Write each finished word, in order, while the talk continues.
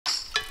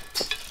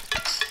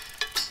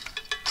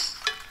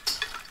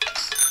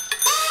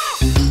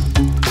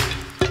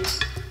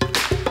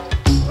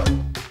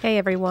Hey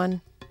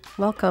everyone,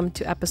 welcome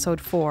to episode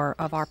 4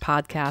 of our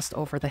podcast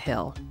Over the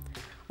Hill.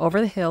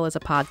 Over the Hill is a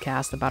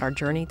podcast about our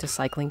journey to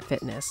cycling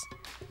fitness,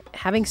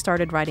 having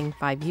started riding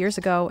 5 years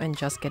ago and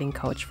just getting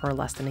coached for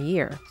less than a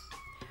year.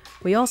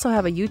 We also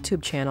have a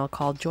YouTube channel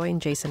called Joy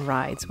and Jason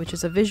Rides, which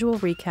is a visual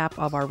recap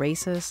of our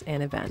races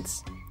and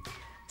events.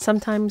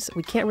 Sometimes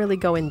we can't really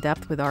go in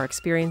depth with our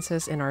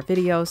experiences in our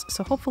videos,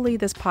 so hopefully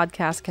this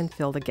podcast can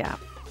fill the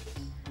gap.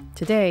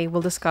 Today,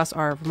 we'll discuss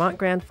our Vermont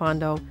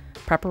Fondo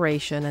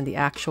preparation and the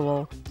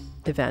actual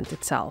event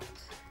itself.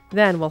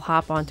 Then we'll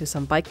hop onto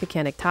some bike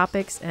mechanic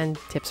topics and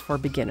tips for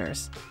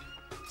beginners.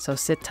 So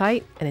sit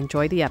tight and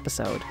enjoy the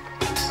episode.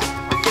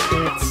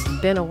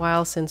 It's been a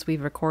while since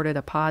we've recorded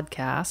a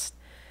podcast,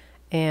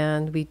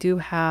 and we do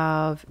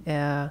have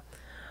an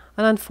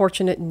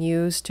unfortunate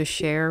news to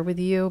share with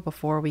you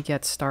before we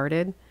get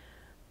started.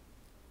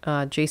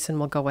 Jason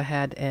will go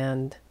ahead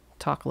and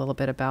talk a little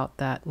bit about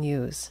that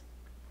news.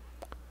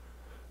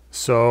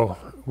 So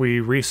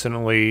we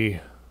recently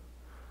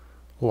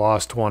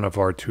lost one of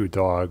our 2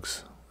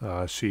 dogs.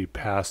 She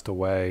passed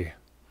away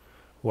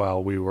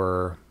while we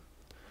were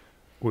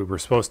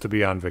supposed to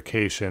be on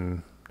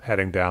vacation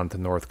heading down to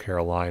North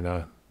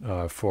Carolina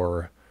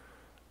for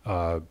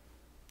a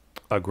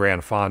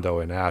Grand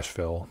Fondo in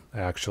Asheville,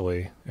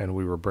 actually, and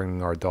we were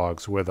bringing our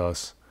dogs with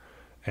us,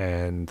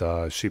 and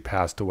she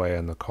passed away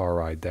on the car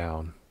ride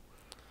down.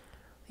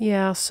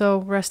 Yeah, so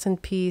rest in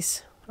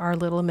peace, our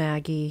little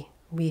Maggie.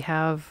 We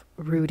have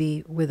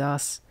Rudy with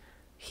us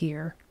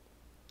here.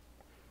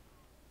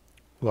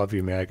 Love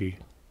you, Maggie.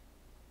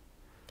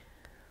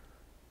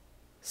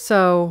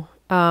 So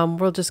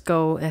we'll just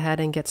go ahead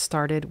and get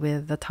started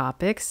with the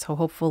topics. So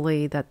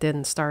hopefully that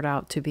didn't start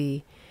out to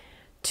be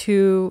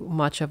too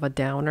much of a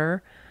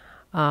downer.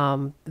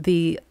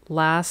 The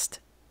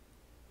last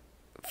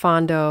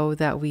Fondo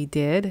that we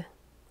did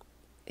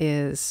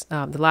was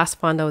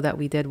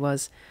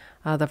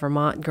the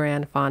Vermont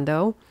Grand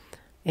Fondo.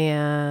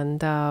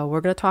 And we're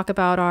going to talk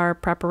about our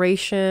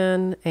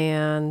preparation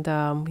and,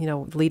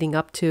 leading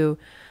up to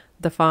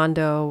the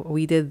Fondo.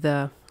 We did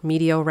the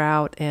medio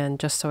route, and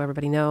just so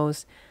everybody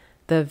knows,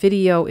 the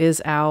video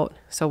is out.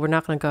 So we're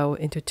not going to go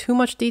into too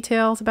much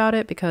details about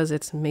it because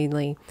it's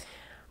mainly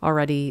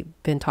already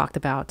been talked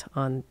about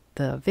on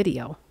the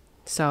video.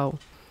 So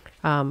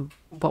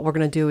what we're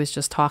going to do is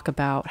just talk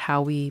about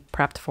how we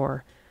prepped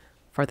for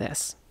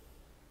this.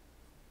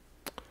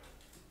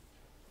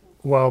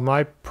 Well,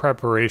 my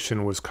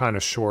preparation was kind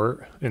of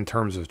short in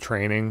terms of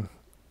training,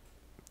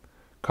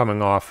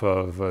 coming off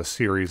of a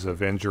series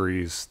of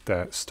injuries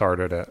that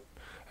started at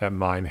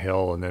Mine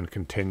Hill and then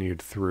continued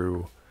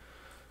through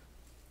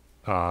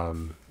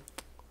the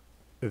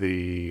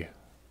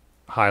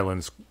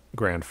Highlands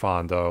Grand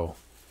Fondo.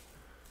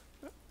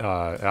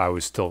 I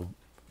was still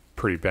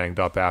pretty banged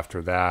up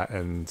after that,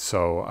 and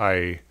so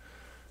I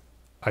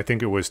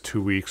think it was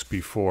 2 weeks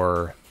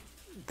before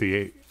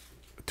the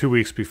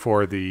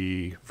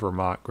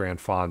Vermont Grand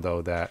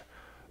Fondo that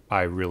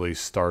I really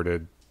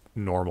started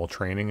normal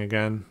training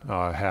again.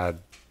 Had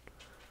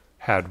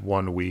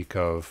 1 week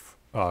of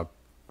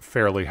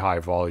fairly high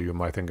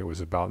volume. I think it was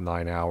about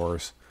 9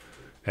 hours,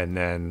 and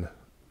then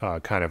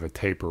kind of a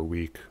taper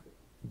week,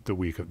 the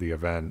week of the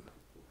event.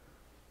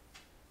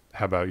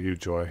 How about you,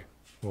 Joy?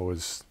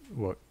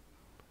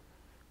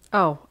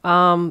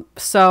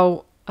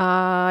 So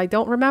I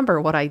don't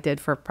remember what I did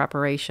for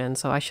preparation,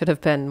 so I should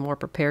have been more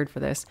prepared for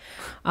this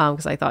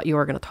because I thought you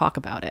were going to talk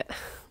about it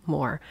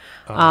more.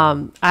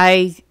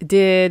 I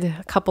did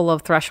a couple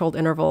of threshold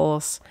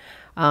intervals.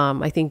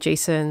 I think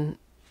Jason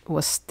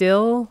was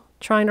still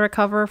trying to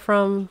recover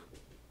from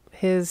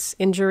his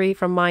injury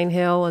from Mine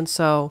Hill, and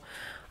so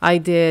I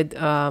did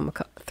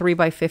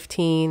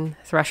 3x15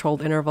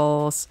 threshold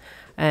intervals,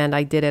 and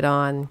I did it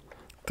on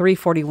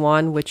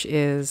 341, which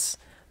is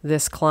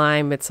this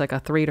climb. It's like a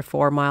 3 to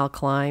 4 mile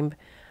climb.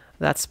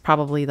 That's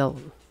probably the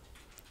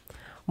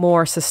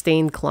more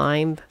sustained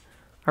climb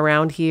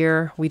around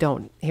here. We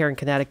don't, here in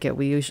Connecticut,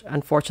 we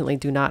unfortunately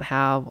do not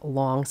have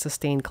long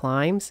sustained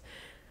climbs.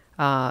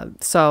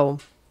 So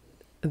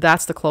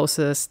that's the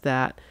closest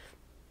that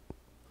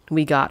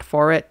we got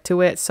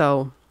to it.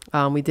 So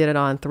we did it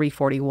on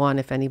 341,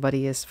 if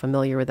anybody is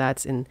familiar with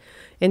that. It's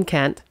in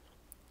Kent.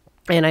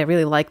 And I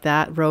really like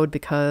that road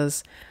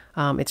because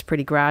it's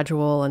pretty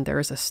gradual, and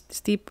there's a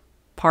steep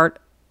part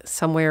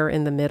somewhere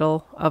in the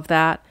middle of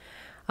that.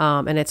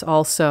 And it's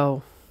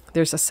also,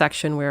 there's a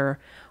section where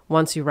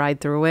once you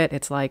ride through it,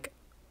 it's like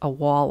a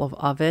wall of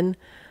oven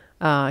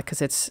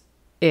because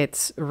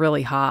it's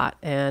really hot.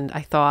 And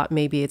I thought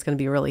maybe it's going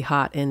to be really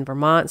hot in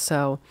Vermont.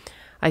 So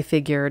I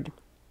figured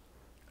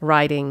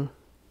riding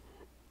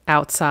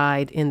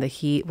outside in the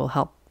heat will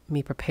help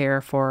me prepare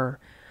for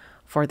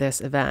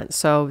this event.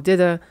 So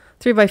did a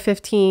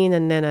 3x15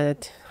 and then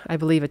I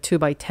believe a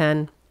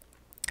 2x10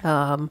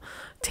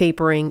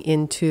 tapering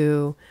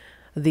into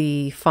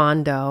the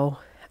Fondo,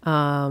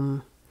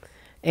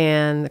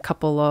 and a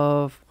couple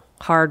of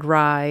hard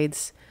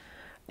rides,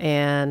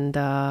 and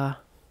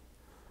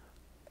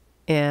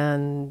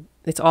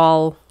it's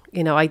all,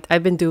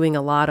 I've been doing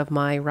a lot of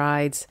my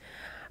rides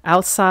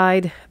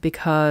outside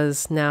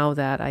because now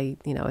that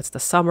it's the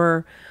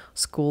summer,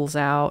 school's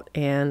out,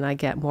 and I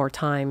get more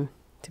time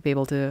to be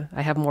able to,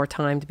 I have more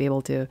time to be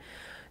able to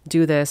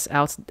do this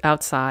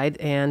outside.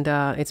 And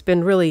it's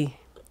been really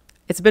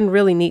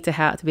neat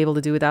to be able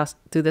to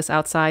do this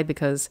outside,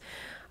 because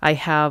I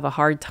have a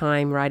hard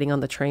time riding on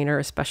the trainer,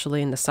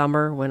 especially in the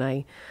summer when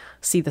I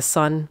see the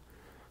sun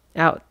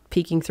out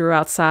peeking through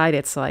outside.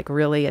 It's like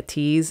really a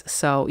tease.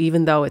 So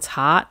even though it's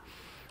hot,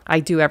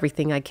 I do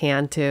everything I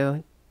can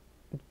to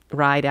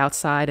ride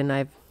outside. And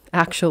I've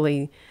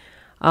actually,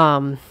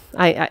 I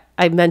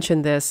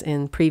mentioned this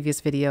in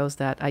previous videos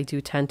that I do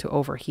tend to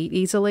overheat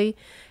easily.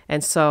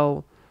 And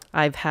so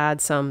I've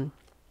had some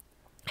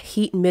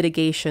heat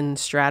mitigation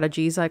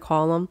strategies, I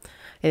call them.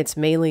 And it's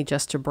mainly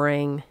just to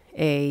bring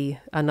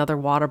another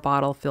water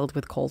bottle filled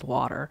with cold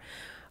water.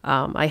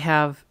 I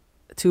have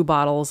 2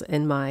 bottles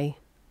in my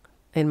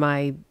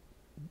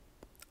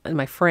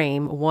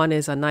frame. One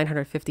is a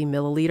 950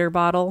 milliliter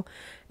bottle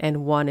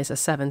and one is a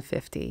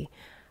 750.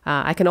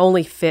 I can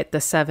only fit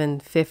the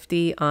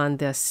 750 on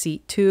the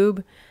seat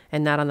tube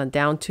and not on the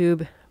down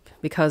tube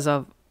because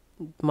of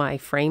my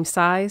frame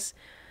size.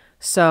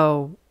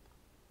 So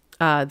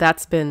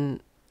that's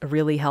been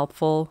really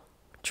helpful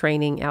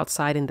training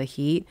outside in the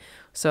heat.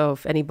 So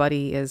if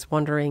anybody is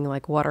wondering,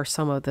 like, what are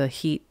some of the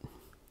heat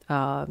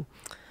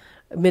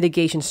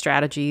mitigation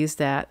strategies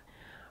that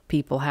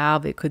people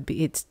have,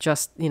 it's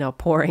just,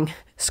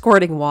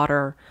 squirting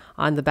water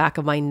on the back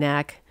of my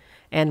neck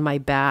and my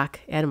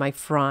back and my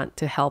front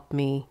to help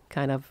me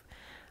kind of,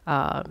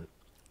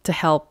 to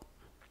help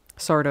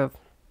sort of,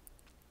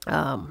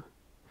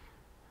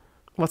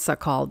 what's that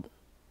called?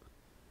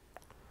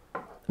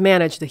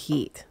 Manage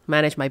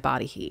my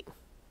body heat.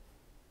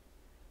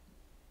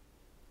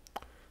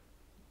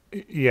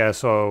 Yeah,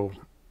 so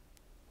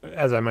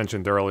as I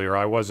mentioned earlier,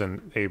 I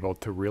wasn't able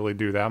to really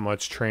do that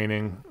much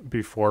training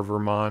before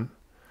Vermont,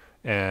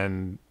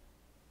 and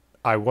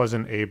I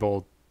wasn't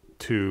able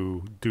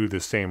to do the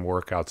same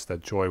workouts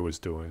that Joy was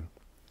doing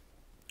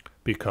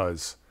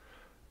because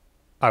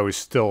I was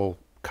still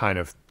kind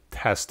of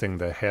testing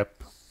the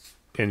hip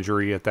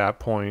injury at that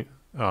point,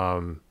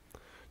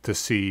 to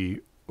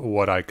see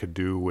what I could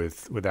do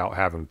without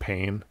having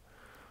pain.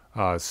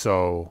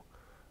 So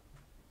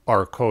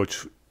our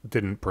coach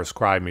didn't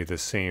prescribe me the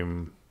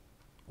same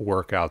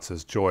workouts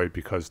as Joy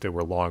because they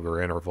were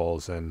longer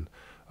intervals, and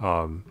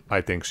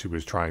I think she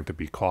was trying to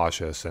be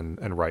cautious,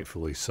 and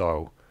rightfully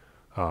so,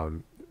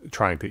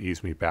 trying to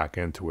ease me back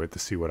into it to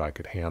see what I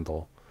could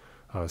handle.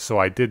 So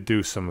I did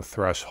do some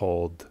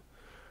threshold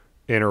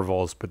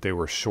intervals, but they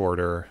were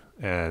shorter,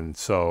 and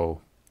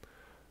so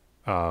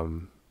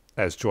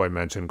as Joy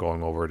mentioned,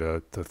 going over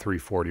to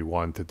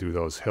 341 to do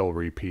those hill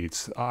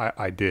repeats,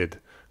 I did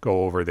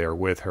go over there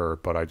with her,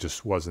 but I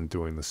just wasn't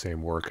doing the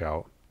same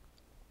workout.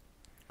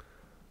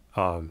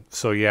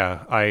 So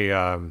yeah,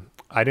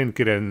 I didn't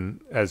get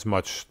in as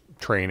much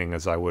training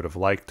as I would have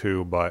liked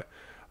to, but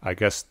I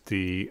guess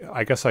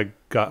I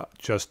got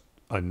just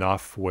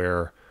enough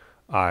where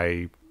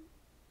I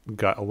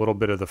got a little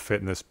bit of the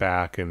fitness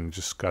back and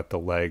just got the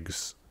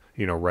legs,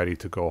 ready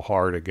to go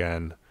hard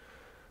again.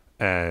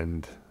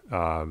 And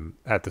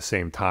at the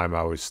same time,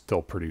 I was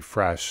still pretty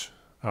fresh,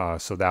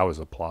 so that was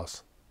a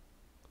plus.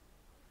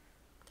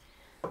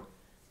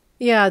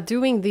 Yeah,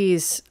 doing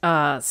these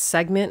time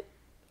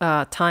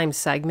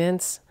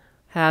segments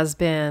has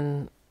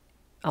been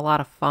a lot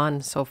of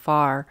fun so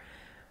far,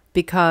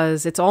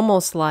 because it's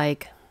almost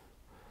like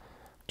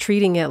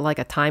treating it like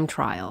a time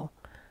trial.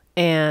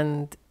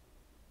 And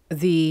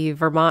the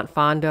Vermont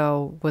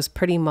Fondo was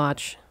pretty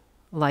much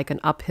like an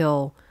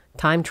uphill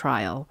time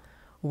trial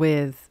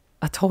with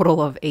a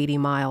total of 80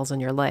 miles on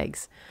your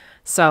legs.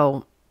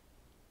 So,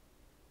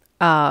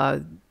 yeah,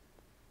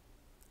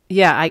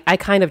 I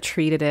kind of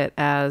treated it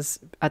as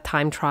a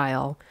time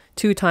trial,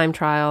 2 time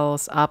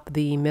trials up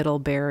the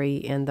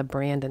Middlebury and the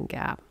Brandon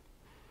Gap.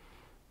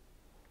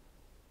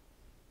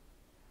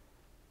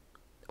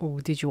 Oh,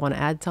 did you want to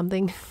add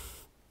something?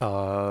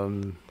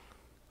 So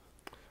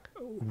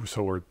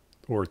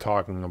we're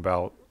talking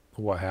about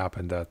what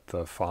happened at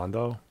the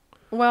Fondo?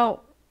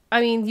 Well, I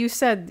mean, you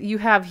said you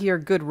have here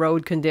good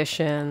road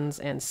conditions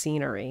and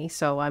scenery,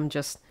 so I'm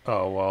just...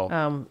 Oh,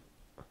 well,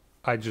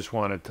 I just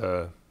wanted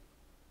to...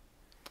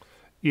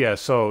 Yeah,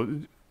 so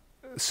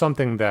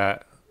something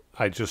that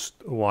I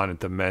just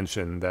wanted to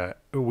mention, that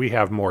we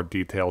have more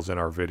details in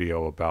our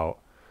video about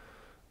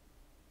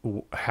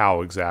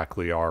how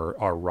exactly our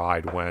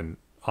ride went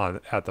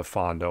at the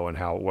Fondo and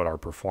what our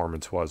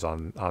performance was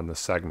on the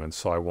segments,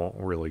 so I won't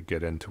really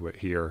get into it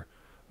here.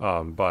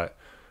 But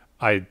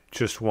I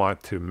just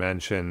want to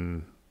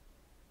mention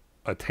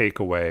a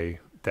takeaway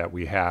that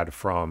we had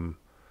from,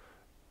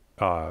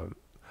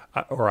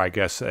 or I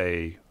guess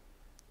an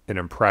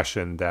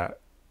impression that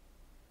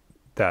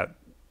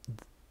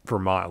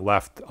Vermont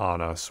left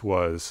on us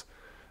was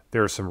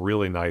there are some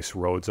really nice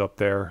roads up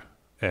there,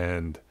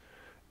 and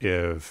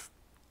if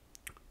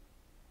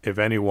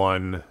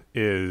anyone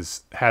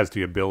has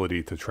the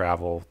ability to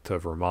travel to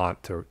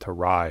Vermont to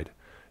ride,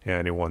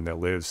 anyone that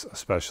lives,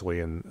 especially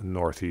in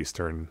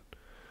northeastern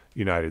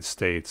United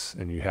States,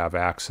 and you have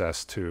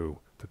access to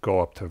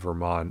go up to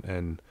Vermont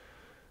and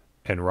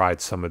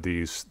ride some of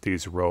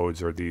these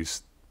roads or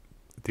these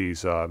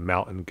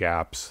mountain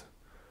gaps.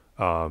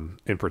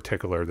 In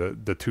particular,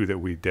 the two that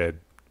we did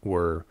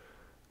were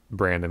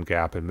Brandon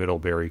Gap and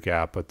Middlebury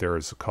Gap, but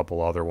there's a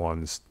couple other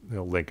ones,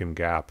 Lincoln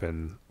Gap,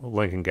 and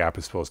Lincoln Gap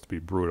is supposed to be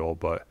brutal,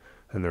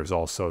 and there's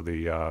also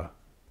the I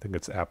think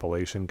it's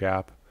Appalachian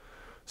Gap.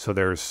 So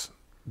there's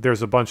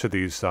a bunch of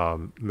these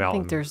mountain. I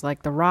think there's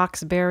like the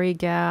Roxbury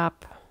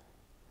Gap,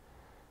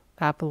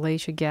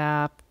 Appalachia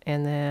Gap,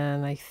 and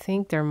then I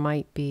think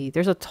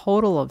there's a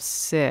total of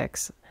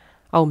 6.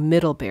 Oh,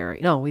 Middlebury.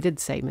 No, we did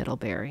say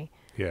Middlebury.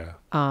 Yeah.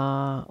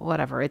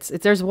 Whatever.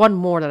 There's one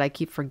more that I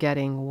keep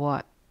forgetting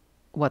what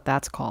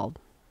that's called.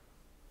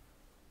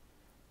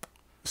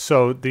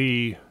 So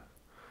the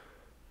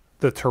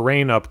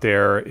terrain up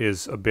there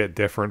is a bit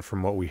different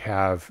from what we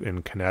have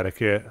in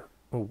Connecticut,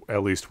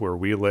 at least where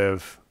we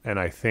live. And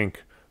I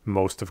think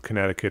most of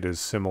Connecticut is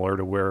similar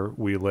to where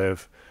we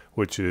live,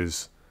 which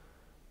is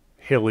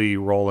hilly,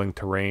 rolling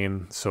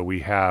terrain. So we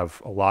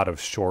have a lot of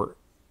short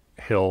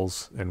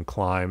hills and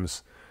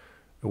climbs.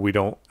 We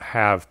don't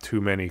have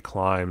too many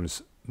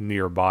climbs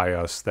nearby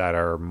us that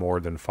are more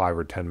than 5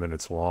 or 10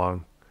 minutes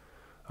long.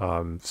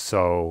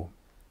 So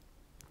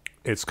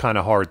it's kind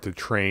of hard to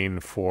train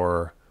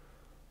for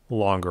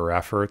longer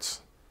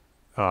efforts.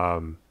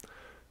 And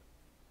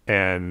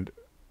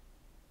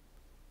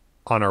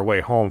on our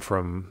way home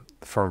from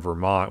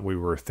Vermont, we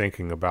were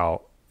thinking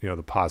about,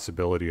 the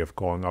possibility of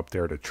going up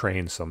there to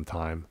train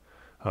sometime,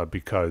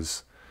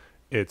 because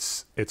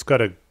it's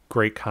got a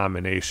great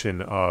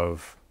combination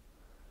of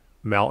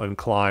mountain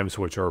climbs,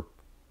 which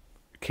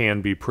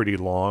can be pretty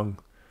long,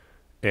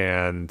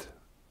 and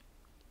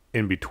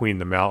in between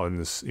the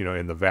mountains,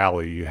 in the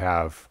valley, you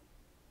have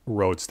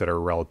roads that are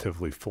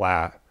relatively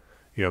flat,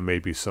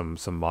 maybe some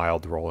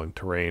mild rolling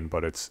terrain,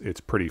 but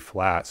it's pretty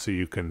flat. So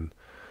you can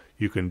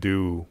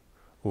do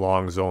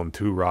long zone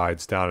 2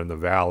 rides down in the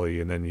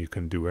valley, and then you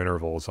can do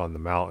intervals on the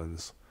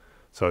mountains.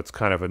 So it's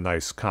kind of a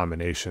nice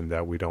combination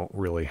that we don't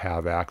really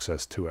have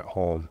access to at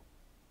home.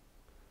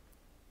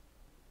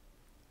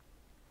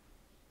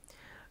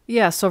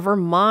 Yeah, so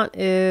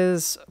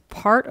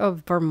part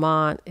of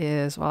Vermont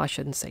is, well, I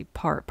shouldn't say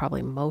part,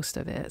 probably most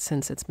of it,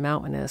 since it's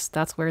mountainous.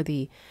 That's where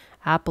the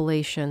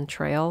Appalachian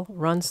Trail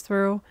runs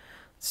through,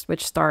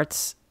 which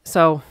starts,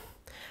 so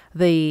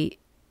the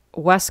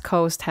West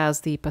Coast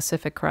has the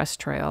Pacific Crest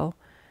Trail,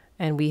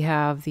 and we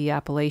have the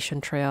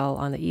Appalachian Trail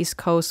on the East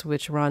Coast,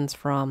 which runs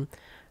from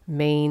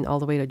Maine all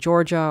the way to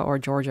Georgia, or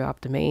Georgia up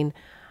to Maine,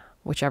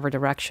 whichever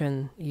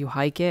direction you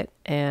hike it.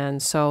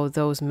 And so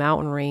those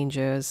mountain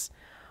ranges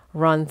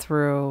run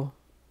through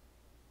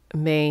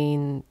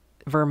Maine,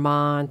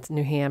 Vermont,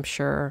 New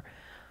Hampshire,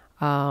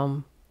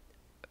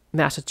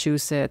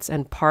 Massachusetts,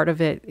 and part of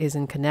it is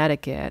in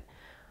Connecticut.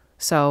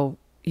 So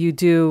you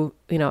do,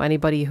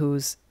 anybody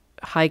who's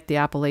hiked the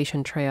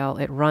Appalachian Trail,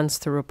 it runs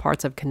through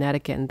parts of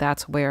Connecticut, and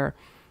that's where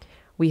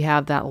we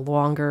have that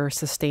longer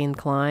sustained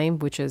climb,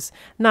 which is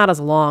not as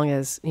long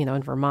as,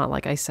 in Vermont,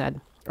 like I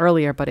said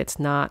earlier, but it's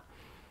not,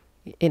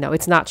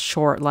 it's not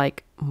short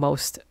like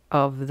most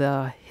of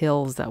the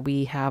hills that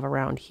we have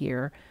around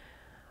here.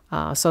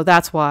 So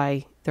that's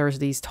why there's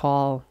these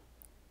tall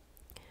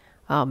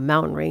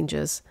mountain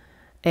ranges.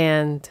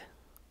 And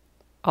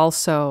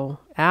also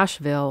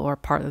Asheville, or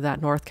part of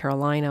that North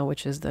Carolina,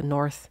 which is the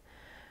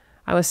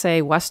I would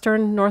say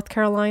western North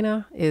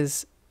Carolina,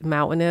 is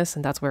mountainous,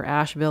 and that's where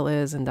Asheville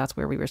is, and that's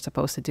where we were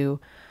supposed to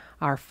do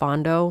our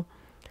Fondo.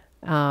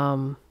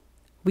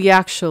 We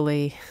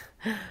actually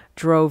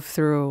drove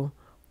through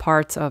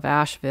parts of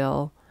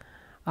Asheville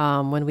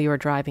when we were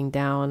driving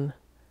down,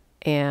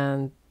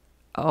 and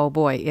oh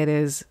boy, it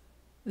is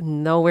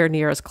nowhere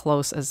near as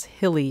close as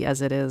hilly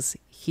as it is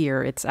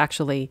here. It's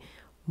actually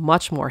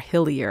much more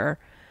hillier.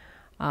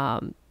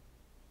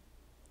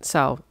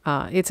 So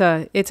it's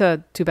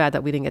a too bad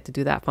that we didn't get to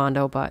do that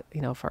Fondo, but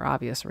for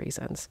obvious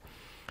reasons.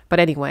 But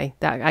anyway,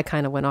 that I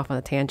kind of went off on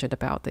a tangent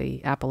about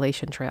the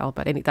Appalachian Trail,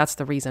 but that's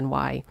the reason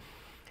why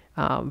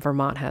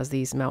Vermont has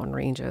these mountain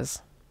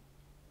ranges.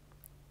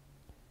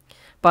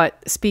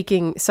 But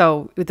speaking,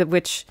 so with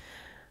the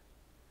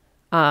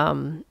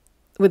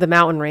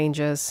mountain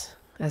ranges,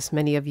 as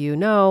many of you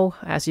know,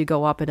 as you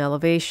go up in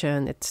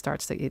elevation, it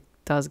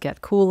does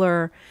get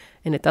cooler,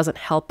 and it doesn't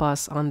help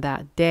us on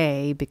that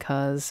day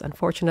because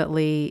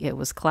unfortunately it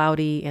was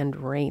cloudy and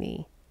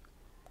rainy.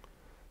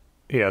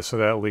 Yeah, so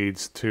that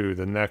leads to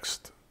the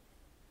next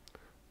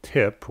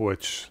tip,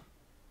 which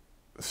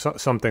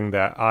something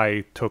that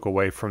I took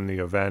away from the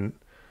event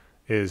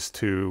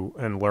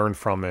and learn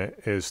from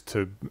it, is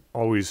to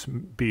always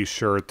be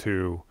sure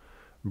to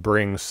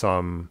bring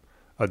some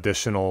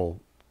additional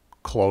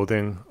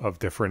clothing of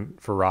different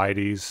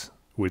varieties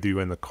with you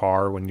in the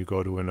car when you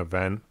go to an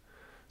event,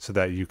 so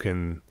that you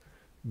can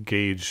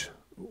gauge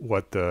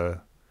what the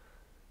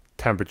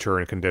temperature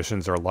and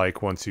conditions are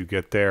like once you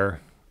get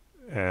there,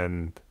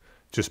 and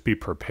just be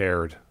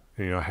prepared.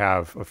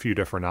 have a few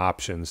different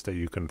options that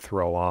you can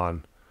throw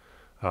on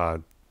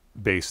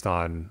based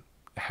on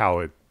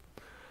how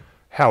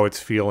it's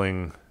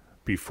feeling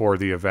before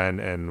the event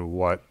and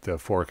what the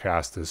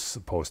forecast is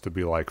supposed to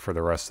be like for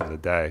the rest of the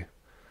day.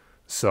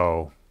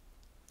 So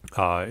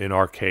in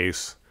our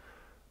case,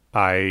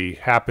 I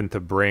happened to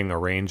bring a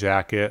rain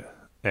jacket,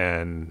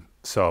 and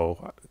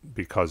so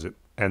because it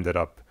ended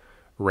up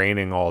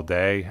raining all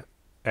day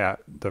at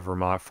the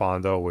Vermont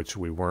Fondo, which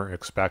we weren't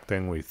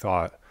expecting, we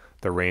thought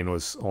the rain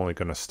was only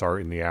going to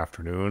start in the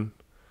afternoon,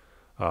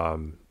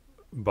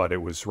 but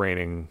it was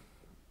raining,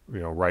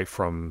 right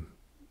from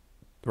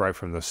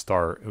the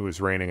start. It was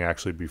raining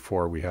actually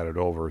before we headed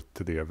over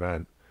to the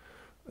event.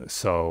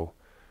 So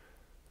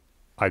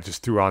I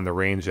just threw on the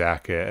rain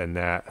jacket, and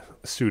that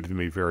suited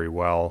me very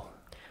well.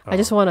 I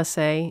just want to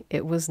say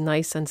it was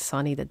nice and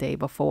sunny the day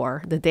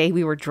before, the day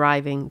we were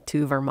driving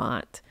to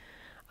Vermont.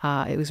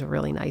 It was a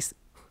really nice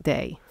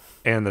day.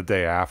 And the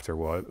day after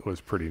was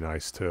pretty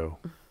nice too,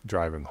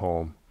 driving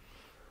home.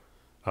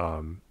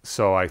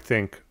 So I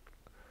think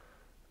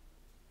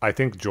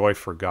Joy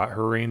forgot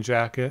her rain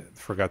jacket,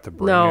 forgot to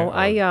bring it. No,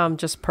 I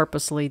just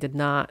purposely did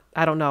not.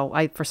 I don't know.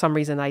 For some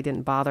reason I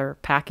didn't bother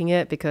packing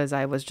it because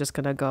I was just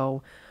going to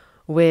go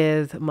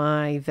with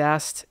my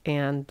vest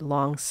and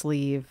long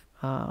sleeve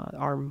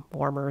arm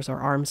warmers,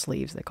 or arm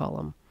sleeves they call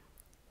them.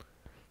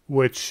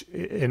 Which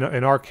in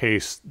our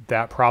case,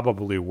 that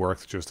probably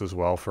worked just as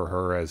well for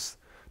her as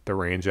the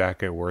rain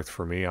jacket worked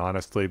for me,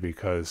 honestly,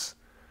 because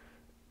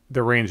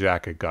the rain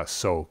jacket got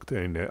soaked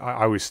and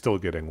I was still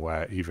getting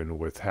wet even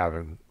with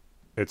having,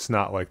 it's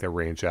not like the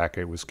rain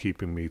jacket was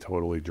keeping me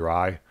totally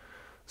dry.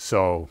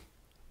 So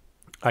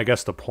I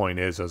guess the point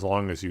is, as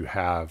long as you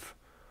have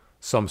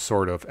some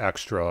sort of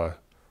extra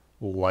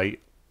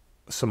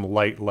some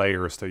light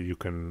layers that you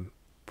can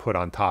put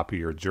on top of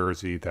your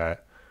jersey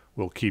that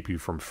will keep you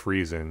from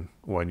freezing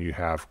when you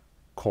have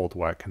cold,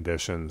 wet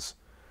conditions.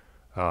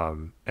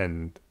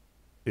 And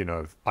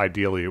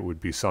ideally it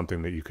would be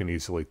something that you can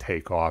easily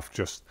take off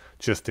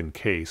just in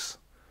case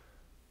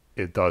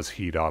it does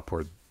heat up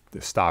or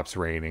it stops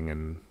raining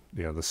and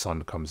the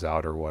sun comes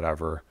out or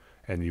whatever,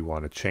 and you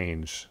want to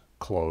change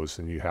clothes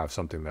and you have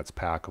something that's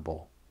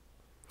packable.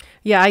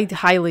 Yeah, I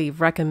highly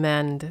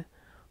recommend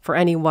for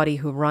anybody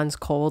who runs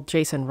cold.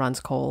 Jason runs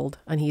cold,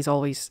 and he's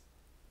always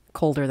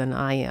colder than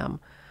I am.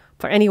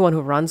 For anyone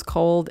who runs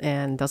cold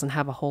and doesn't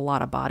have a whole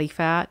lot of body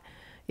fat,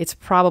 it's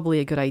probably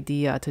a good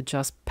idea to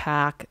just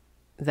pack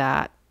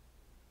that,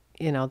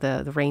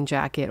 the rain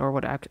jacket or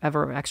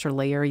whatever extra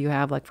layer you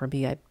have. Like for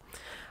me,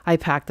 I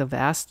packed a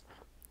vest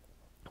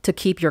to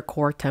keep your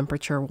core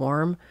temperature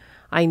warm.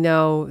 I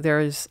know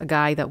there's a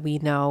guy that we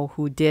know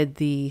who did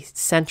the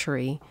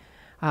Century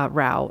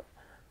route,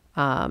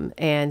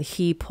 and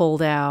he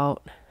pulled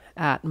out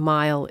at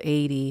mile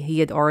 80. He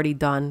had already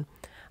done,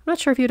 I'm not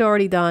sure if he'd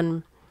already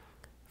done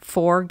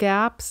 4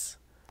 gaps,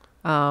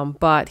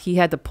 but he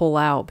had to pull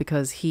out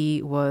because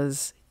he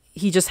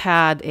just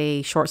had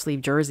a short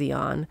sleeve jersey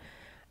on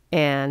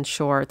and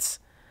shorts,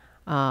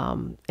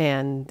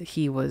 and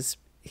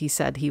he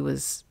said he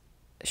was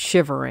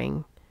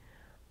shivering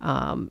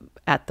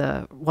at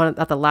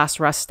the last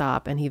rest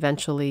stop, and he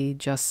eventually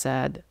just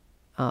said,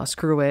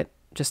 screw it,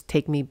 just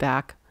take me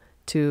back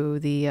to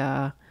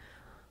the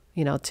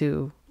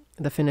to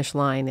the finish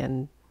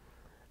line.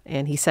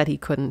 And he said he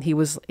couldn't. He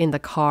was in the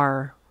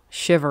car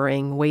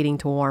shivering, waiting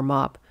to warm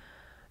up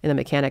in the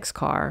mechanic's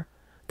car.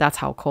 That's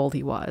how cold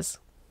he was.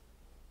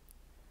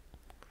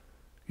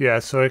 Yeah,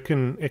 so it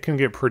can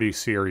get pretty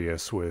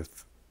serious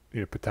with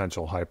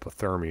potential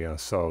hypothermia.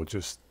 So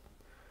just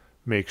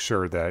make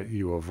sure that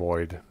you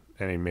avoid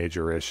any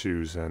major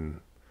issues,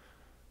 and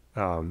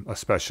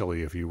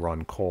especially if you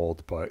run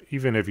cold. But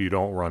even if you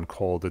don't run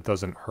cold, it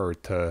doesn't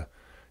hurt to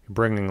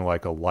bringing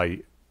like a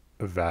light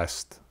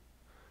vest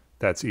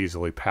that's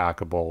easily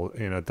packable.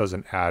 It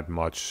doesn't add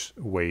much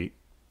weight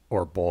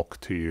or bulk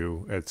to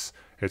you. It's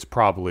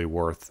probably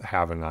worth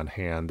having on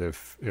hand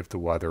if the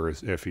weather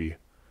is iffy.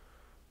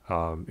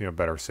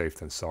 Better safe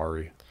than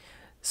sorry.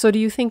 So do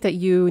you think that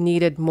you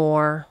needed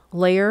more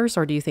layers,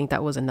 or do you think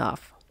that was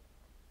enough?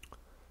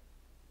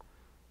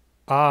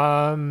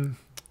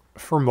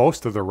 For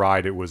most of the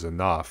ride, it was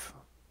enough.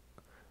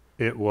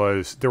 There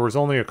was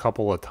only a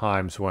couple of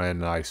times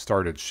when I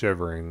started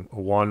shivering.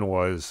 One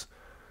was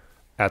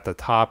at the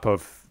top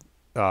of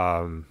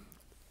the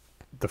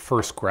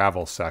first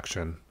gravel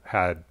section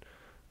had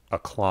a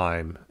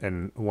climb,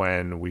 and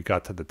when we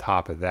got to the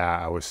top of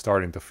that, I was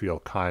starting to feel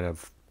kind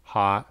of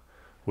hot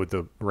with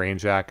the rain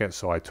jacket,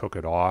 so I took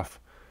it off.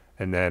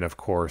 And then of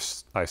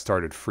course I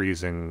started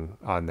freezing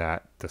on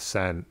that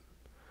descent,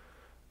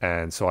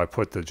 and so I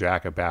put the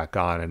jacket back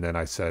on, and then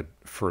I said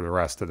for the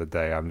rest of the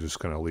day I'm just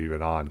going to leave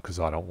it on because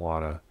I don't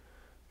want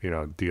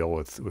to deal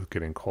with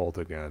getting cold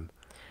again.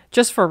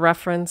 Just for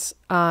reference,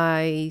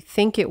 I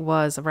think it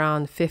was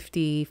around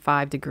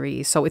 55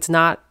 degrees. So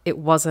it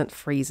wasn't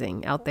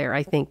freezing out there.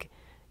 I think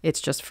it's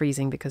just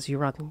freezing because you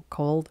run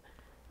cold,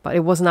 but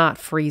it was not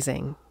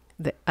freezing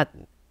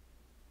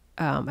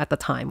at the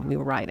time when we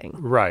were riding.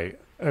 Right.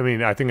 I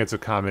mean, I think it's a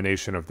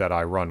combination of that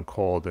I run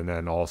cold, and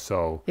then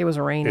also It was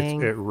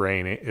raining.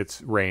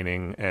 It's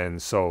raining,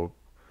 and so.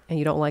 And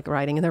you don't like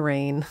riding in the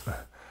rain.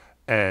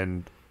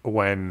 And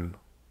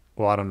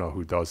well, I don't know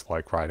who does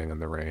like riding in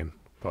the rain,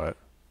 but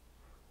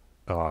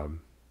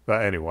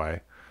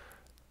anyway,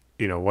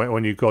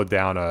 when you go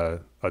down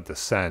a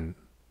descent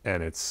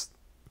and it's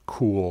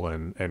cool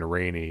and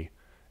rainy,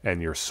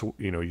 and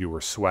you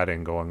were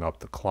sweating going up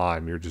the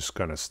climb, you're just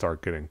gonna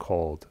start getting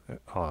cold.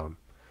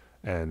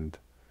 And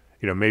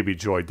maybe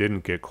Joy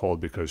didn't get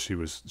cold because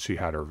she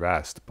had her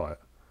vest,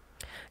 but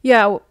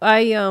yeah,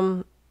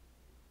 I'm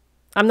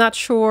not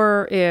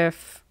sure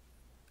if,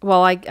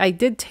 well, I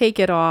did take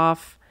it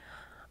off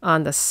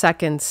on the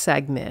second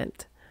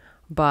segment,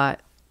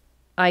 but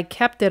I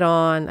kept it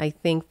on, I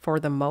think, for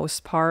the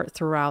most part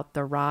throughout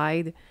the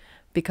ride,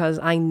 because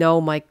I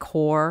know my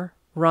core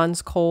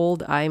runs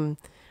cold. I'm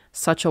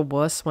such a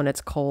wuss when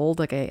it's cold.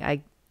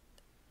 Like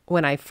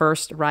when I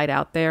first ride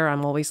out there,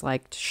 I'm always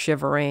like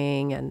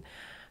shivering. And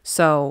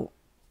so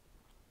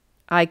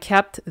I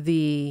kept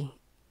the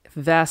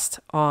vest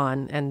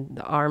on and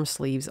the arm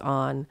sleeves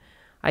on.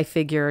 I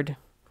figured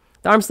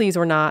the arm sleeves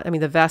were not, I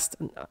mean, the vest,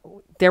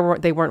 they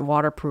weren't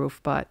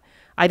waterproof, but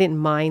I didn't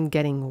mind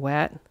getting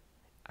wet.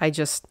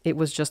 It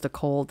was just a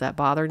cold that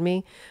bothered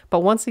me.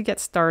 But once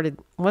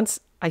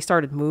I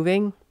started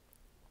moving,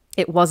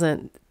 it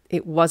wasn't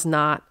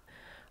a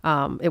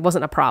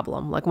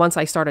problem. Like once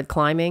I started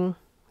climbing,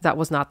 that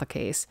was not the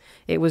case.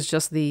 It was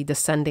just the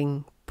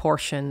descending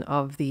portion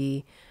of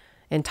the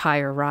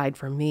entire ride,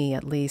 for me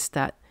at least,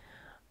 that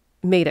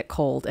made it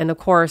cold. And of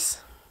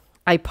course,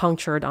 I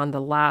punctured on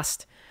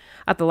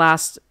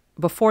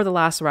before the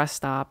last rest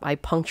stop, I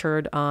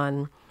punctured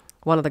on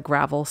one of the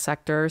gravel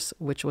sectors,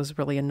 which was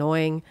really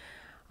annoying.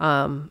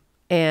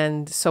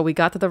 And so we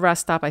got to the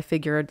rest stop. I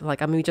figured,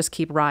 like, I'm going to just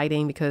keep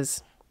riding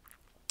because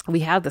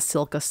we had the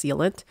silica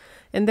sealant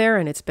in there,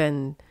 and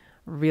in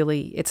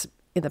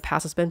the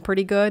past, it's been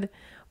pretty good.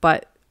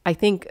 But I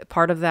think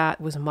part of that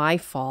was my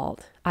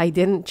fault. I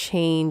didn't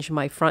change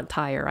my front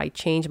tire. I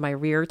changed my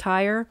rear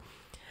tire,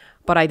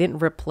 but I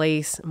didn't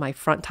replace my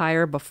front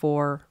tire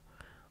before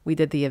we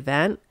did the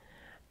event.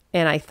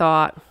 And I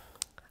thought,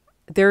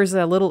 there's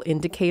a little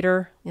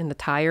indicator in the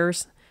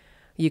tires.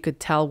 You could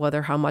tell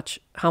how much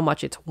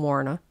it's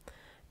worn,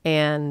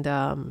 and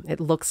it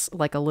looks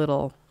like a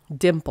little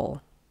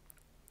dimple.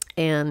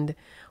 And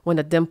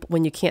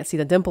when you can't see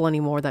the dimple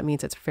anymore, that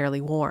means it's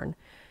fairly worn.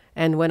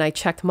 And when I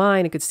checked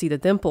mine, I could see the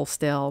dimple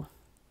still.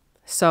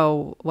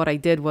 So what I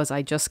did was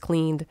I just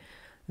cleaned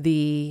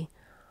the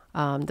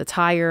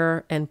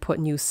tire and put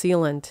new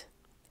sealant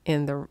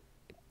in the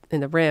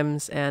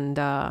rims, and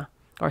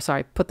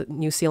put the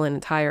new sealant in the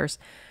tires,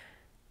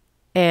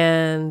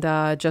 and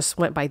just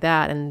went by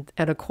that. And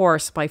of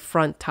course, my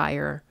front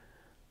tire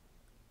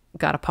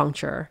got a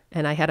puncture,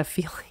 and I had a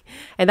feeling,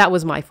 and that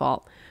was my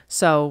fault.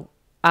 So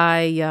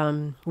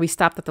we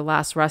stopped at the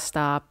last rest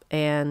stop,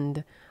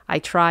 and I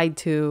tried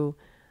to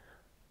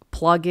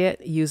plug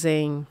it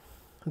using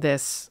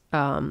this,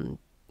 I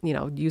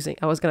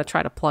was going to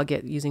try to plug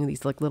it using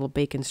these like little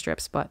bacon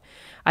strips, but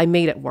I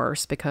made it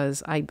worse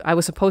because I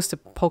was supposed to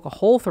poke a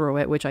hole through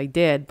it, which I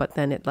did, but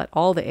then it let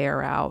all the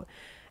air out.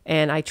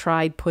 And I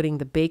tried putting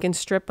the bacon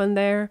strip in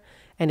there,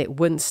 and it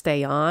wouldn't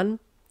stay on.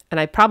 And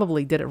I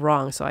probably did it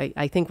wrong. So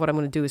I think what I'm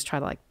going to do is try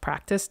to like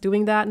practice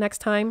doing that next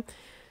time.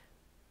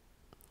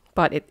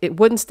 But it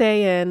wouldn't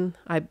stay in.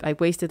 I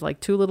wasted like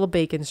 2 little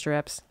bacon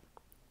strips.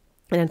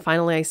 And then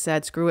finally I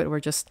said, screw it.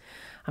 I'm just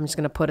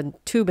going to put a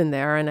tube in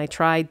there. And I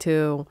tried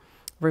to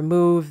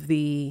remove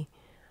the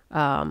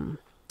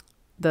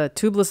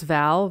tubeless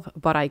valve,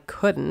 but I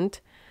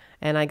couldn't.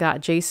 And I got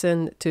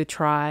Jason to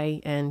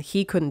try, and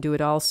he couldn't do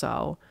it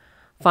also.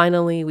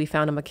 Finally, we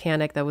found a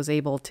mechanic that was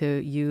able to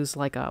use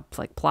like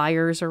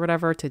pliers or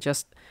whatever to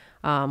just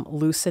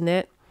loosen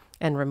it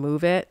and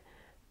remove it.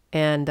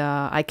 And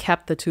I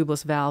kept the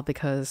tubeless valve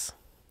because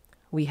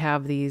we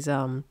have these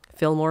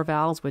Fillmore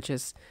valves, which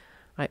is,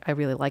 I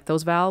really like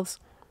those valves.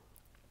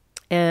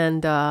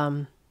 And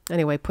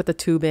anyway, put the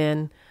tube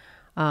in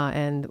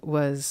and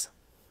was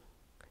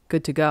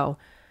good to go.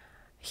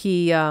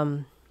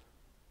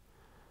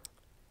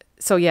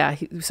 So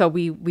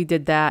we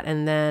did that.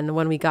 And then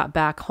when we got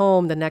back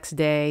home the next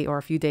day or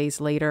a few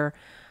days later,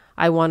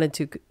 I wanted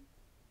to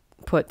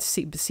put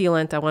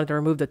sealant. I wanted to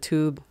remove the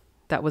tube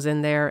that was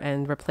in there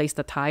and replace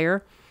the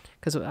tire,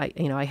 because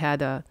I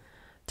had a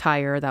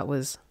tire that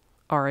was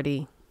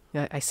already,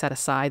 I set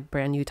aside,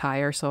 brand new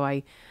tire. So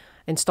I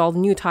installed a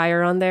new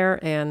tire on there,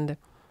 and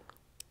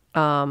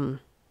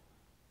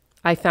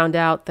I found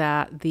out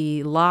that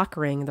the lock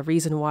ring, the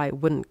reason why it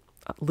wouldn't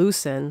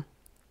loosen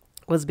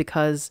was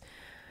because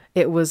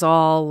it was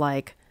all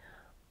like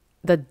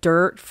the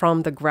dirt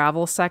from the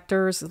gravel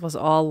sectors was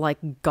all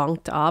like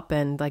gunked up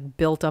and like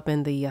built up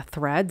in the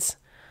threads.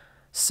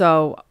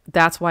 So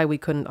that's why we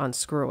couldn't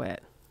unscrew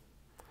it.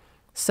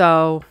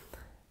 So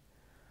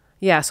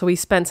yeah, so we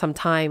spent some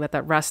time at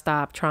that rest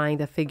stop trying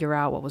to figure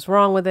out what was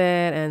wrong with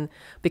it. And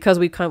because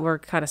we were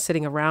kind of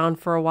sitting around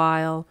for a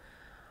while,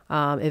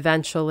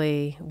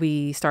 Eventually,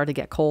 we started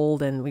to get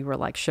cold and we were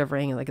like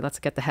shivering, like, let's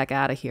get the heck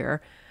out of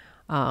here.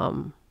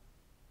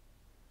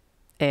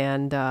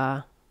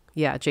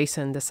 Yeah,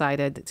 Jason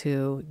decided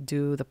to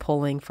do the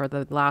pulling for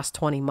the last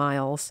 20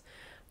 miles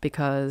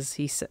because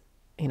he said,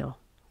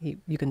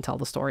 you can tell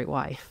the story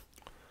why.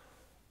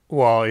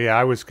 Well, yeah,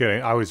 I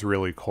was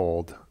really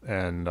cold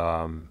and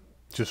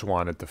just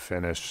wanted to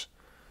finish.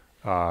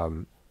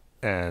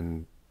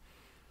 And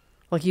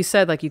like you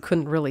said, like you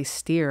couldn't really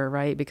steer,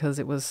 right? Because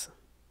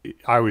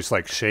I was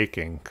like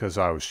shaking because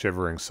I was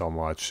shivering so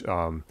much.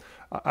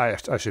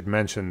 I should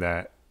mention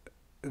that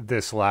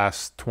this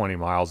last 20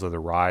 miles of the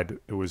ride,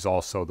 it was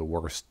also the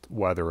worst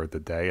weather of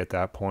the day at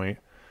that point.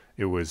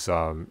 It was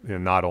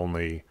not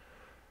only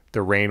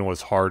the rain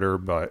was harder,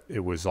 but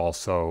it was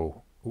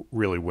also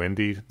really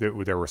windy.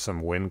 There were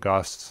some wind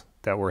gusts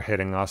that were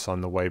hitting us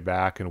on the way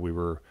back, and we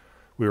were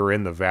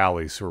in the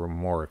valley, so we were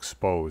more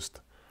exposed.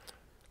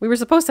 We were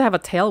supposed to have a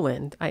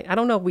tailwind. I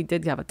don't know if we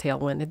did have a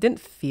tailwind. It didn't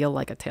feel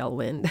like a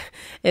tailwind.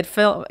 It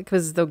felt,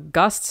 because the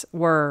gusts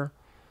were,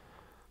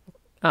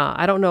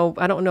 I don't know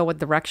what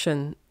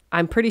direction.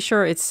 I'm pretty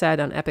sure it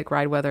said on Epic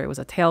Ride whether it was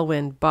a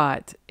tailwind,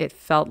 but it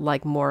felt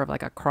like more of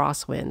like a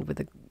crosswind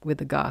with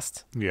the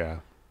gust. Yeah.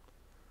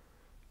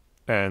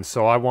 And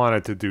so I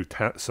wanted to do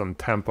some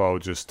tempo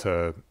just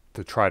to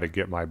try to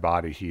get my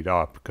body heat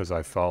up, because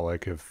I felt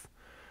like if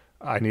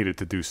I needed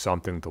to do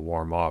something to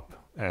warm up,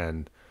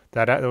 and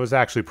that was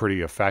actually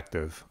pretty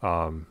effective.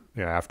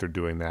 After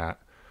doing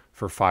that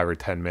for 5 or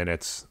 10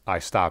 minutes, I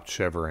stopped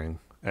shivering,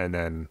 and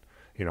then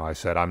I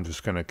said I'm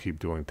just gonna keep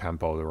doing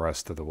tempo the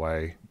rest of the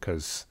way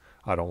because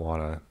I don't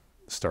want to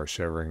start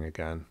shivering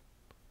again.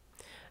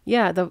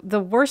 Yeah, the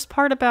worst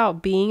part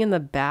about being in the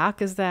back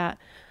is that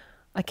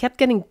I kept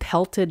getting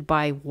pelted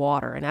by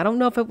water, and I don't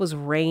know if it was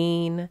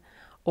rain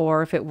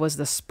or if it was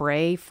the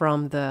spray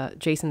from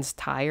Jason's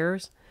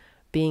tires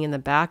being in the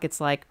back. It's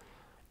like,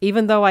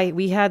 even though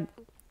we had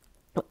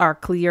our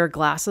clear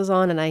glasses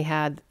on, and I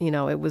had,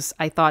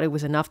 I thought it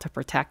was enough to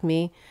protect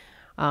me.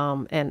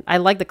 And I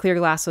like the clear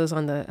glasses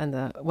on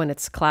the when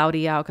it's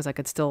cloudy out, because I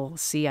could still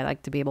see. I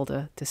like to be able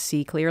to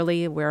see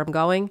clearly where I'm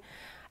going,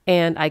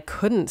 and I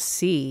couldn't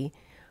see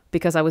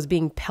because I was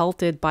being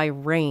pelted by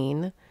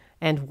rain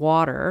and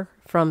water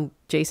from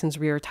Jason's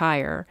rear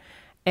tire.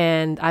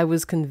 And I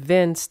was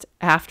convinced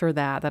after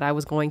that I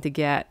was going to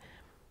get,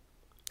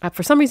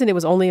 for some reason it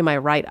was only in my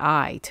right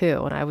eye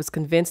too, and I was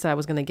convinced that I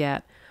was going to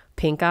get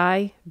pink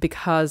eye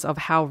because of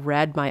how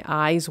red my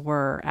eyes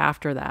were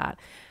after that.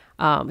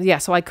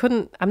 So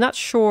I'm not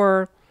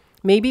sure,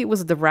 maybe it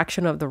was the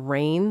direction of the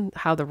rain,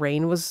 how the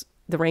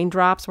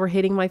raindrops were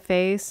hitting my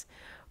face,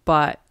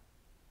 but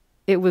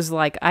it was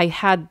like I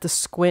had to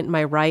squint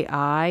my right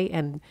eye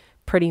and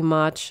pretty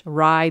much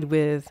ride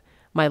with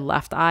my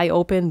left eye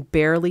open,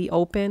 barely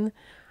open.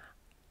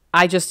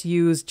 I just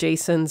used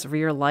Jason's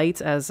rear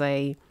lights as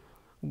a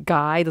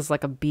guide, as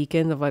like a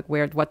beacon of like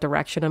what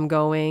direction I'm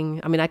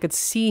going. I mean, I could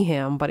see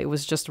him, but it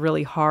was just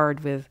really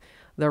hard with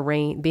the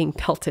rain, being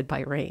pelted by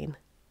rain.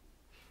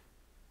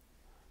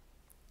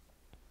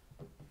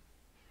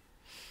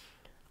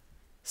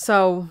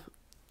 So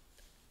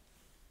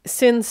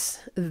since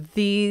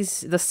the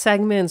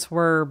segments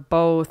were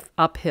both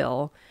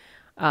uphill,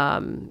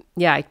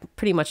 I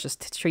pretty much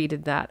just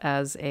treated that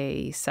as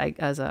a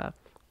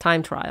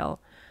time trial.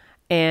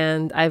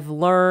 And I've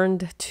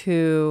learned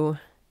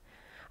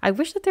I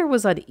wish that there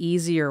was an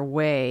easier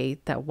way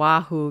that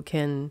Wahoo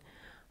can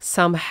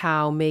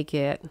somehow make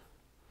it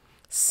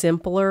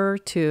simpler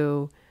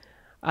to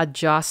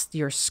adjust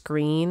your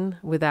screen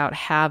without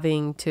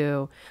having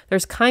to,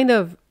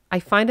 I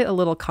find it a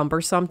little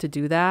cumbersome to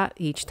do that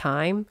each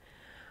time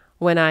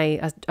when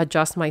I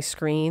adjust my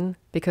screen,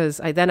 because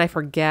I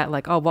forget,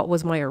 like, oh, what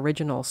was my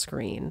original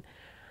screen?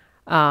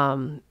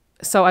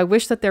 So I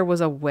wish that there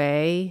was a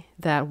way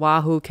that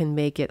Wahoo can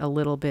make it a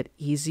little bit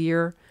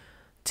easier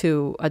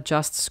to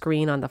adjust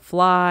screen on the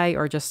fly,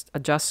 or just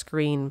adjust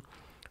screen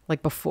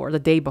like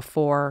the day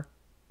before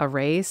a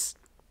race,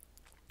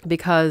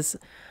 because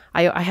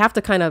I have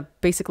to kind of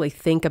basically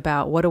think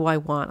about what do I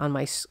want on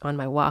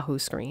my Wahoo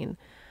screen.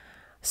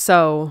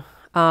 So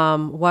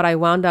what I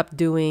wound up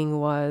doing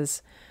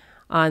was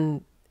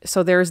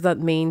so there's the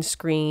main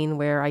screen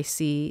where I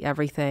see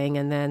everything,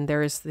 and then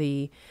there's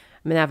the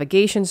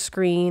navigation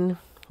screen,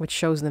 which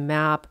shows the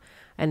map,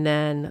 and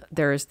then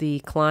there's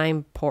the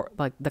climb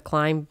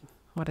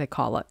what do they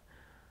call it?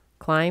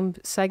 Climb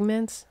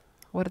segments?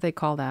 What do they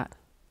call that?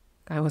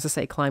 I was to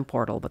say climb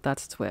portal, but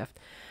that's Swift.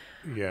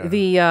 Yeah.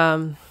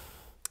 The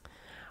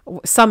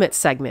summit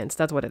segments,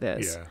 that's what it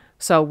is. Yeah.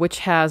 So which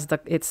has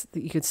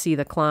you could see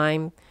the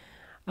climb.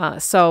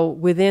 So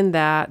within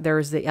that,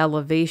 there's the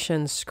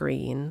elevation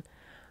screen.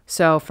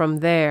 So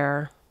from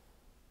there,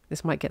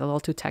 this might get a little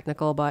too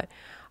technical, but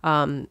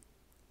from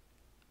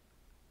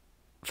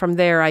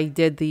there, I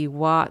did the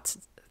watts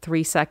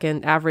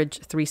 3-second, average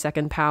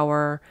 3-second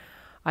power.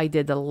 I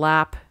did the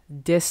lap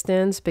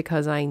distance,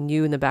 because I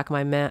knew in the back of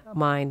my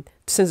mind,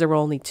 since there were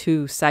only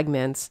 2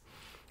 segments,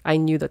 I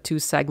knew the 2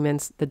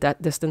 segments, the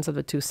distance of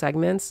the 2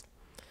 segments.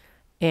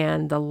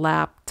 and the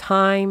lap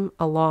time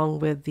along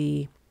with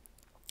the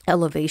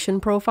elevation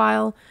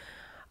profile.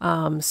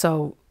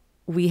 So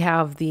we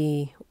have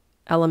the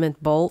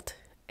element bolt,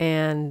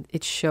 and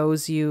it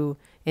shows you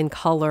in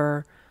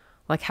color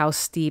like how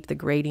steep the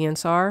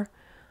gradients are.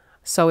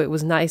 So it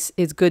was nice.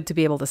 It's good to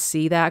be able to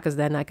see that, because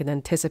then I can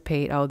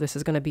anticipate, oh, this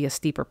is going to be a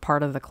steeper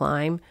part of the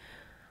climb.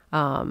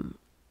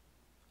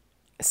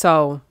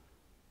 So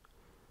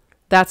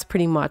that's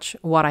pretty much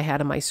what I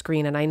had on my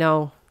screen. And I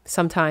know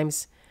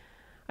sometimes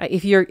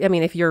if you're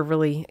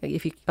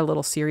a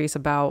little serious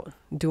about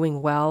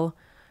doing well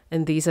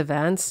in these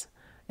events,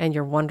 and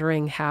you're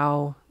wondering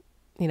how,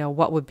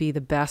 what would be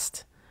the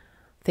best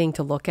thing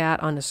to look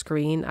at on the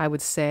screen, I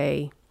would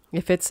say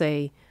if it's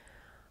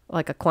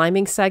like a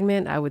climbing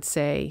segment, I would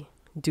say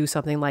do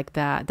something like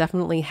that.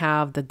 Definitely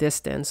have the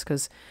distance,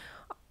 because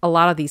a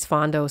lot of these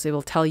fondos, it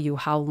will tell you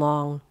how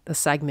long the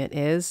segment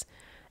is,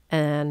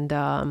 and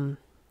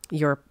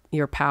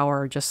your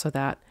power, just so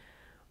that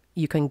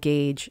you can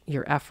gauge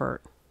your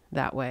effort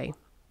that way.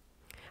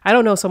 I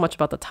don't know so much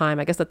about the time.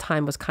 I guess the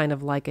time was kind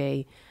of like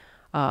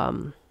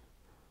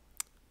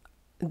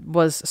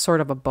was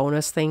sort of a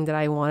bonus thing that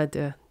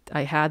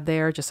I had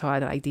there, just so I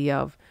had an idea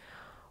of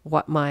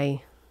what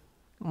my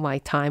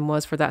time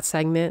was for that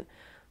segment.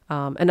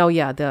 And oh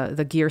yeah,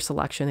 the gear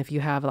selection, if you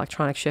have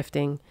electronic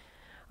shifting,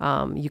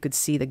 you could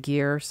see the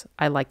gears.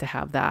 I like to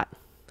have that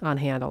on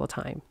hand all the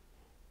time.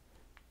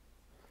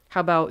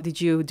 How about,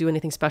 did you do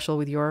anything special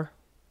with your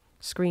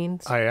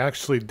screens? I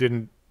actually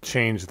didn't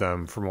change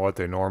them from what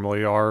they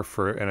normally are,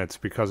 and it's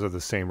because of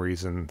the same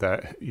reason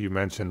that you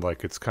mentioned.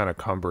 Like, it's kind of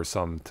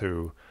cumbersome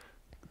to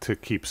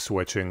keep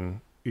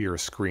switching your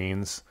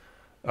screens,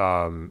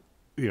 through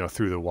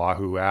the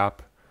Wahoo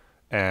app.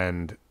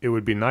 And it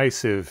would be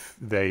nice if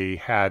they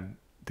had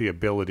the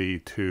ability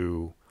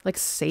to like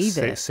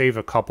save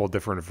a couple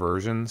different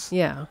versions.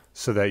 Yeah.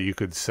 So that you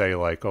could say,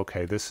 like,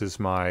 okay, this is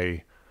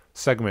my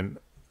segment.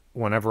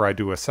 Whenever I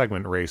do a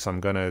segment race, I'm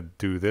going to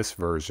do this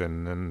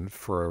version. And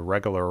for a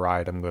regular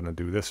ride, I'm going to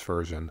do this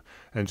version,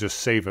 and just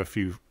save a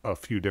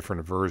few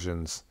different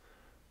versions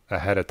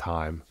ahead of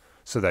time,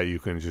 so that you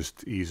can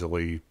just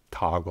easily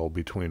toggle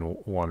between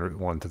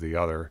one to the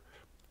other.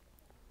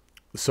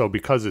 So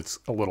because it's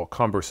a little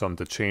cumbersome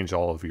to change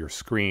all of your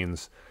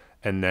screens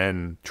and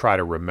then try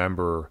to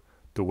remember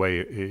the way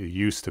it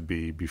used to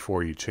be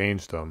before you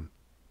changed them,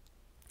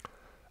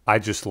 I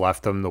just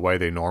left them the way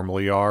they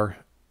normally are.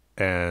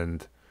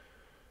 And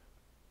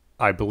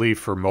I believe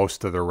for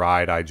most of the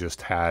ride, I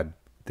just had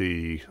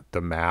the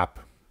map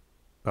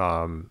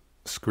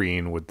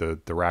screen with the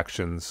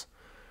directions.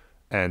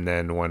 And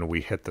then when we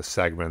hit the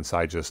segments,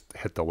 I just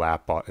hit the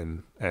lap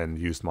button and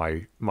used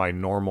my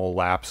normal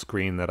lap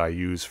screen that I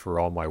use for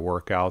all my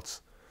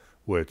workouts,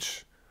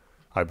 which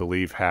I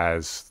believe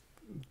has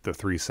the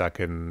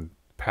 3-second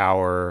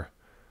power,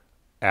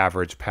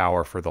 average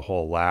power for the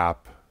whole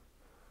lap.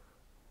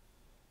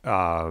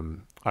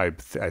 I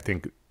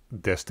think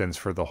distance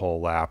for the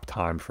whole lap,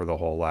 time for the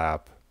whole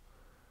lap,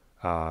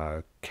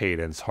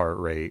 cadence, heart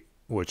rate,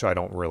 which I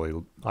don't really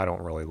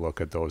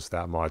look at those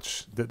that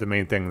much. The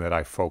main thing that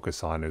I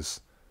focus on is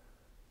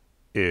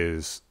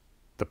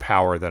the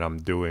power that I'm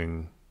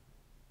doing,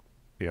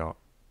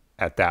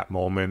 at that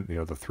moment, the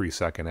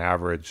 3-second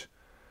average.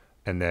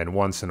 And then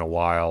once in a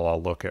while,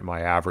 I'll look at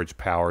my average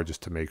power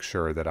just to make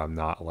sure that I'm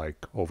not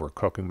like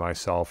overcooking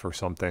myself or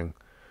something.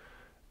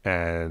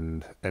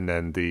 And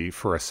then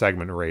for a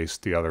segment race,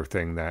 the other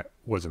thing that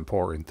was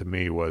important to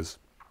me was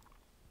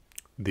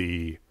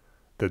the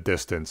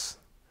distance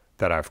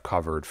that I've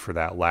covered for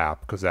that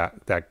lap,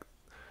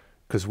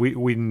 because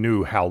we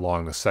knew how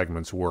long the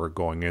segments were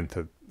going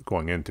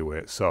into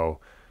it.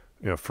 So,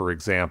 for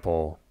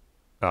example,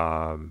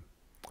 the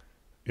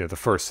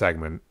first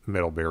segment,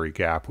 Middlebury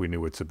Gap, we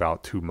knew it's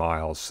about 2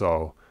 miles.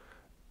 So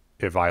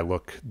if I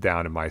look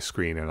down at my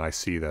screen and I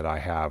see that I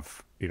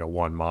have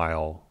 1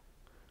 mile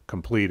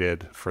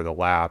completed for the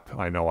lap,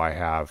 I know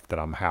that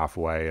I'm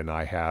halfway, and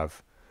I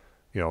have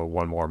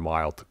 1 more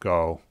mile to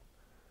go.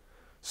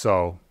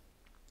 So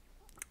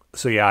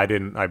yeah,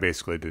 I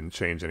basically didn't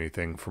change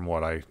anything from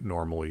what I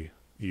normally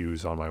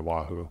use on my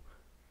Wahoo.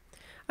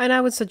 And I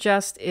would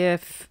suggest,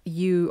 if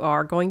you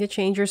are going to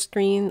change your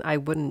screen, I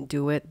wouldn't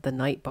do it the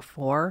night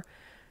before,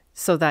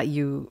 so that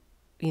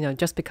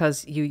just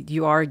because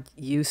you are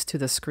used to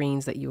the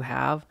screens that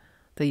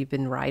you've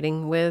been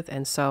riding with,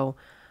 and so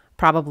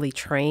probably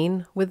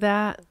train with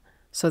that,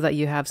 so that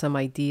you have some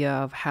idea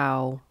of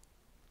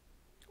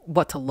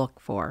what to look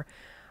for.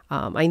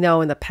 I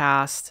know in the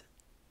past,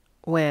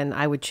 when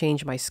I would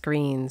change my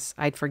screens,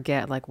 I'd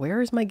forget, like,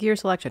 where is my gear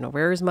selection, or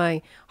where is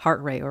my heart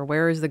rate, or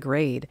where is the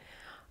grade.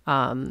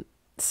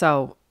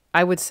 So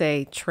I would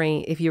say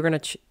train. If you're going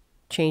to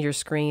change your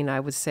screen,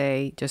 I would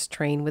say just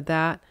train with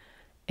that.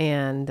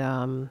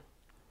 And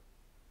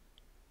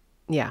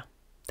yeah,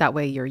 that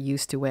way you're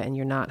used to it, and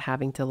you're not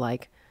having to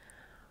like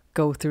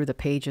go through the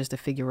pages to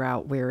figure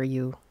out where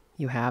you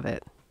have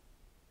it.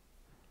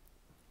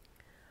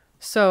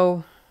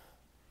 So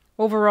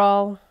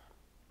overall,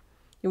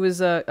 it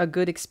was a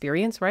good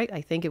experience, right?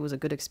 I think it was a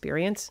good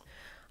experience.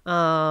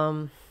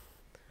 Um,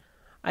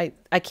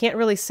 I can't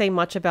really say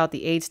much about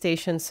the aid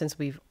stations since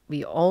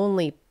we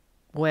only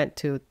went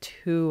to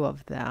two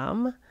of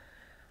them,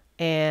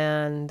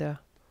 and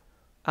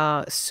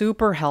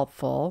super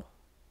helpful.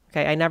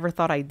 Okay, I never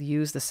thought I'd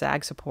use the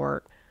SAG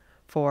support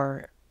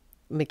for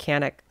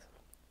mechanic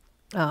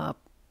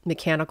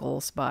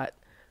mechanicals, but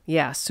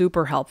yeah,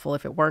 super helpful.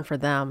 If it weren't for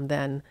them,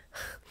 then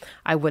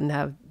I wouldn't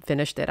have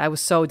finished it. I was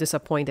so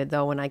disappointed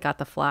though when I got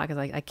the flag. I was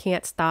like, I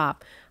can't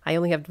stop.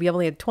 We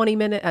only had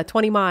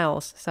 20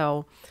 miles.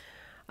 So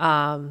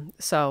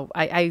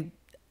I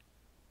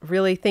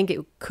really think it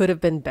could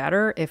have been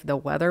better if the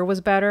weather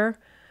was better.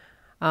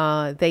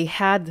 They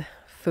had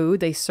food.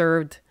 They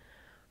served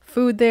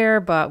food there,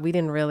 but we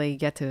didn't really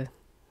get to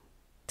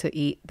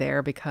eat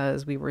there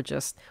because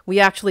we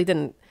actually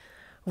didn't.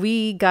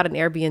 We got an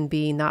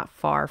Airbnb not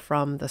far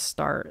from the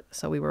start,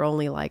 so we were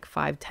only like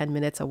 5-10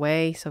 minutes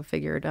away. So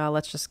figured,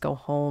 let's just go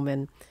home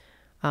and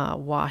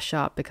wash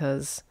up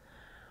because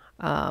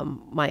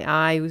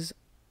my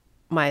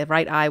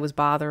right eye was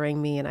bothering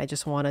me, and I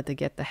just wanted to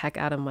get the heck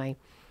out of my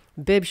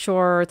bib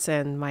shorts,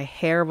 and my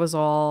hair was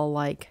all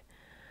like,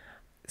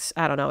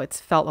 I don't know, it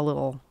felt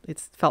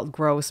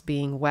gross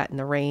being wet in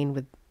the rain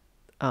with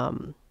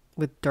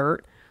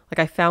dirt. Like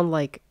I found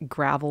like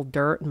gravel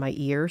dirt in my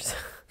ears.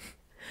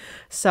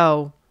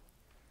 So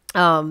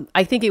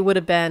I think it would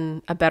have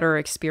been a better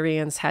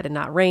experience had it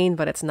not rained,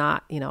 but it's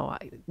not,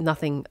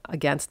 nothing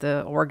against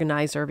the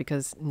organizer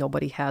because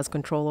nobody has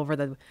control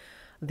over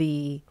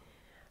the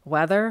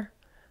weather.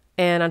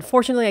 And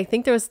unfortunately, I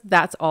think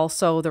that's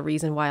also the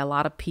reason why a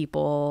lot of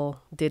people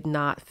did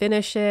not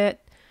finish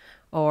it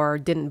or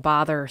didn't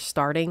bother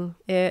starting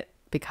it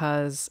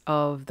because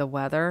of the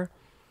weather.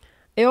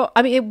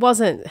 It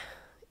wasn't,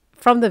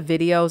 from the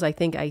videos, I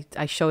think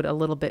I showed a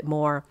little bit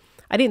more.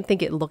 I didn't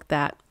think it looked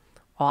that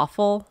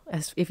awful.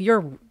 As if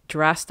you're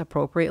dressed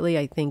appropriately,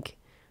 I think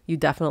you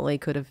definitely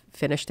could have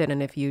finished it.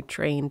 And if you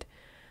trained,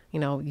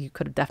 you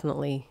could have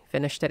definitely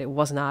finished it. It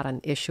was not an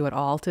issue at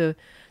all to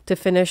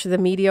finish the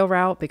medio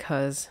route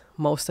because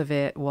most of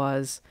it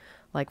was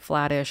like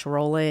flattish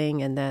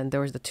rolling, and then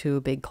there was the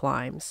two big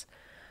climbs.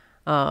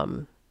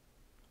 There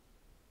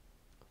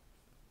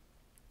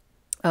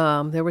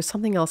was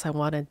something else I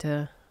wanted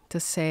to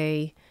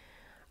say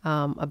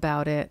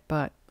about it,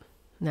 but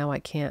now I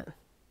can't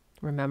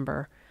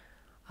remember.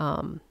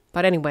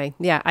 But anyway,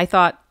 yeah, I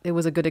thought it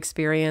was a good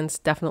experience.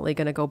 Definitely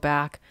going to go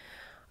back.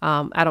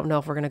 I don't know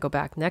if we're going to go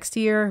back next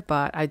year,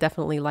 but I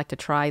definitely like to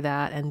try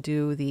that and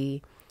do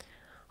the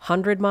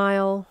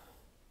 100-mile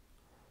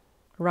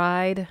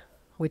ride,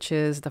 which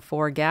is the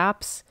 4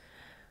 gaps.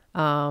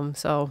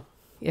 So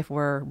if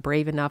we're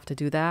brave enough to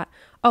do that.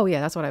 Oh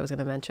yeah, that's what I was going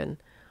to mention.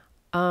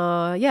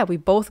 Yeah, we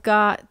both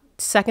got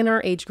second in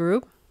our age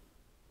group.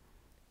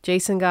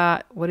 Jason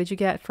got, what did you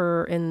get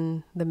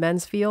in the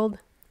men's field?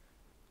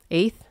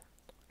 8th?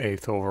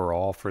 8th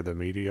overall for the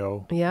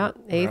medio. Yeah,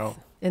 8th route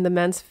in the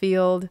men's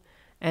field.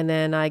 And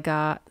then I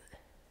got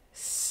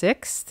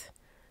 6th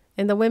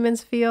in the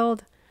women's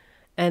field.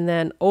 And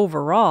then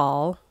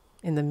overall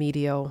in the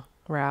medio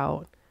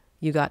route,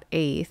 you got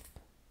 8th.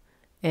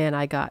 And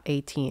I got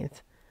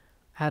 18th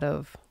out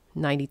of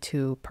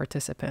 92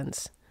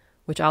 participants,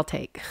 which I'll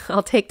take.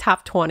 I'll take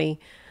top 20.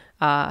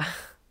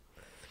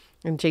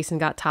 And Jason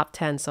got top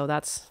 10, so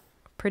that's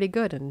pretty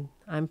good. And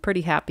I'm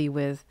pretty happy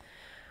with,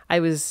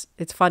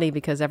 it's funny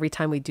because every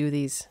time we do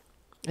these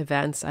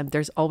events,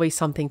 there's always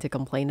something to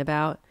complain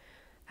about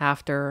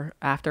after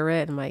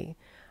it. And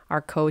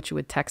our coach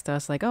would text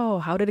us like, oh,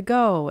 how did it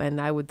go?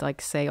 And I would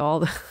like say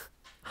all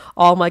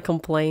my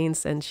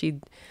complaints, and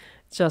she'd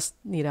just,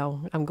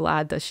 I'm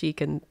glad that she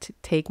can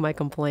take my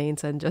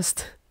complaints and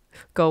just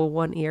go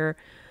one ear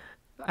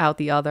out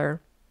the other.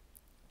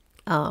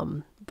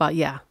 But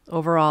yeah,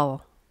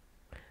 overall,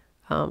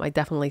 I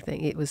definitely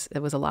think it was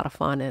a lot of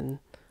fun and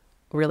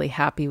really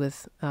happy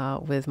with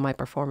my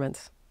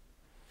performance.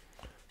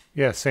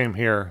 Yeah, same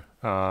here.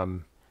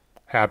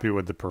 Happy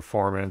with the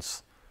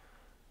performance.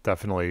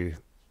 Definitely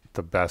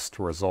the best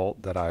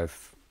result that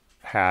I've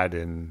had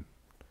in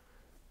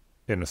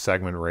a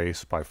segment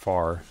race by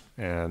far,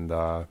 and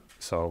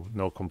so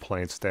no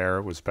complaints there.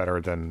 It was better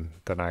than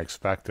I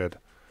expected.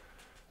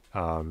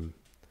 The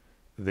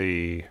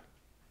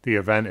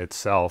event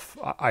itself,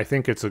 I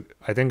think it's a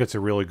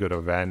really good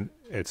event.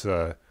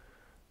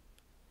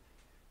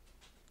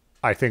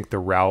 I think the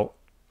route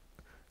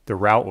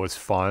was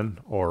fun,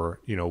 or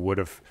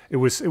it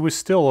was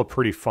still a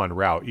pretty fun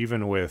route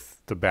even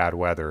with the bad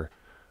weather.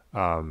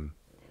 I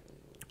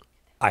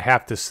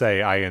have to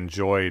say I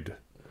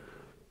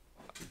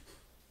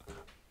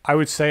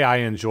would say I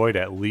enjoyed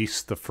at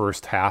least the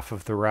first half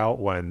of the route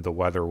when the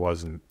weather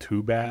wasn't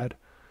too bad.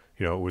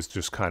 It was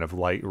just kind of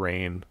light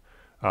rain.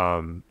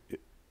 When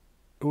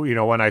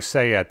I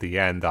say at the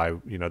end,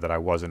 that I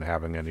wasn't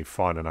having any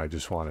fun and I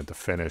just wanted to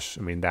finish.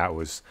 I mean, that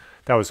was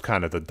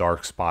kind of the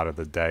dark spot of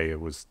the day. It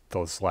was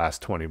those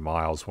last 20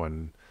 miles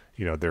when,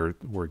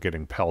 we're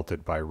getting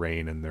pelted by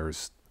rain and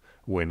there's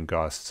wind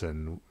gusts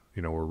and,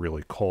 we're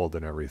really cold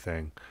and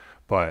everything.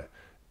 But,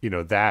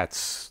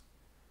 that's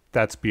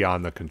that's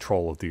beyond the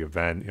control of the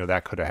event. You know,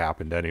 that could have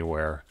happened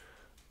anywhere.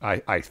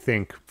 I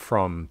think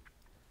from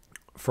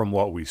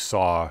what we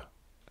saw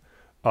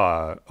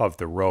of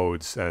the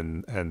roads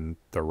and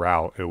the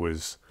route, it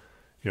was,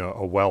 you know,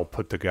 a well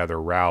put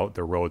together route.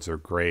 The roads are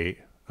great,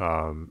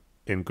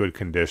 in good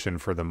condition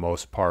for the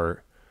most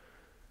part,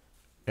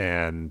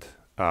 and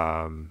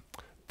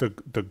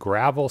the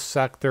gravel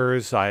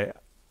sectors, I'm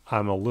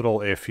a little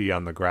iffy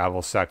on the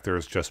gravel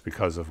sectors just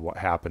because of what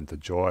happened to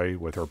Joy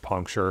with her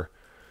puncture,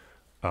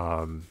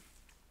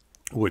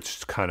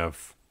 which kind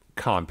of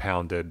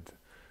compounded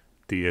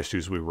the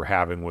issues we were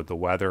having with the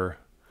weather.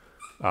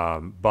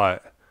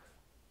 But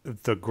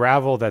the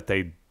gravel that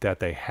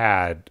they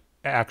had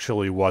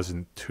actually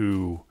wasn't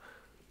too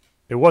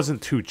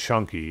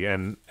chunky,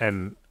 and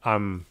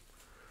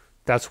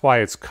that's why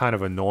it's kind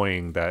of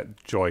annoying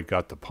that Joy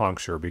got the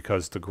puncture,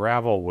 because the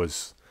gravel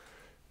was,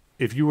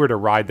 if you were to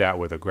ride that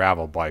with a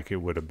gravel bike, it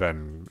would have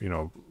been, you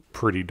know,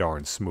 pretty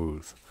darn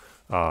smooth.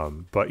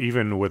 But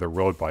even with a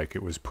road bike,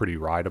 it was pretty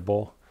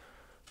rideable.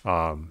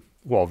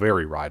 Well,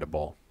 very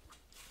rideable.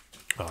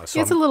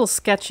 So it's a little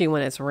sketchy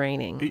when it's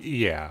raining.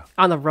 Yeah.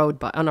 On the road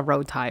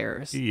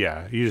tires.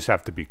 Yeah, you just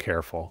have to be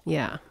careful.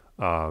 Yeah.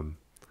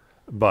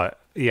 But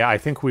yeah, I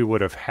think we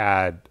would have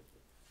had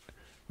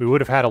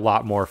a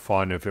lot more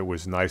fun if it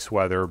was nice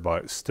weather,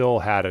 but still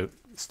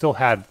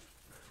had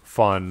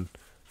fun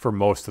for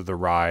most of the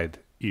ride,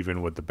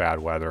 even with the bad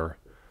weather.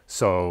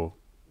 So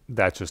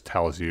that just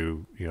tells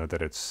you, you know,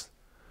 that it's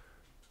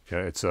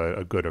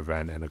a good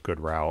event and a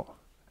good route.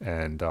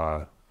 And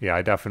yeah,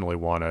 I definitely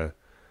want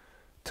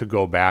to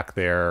go back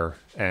there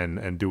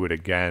and do it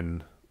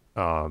again.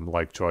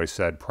 Like Joy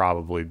said,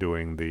 probably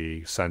doing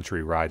the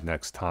Century ride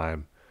next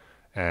time.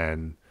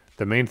 And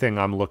the main thing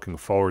I'm looking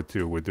forward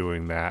to with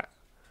doing that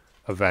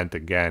event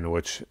again,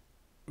 which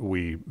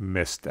we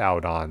missed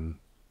out on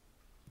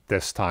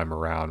this time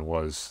around,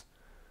 was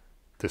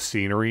the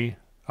scenery.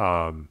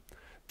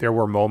 There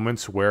were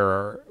moments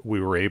where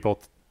we were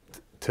able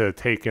to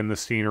take in the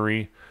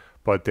scenery,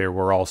 but there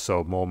were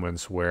also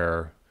moments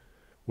where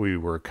we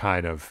were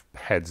kind of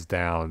heads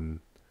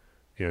down,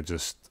 you know,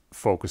 just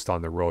focused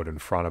on the road in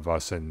front of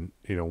us, and,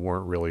 you know,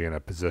 weren't really in a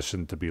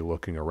position to be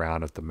looking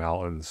around at the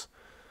mountains.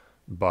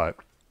 But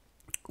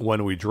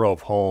when we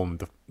drove home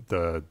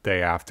the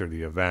day after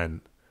the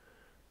event,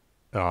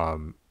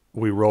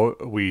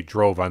 we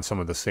drove on some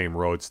of the same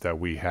roads that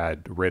we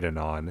had ridden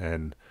on,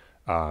 and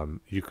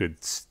you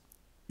could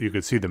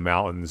see the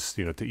mountains,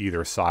 you know, to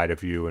either side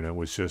of you, and it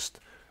was just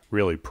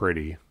really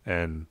pretty.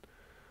 And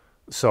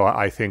so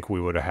I think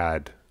we would have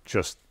had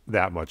just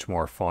that much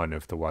more fun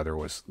if the weather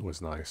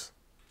was nice.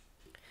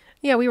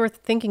 Yeah, we were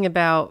thinking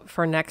about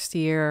for next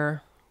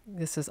year,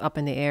 this is up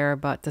in the air,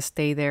 but to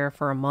stay there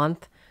for a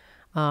month,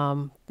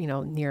 you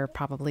know, near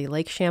probably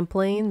Lake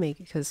Champlain,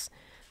 maybe, because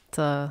it's,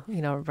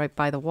 you know, right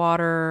by the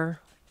water,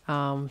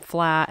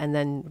 flat, and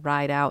then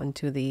ride out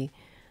into the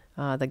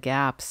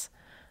gaps.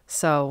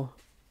 So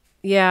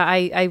yeah,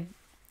 I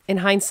in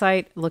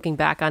hindsight, looking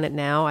back on it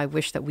now, I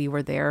wish that we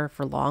were there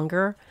for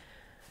longer,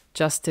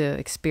 just to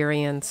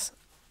experience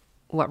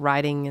what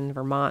riding in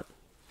Vermont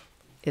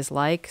is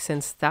like,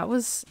 since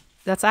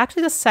that's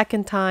actually the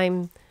second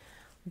time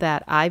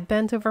that I've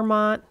been to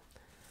Vermont.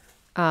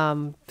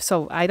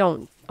 So I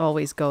don't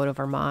always go to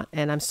Vermont,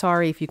 and I'm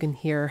sorry if you can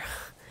hear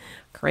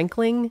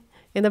crinkling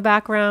in the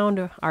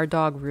background. Our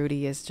dog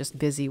Rudy is just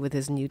busy with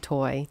his new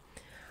toy.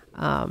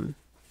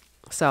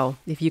 So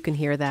if you can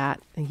hear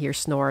that and hear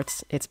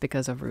snorts, it's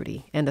because of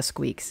Rudy, and the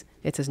squeaks.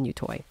 It's his new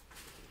toy.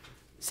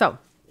 So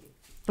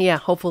yeah,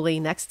 hopefully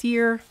next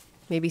year,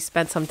 maybe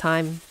spend some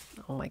time.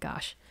 Oh my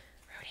gosh,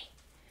 Rudy.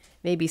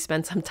 Maybe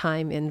spend some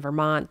time in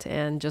Vermont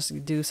and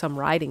just do some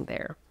riding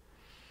there.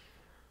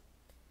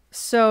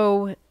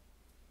 So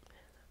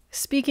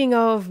speaking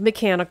of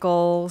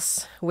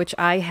mechanicals, which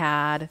I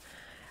had,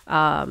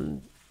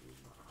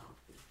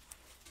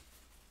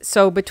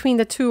 so between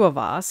the two of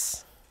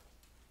us,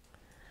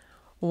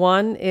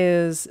 one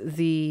is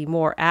the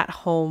more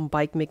at-home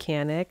bike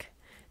mechanic,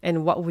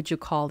 and what would you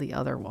call the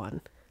other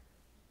one?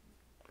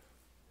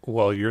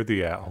 Well, you're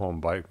the at-home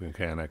bike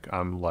mechanic.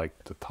 I'm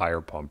like the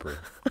tire pumper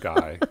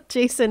guy.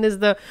 Jason is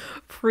the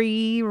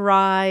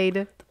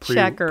pre-ride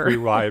checker.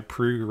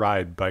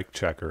 Pre-ride bike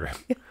checker.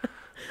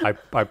 I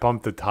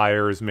pump the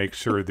tires, make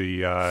sure the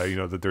you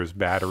know, that there's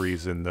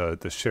batteries in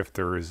the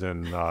shifters,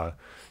 and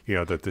you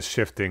know, that the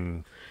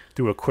shifting.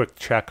 Do a quick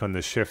check on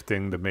the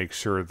shifting to make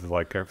sure that,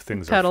 like,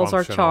 everything's pedals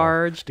are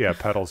charged. Yeah,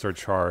 pedals are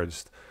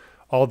charged.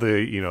 All the,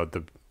 you know,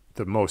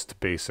 the most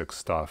basic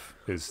stuff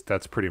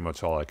that's pretty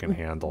much all I can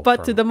handle.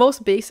 But the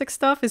most basic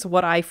stuff is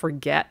what I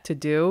forget to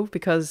do,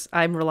 because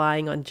I'm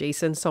relying on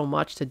Jason so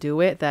much to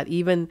do it, that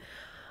even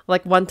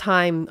like one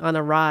time on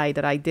a ride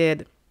that I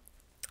did,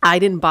 I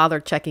didn't bother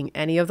checking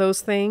any of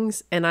those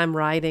things, and I'm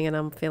riding and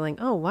I'm feeling,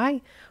 oh,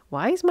 why do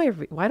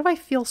I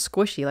feel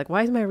squishy? Like,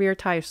 why is my rear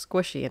tire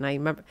squishy? And I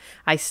remember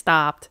I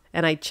stopped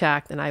and I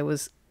checked, and it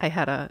was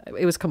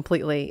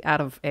completely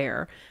out of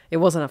air. It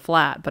wasn't a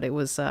flat, but it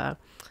was, the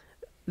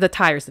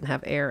tires didn't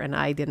have air, and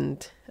I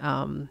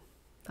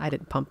I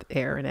didn't pump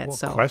air in it. Well,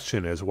 So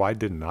question is, why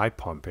didn't I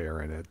pump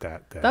air in it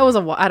that day? that was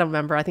I don't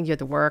remember. I think you had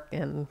to work,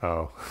 and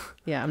Oh,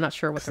 yeah, I'm not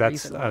sure what the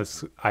reason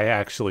was. I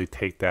actually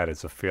take that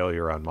as a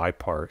failure on my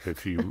part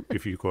if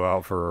you go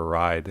out for a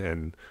ride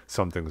and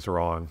something's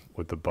wrong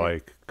with the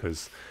bike,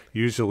 because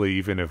usually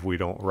even if we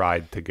don't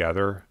ride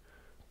together,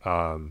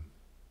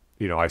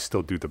 I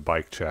still do the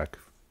bike check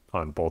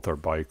on both our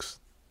bikes.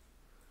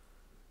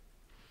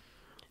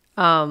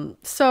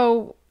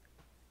 So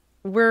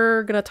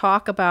we're going to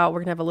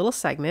have a little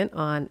segment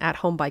on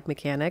at-home bike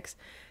mechanics.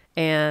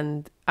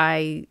 And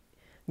I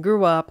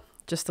grew up,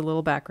 just a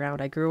little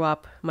background,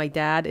 my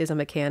dad is a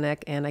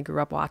mechanic, and I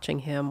grew up watching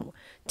him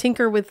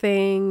tinker with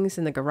things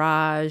in the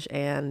garage.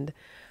 And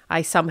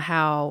I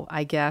somehow,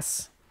 I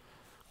guess,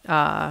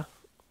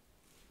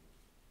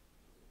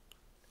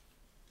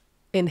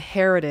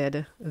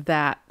 inherited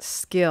that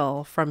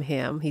skill from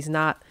him. He's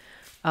not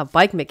a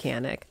bike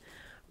mechanic,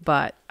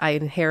 but I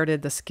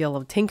inherited the skill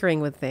of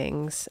tinkering with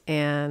things,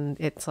 and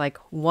it's like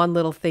one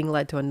little thing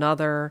led to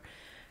another,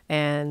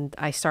 and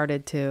I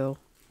started to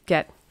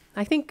get,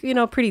 I think,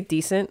 pretty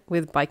decent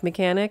with bike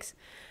mechanics.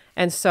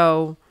 And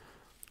so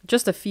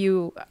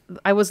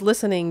I was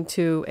listening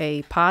to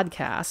a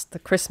podcast,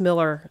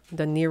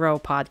 the Nero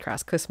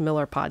podcast, Chris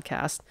Miller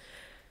podcast,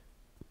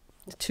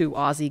 two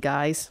Aussie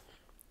guys,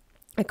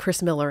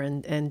 Chris Miller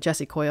and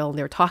Jesse Coyle, and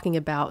they were talking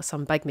about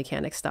some bike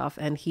mechanic stuff,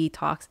 and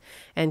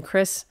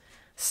Chris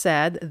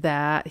said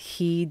that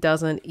he's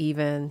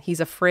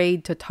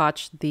afraid to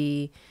touch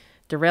the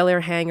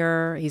derailleur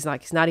hanger. He's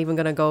not even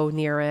going to go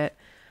near it.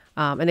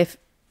 And if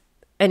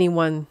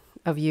anyone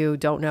of you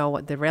don't know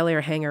what the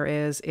derailleur hanger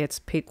is, it's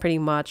pretty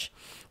much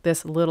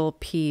this little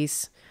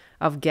piece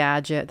of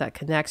gadget that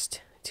connects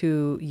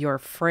to your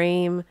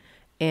frame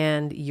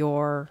and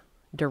your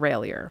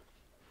derailleur,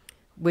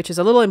 which is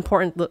a little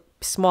important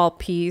small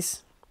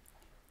piece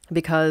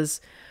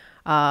because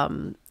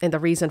and the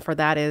reason for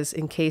that is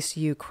in case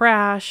you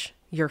crash,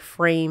 your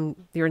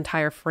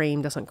entire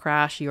frame doesn't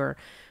crash. You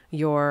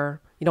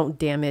don't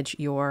damage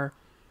your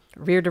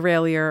rear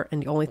derailleur,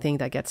 and the only thing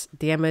that gets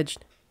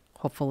damaged,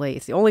 hopefully,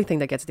 it's the only thing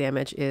that gets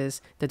damaged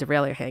is the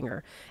derailleur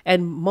hanger.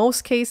 And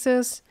most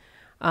cases,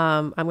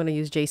 I'm going to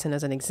use Jason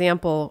as an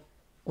example.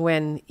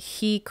 When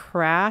he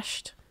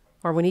crashed,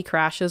 or when he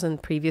crashes in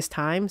previous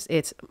times,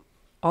 it's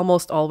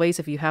almost always,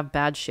 if you have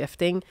bad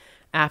shifting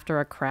after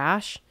a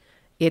crash,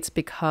 it's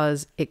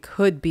because it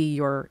could be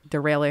your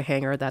derailleur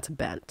hanger that's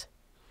bent.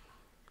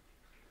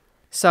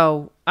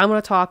 So I'm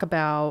going to talk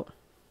about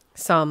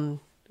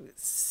some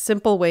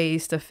simple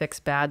ways to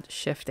fix bad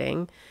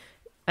shifting.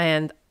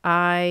 And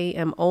I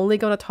am only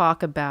going to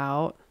talk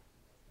about,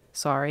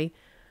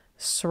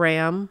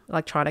 SRAM,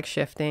 electronic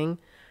shifting,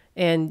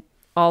 and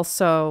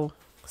also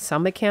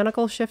some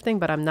mechanical shifting,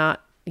 but I'm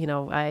not,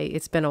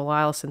 it's been a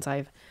while since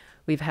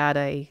we've had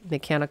a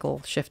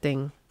mechanical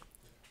shifting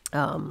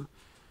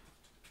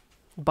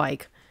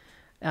bike.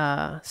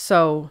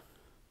 So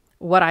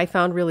what I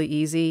found really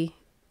easy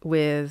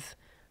with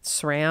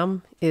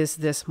SRAM is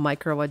this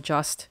micro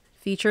adjust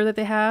feature that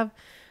they have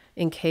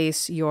in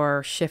case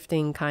your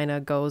shifting kind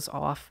of goes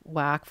off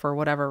whack for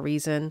whatever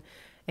reason,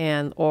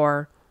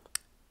 or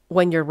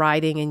when you're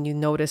riding and you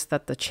notice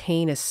that the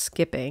chain is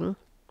skipping.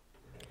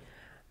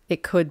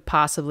 It could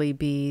possibly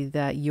be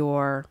that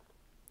you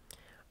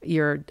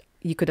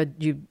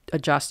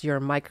adjust your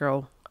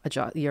micro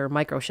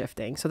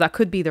shifting. So that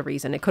could be the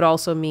reason. It could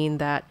also mean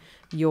that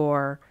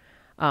your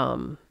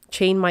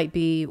chain might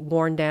be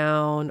worn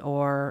down,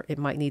 or it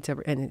might need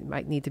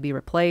to be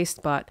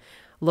replaced. But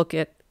look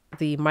at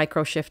the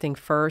micro shifting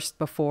first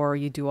before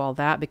you do all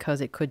that,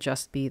 because it could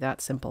just be that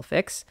simple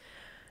fix.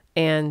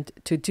 And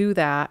to do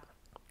that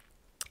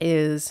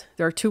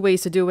there are two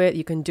ways to do it.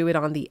 You can do it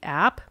on the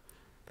app,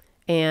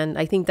 and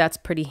I think that's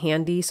pretty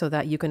handy so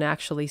that you can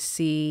actually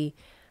see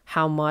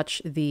how much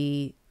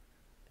the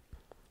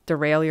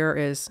derailleur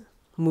is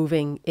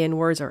moving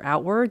inwards or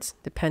outwards,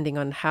 depending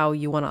on how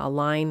you want to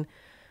align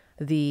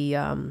the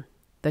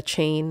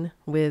chain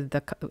with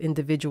the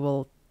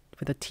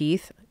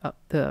teeth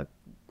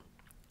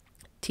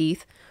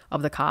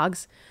of the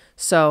cogs.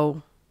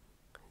 So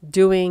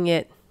doing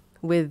it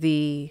with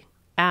the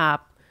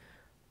app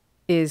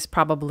is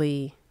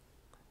probably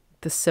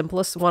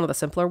one of the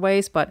simpler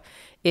ways. But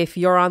if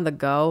you're on the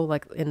go,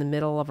 like in the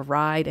middle of a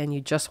ride, and you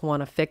just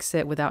want to fix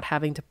it without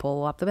having to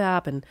pull up the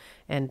app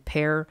and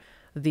pair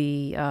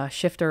the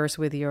shifters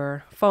with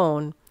your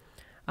phone,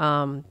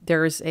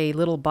 there's a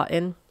little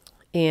button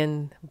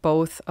in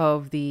both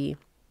of at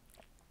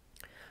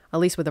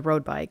least with the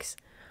road bikes,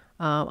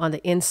 on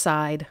the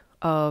inside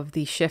of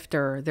the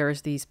shifter,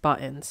 there's these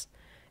buttons,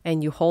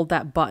 and you hold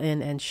that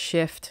button and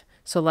shift.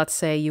 So let's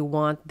say you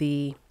want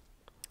the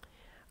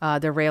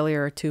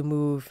derailleur to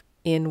move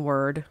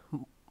inward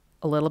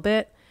a little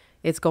bit.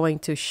 It's going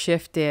to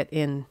shift it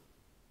in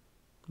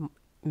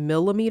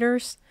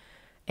millimeters,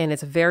 and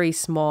it's a very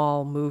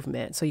small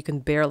movement, so you can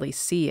barely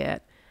see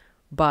it.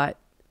 But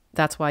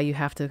that's why you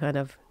have to kind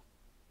of,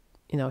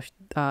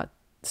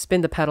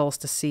 spin the pedals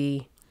to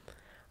see,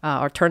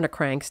 or turn the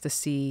cranks to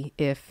see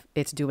if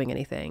it's doing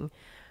anything.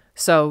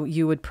 So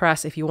you would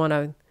press, if you want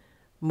to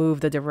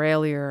move the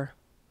derailleur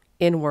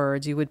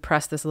inwards, you would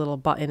press this little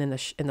button in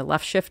the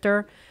left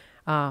shifter,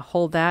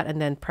 hold that,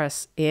 and then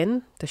press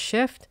in to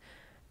shift,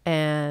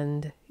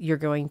 and you're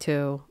going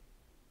to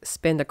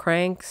spin the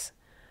cranks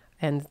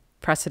and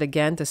press it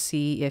again to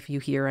see if you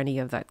hear any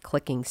of that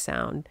clicking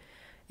sound.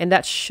 And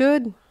that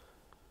should,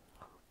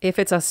 if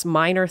it's a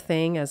minor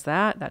thing as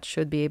that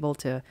should be able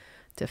to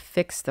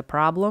fix the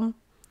problem.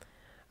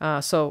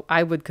 So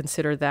I would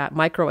consider that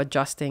micro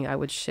adjusting, I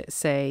would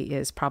say,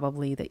 is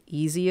probably the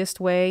easiest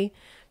way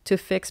to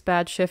fix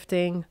bad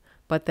shifting.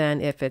 But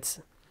then if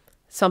it's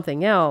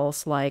something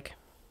else, like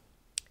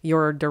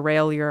your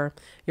derailleur,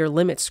 your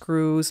limit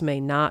screws may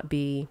not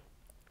be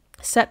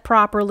set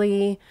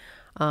properly,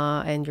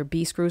 and your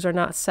B screws are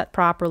not set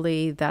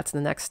properly, that's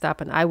the next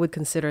step. And I would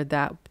consider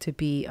that to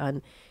be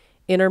an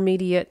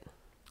intermediate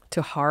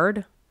to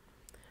hard.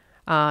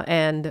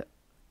 And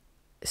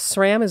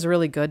SRAM is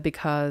really good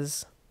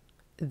because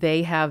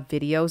they have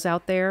videos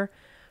out there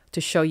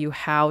to show you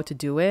how to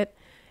do it.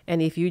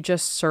 And if you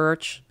just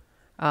search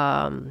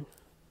SRAM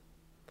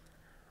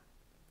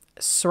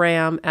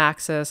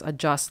axis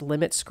adjust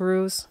limit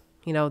screws,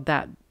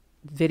 that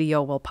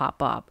video will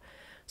pop up.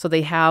 So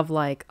they have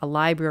like a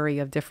library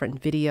of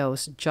different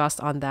videos just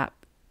on that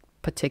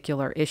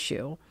particular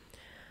issue.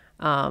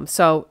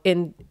 So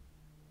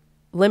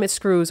limit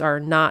screws are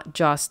not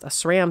just a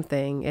SRAM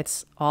thing.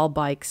 It's all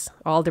bikes,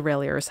 all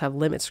derailleurs have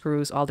limit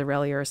screws, all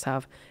derailleurs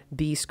have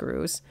B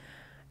screws.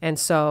 And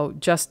so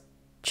just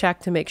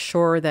check to make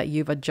sure that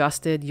you've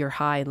adjusted your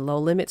high and low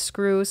limit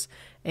screws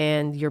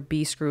and your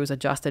B screw is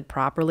adjusted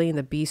properly. And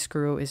the B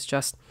screw is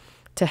just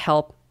to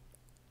help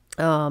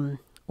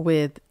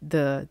with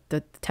the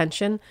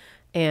tension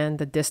and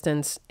the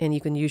distance. And you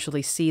can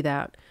usually see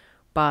that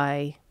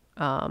by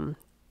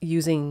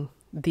using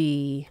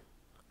the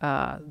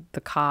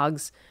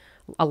cogs,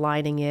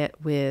 aligning it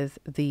with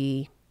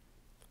the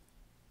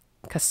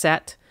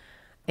cassette,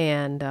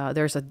 and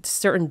there's a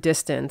certain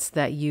distance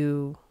that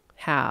you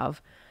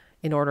have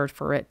in order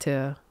for it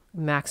to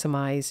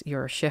maximize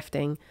your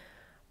shifting.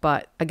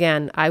 But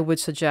again, I would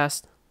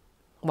suggest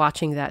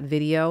watching that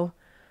video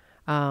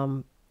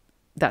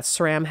that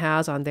SRAM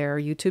has on their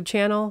YouTube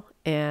channel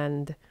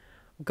and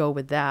go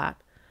with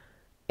that.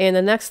 And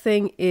the next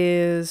thing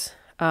is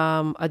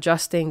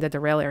adjusting the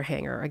derailleur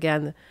hanger.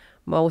 Again,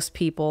 most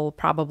people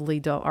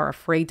probably are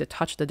afraid to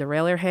touch the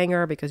derailleur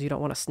hanger because you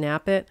don't want to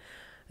snap it.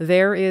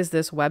 There is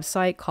this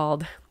website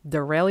called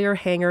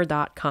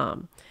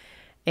derailleurhanger.com,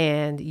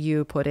 and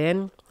you put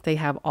in, they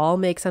have all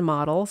makes and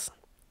models,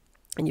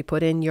 and you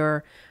put in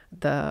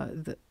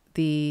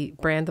the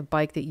brand of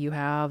bike that you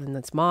have and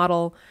its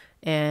model,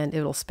 and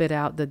it'll spit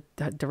out the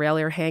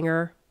derailleur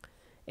hanger.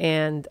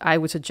 And I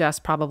would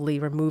suggest probably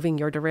removing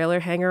your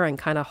derailleur hanger and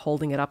kind of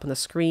holding it up on the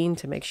screen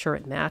to make sure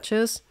it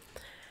matches.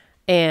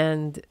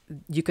 And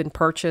you can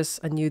purchase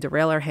a new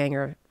derailleur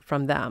hanger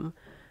from them.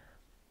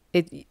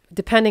 It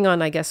depending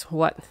on, I guess,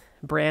 what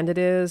brand it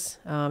is,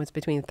 it's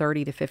between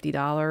 $30 to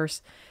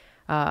 $50.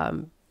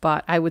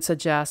 But I would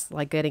suggest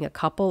like getting a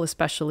couple,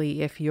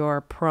 especially if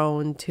you're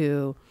prone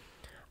to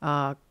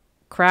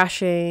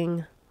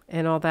crashing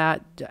and all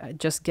that.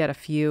 Just get a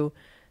few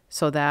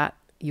so that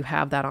you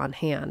have that on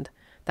hand.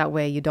 That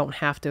way you don't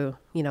have to,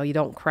 you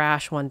don't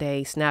crash one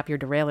day, snap your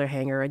derailleur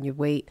hanger, and you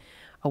wait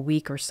a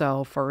week or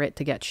so for it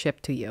to get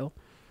shipped to you,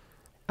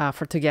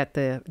 to get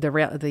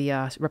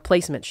the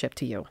replacement shipped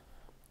to you.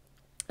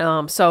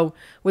 So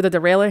with a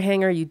derailleur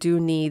hanger, you do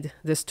need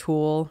this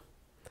tool.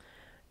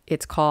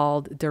 It's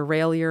called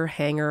Derailleur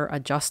Hanger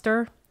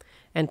Adjuster,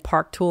 and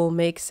Park Tool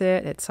makes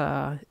it.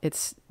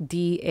 It's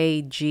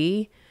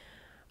DAG,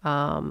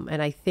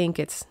 and I think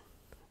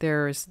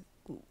there's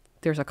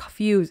a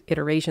few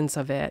iterations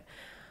of it.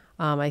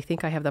 I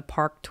think I have the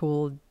Park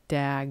Tool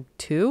DAG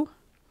 2.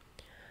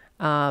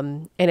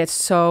 And it's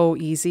so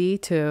easy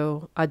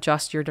to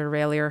adjust your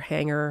derailleur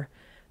hanger,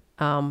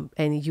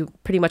 and you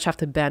pretty much have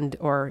to bend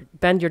your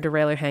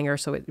derailleur hanger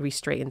so it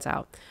re-straightens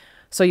out.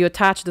 So you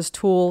attach this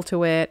tool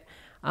to it.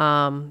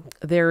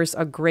 There's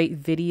a great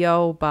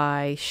video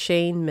by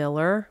Shane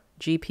Miller,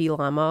 GP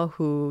Lemma,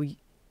 who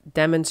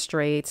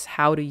demonstrates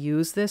how to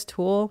use this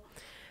tool.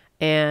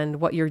 And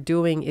what you're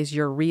doing is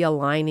you're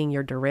realigning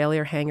your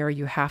derailleur hanger.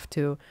 You have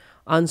to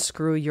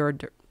unscrew your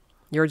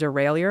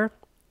derailleur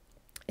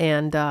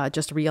and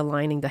just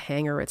realigning the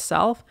hanger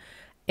itself.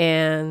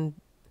 And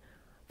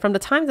from the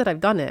time that I've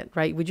done it,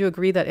 right, would you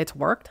agree that it's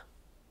worked?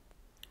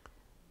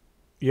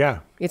 Yeah.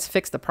 It's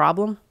fixed the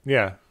problem?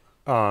 Yeah.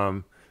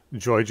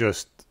 Joy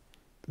just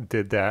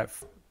did that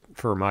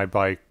for my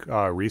bike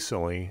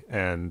recently,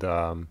 and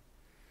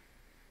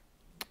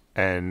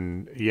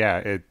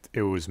yeah,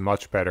 it was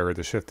much better.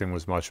 The shifting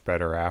was much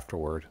better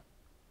afterward.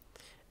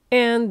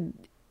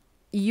 And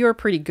you're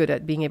pretty good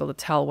at being able to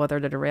tell whether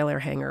the derailleur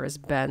hanger is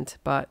bent,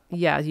 but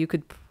yeah, you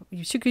could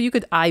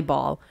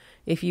eyeball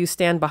if you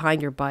stand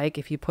behind your bike,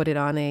 if you put it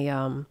on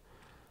a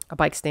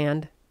bike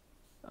stand,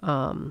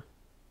 or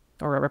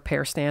a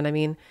repair stand, I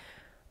mean,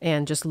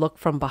 and just look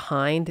from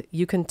behind,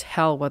 you can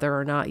tell whether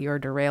or not your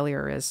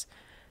derailleur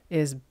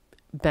is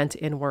bent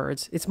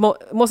inwards. It's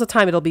most of the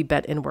time it'll be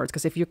bent inwards,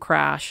 because if you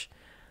crash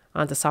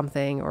onto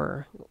something,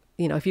 or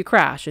if you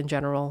crash in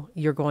general,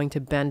 you're going to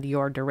bend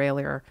your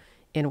derailleur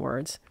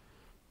inwards.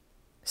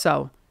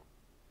 So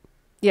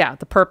yeah,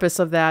 the purpose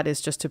of that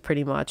is just to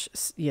pretty much,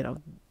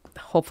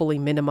 hopefully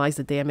minimize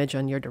the damage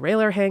on your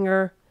derailleur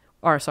hanger,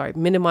 or sorry,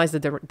 minimize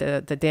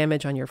the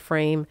damage on your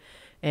frame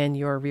and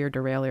your rear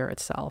derailleur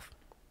itself.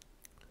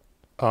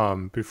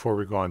 Before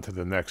we go on to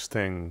the next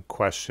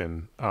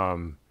question,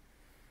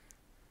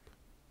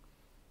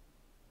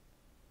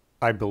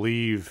 I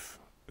believe,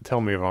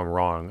 tell me if I'm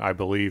wrong, I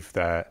believe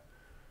that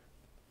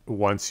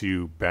once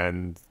you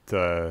bend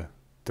the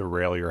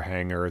derailleur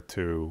hanger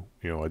to,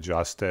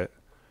 adjust it,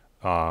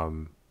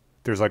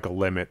 there's like a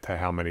limit to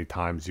how many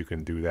times you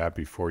can do that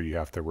before you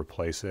have to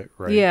replace it,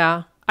 right?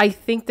 Yeah, I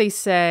think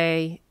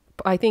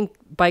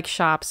bike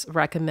shops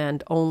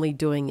recommend only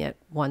doing it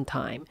one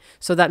time.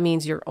 So that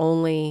means you're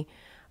only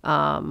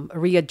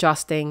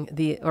readjusting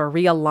or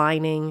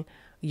realigning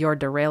your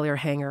derailleur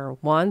hanger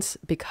once,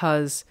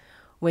 because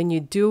when you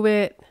do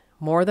it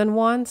more than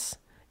once,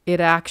 it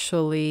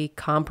actually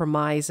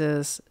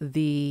compromises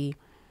the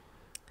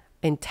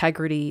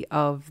integrity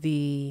of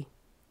the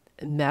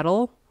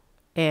metal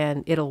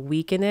and it'll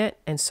weaken it.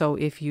 And so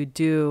if you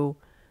do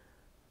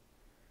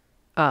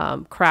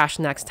crash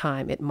next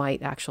time, it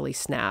might actually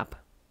snap.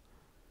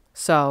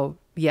 So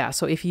yeah,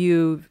 so if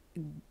you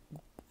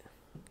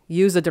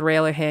use the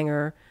derailleur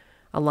hanger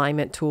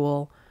alignment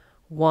tool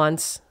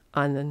once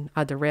on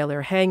a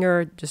derailleur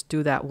hanger, just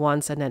do that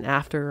once, and then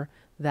after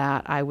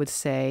that, I would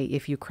say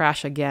if you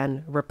crash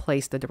again,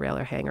 replace the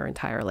derailleur hanger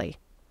entirely.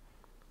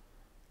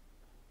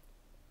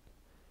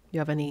 You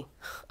have any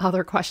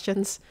other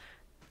questions?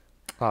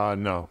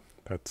 No,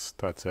 that's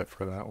it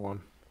for that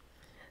one.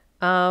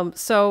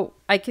 So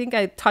I think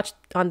I touched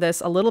on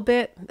this a little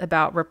bit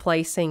about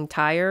replacing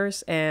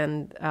tires,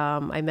 and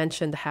I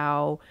mentioned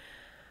how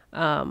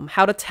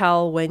to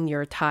tell when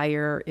your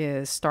tire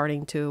is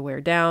starting to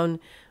wear down.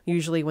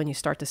 Usually when you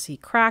start to see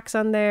cracks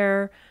on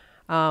there.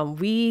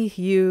 We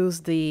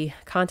use the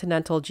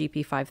Continental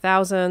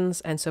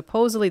GP5000s, and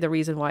supposedly the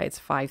reason why it's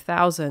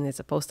 5,000 is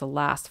supposed to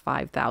last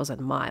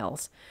 5,000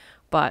 miles.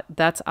 But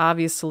that's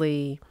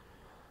obviously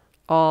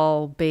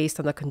all based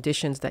on the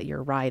conditions that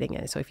you're riding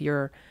in. So if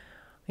you're,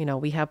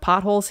 we have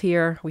potholes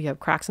here, we have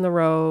cracks in the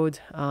road,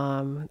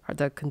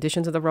 the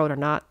conditions of the road are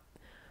not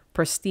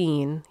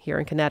pristine here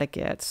in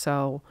Connecticut.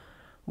 So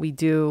we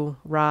do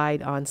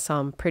ride on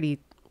some pretty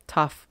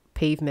tough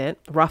pavement,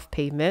 rough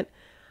pavement.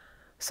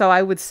 So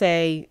I would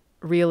say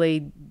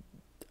really,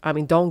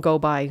 don't go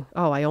by,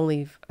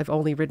 I've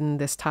only ridden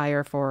this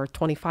tire for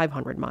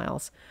 2,500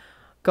 miles.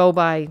 Go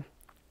by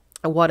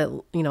what it,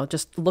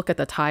 just look at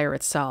the tire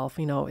itself.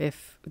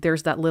 If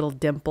there's that little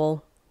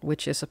dimple,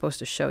 which is supposed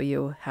to show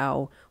you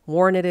how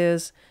worn it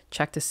is,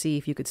 check to see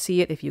if you could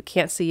see it. If you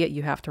can't see it,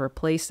 you have to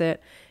replace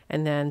it,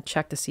 and then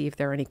check to see if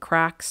there are any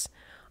cracks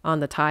on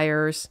the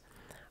tires.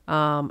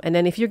 And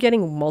then if you're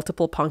getting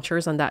multiple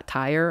punctures on that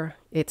tire,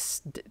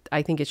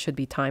 I think it should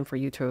be time for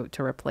you to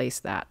replace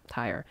that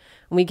tire.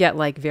 And we get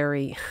like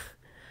very,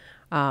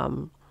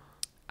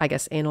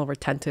 anal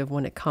retentive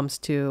when it comes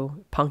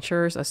to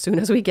punctures. As soon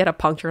as we get a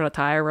puncture on a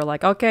tire, we're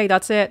like, okay,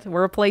 that's it.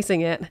 We're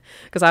replacing it,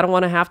 because I don't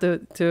want to have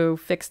to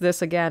fix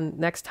this again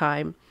next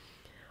time.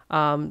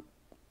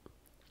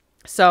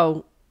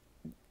 So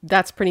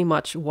that's pretty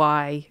much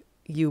why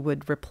you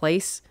would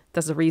replace.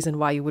 That's the reason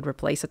why you would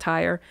replace a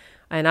tire.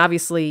 And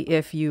obviously,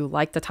 if you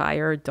like the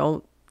tire,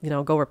 don't,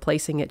 go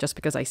replacing it just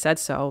because I said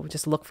so.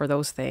 Just look for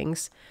those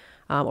things.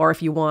 Or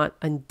if you want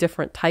a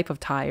different type of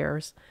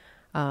tires,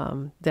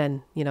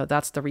 then,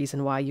 that's the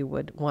reason why you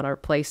would want to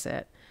replace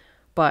it.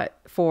 But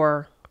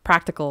for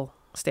practical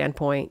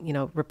standpoint,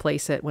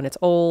 replace it when it's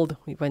old,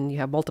 when you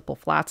have multiple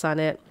flats on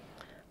it,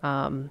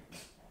 and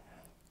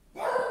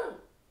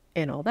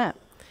all that.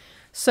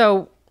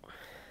 So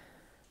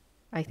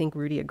I think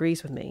Rudy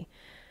agrees with me.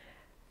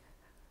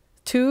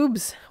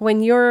 Tubes,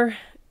 when you're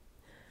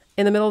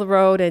in the middle of the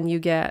road and you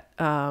get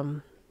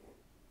a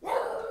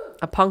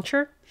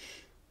puncture,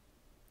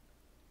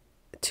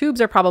 tubes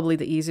are probably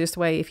the easiest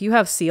way. If you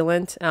have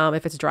sealant,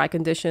 if it's dry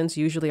conditions,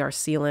 usually our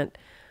sealant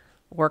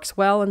works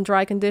well in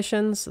dry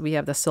conditions. We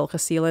have the silica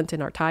sealant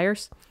in our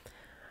tires.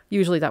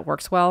 Usually that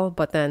works well,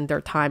 but then there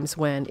are times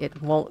when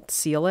it won't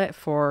seal it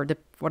for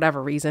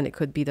whatever reason. It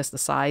could be just the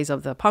size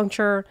of the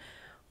puncture,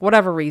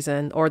 whatever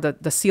reason, or the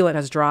sealant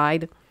has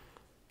dried.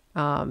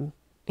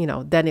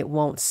 Then it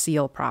won't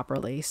seal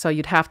properly. So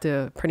you'd have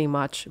to pretty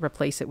much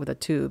replace it with a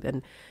tube.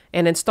 And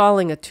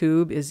installing a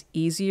tube is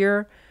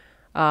easier,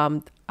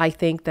 I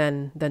think,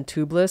 than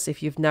tubeless.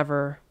 If you've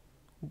never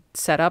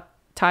set up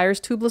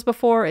tires tubeless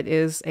before, it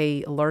is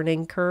a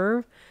learning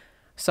curve.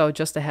 So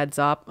just a heads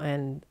up.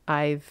 And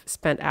I've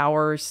spent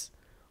hours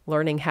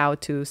learning how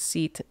to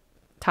seat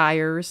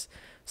tires.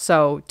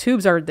 So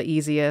tubes are the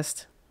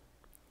easiest.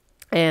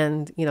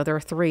 And, there are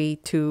three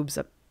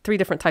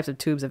different types of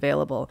tubes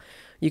available.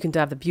 You can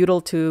have the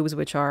butyl tubes,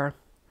 which are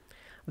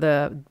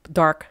the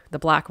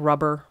black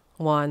rubber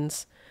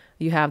ones.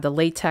 You have the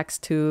latex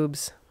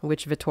tubes,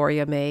 which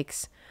Vittoria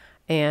makes,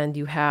 and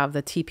you have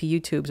the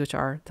TPU tubes, which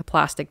are the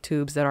plastic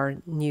tubes that are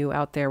new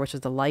out there, which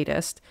is the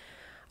lightest.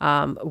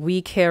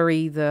 We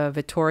carry the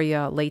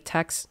Vittoria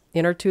latex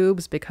inner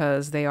tubes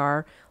because they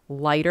are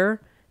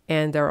lighter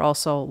and they're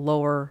also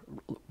lower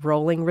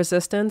rolling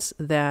resistance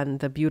than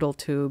the butyl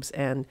tubes,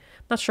 and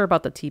I'm not sure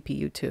about the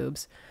TPU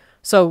tubes.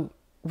 So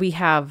we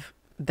have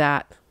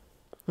that,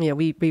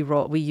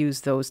 we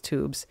use those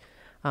tubes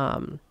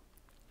when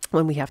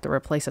we have to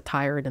replace a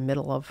tire in the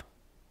middle of,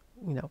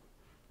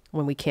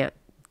 when we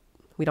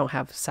don't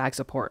have sag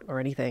support or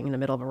anything in the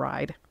middle of a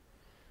ride.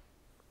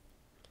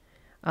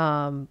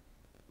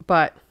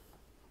 But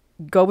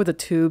go with the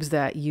tubes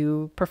that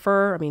you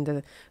prefer. I mean,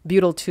 the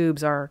butyl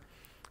tubes are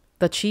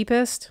the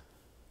cheapest,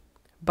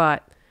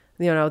 but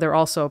they're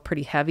also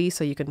pretty heavy,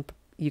 so you can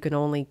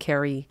only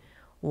carry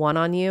one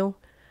on you.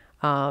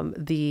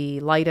 The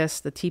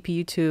lightest, the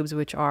TPU tubes,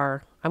 which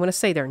are, I'm going to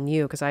say they're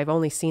new because I've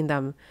only seen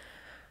them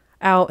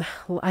out,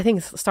 I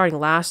think starting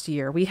last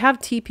year. We have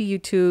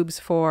TPU tubes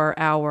for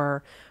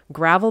our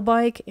gravel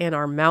bike and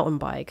our mountain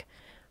bike.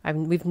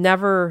 We've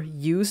never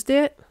used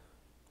it,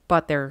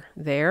 but they're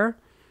there.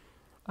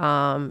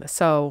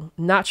 So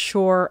not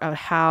sure of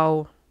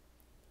how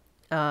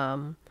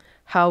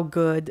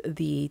good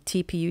the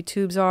TPU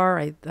tubes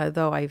are.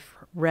 Though I've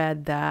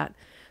read that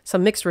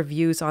some mixed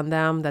reviews on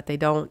them that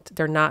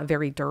they're not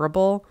very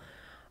durable.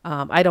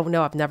 I don't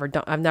know. I've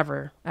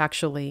never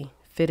actually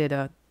fitted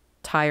a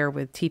tire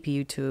with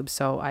TPU tubes,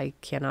 so I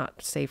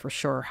cannot say for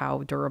sure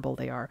how durable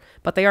they are,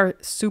 but they are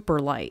super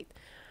light.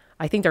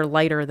 I think they're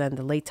lighter than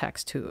the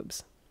latex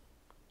tubes.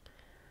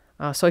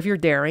 So if you're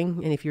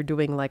daring and if you're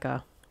doing like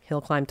a hill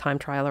climb time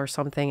trial or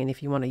something, and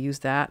if you want to use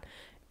that,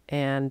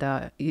 and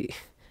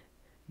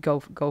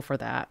go for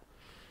that.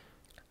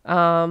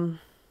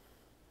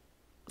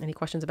 Any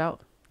questions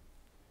about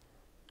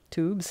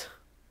tubes?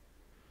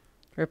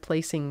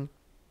 Replacing?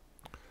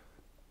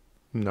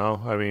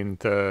 No, I mean,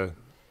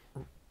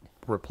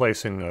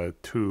 replacing a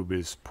tube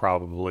is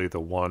probably the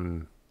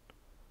one.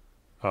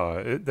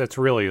 That's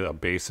really a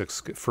basic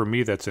for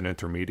me. That's an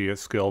intermediate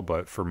skill,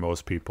 but for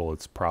most people,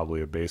 it's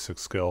probably a basic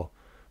skill.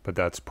 But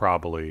that's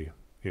probably,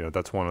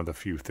 that's one of the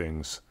few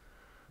things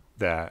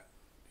that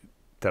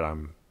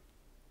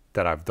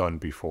I've done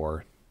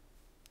before,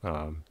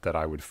 that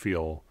I would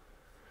feel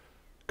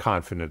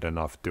confident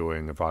enough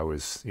doing if I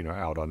was,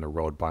 out on the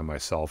road by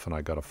myself and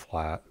I got a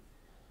flat.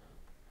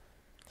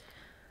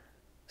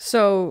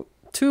 So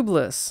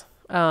tubeless,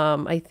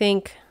 I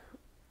think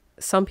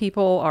some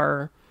people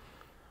are,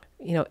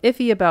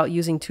 iffy about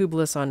using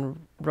tubeless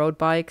on road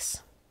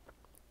bikes.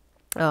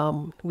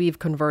 We've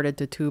converted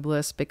to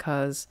tubeless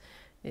because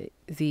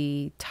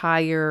the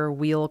tire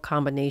wheel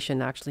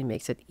combination actually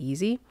makes it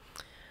easy.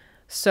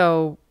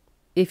 So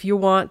if you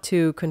want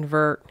to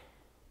convert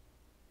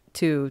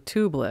to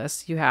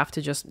tubeless, you have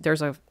to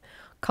there's a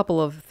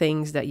couple of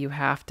things that you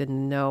have to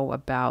know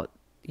about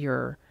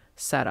your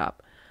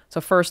setup.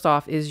 So first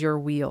off, are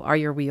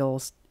your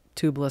wheels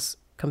tubeless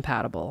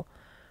compatible?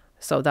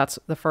 So that's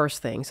the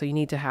first thing. So you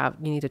need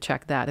to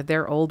check that. If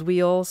they're old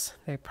wheels,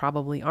 they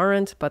probably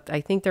aren't, but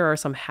I think there are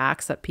some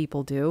hacks that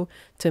people do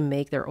to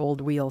make their old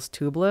wheels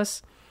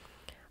tubeless.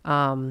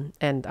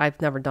 And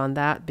I've never done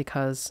that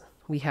because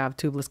we have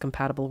tubeless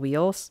compatible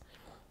wheels.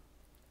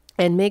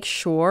 And make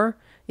sure,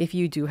 if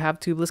you do have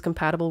tubeless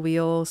compatible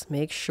wheels,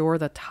 make sure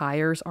the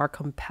tires are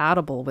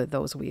compatible with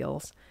those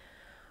wheels.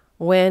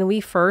 When we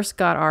first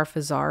got our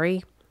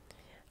Fezzari,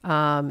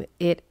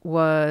 it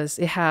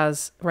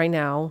has right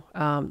now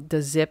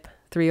the Zip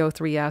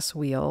 303S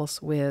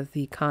wheels with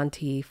the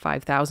Conti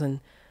 5000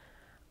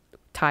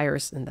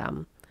 tires in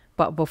them.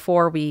 But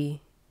before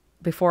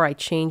I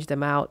changed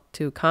them out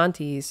to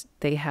Contis,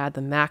 they had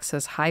the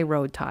Maxxis high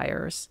road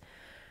tires,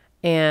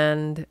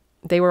 and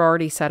they were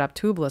already set up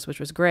tubeless, which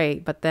was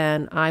great. But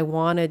then I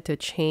wanted to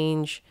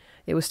change.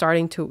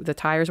 The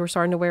tires were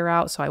starting to wear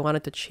out, so I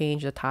wanted to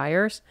change the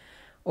tires,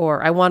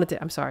 I wanted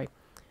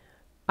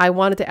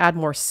to add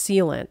more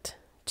sealant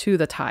to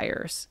the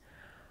tires.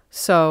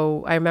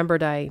 So I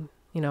remembered I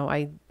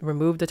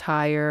removed the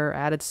tire,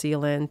 added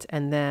sealant,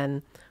 and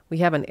then we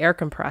have an air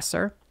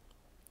compressor.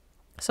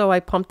 So I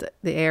pumped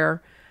the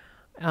air,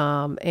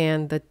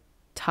 and the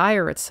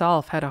tire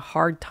itself had a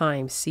hard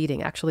time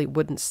seating. Actually, it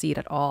wouldn't seat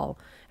at all.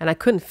 And I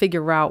couldn't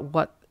figure out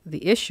what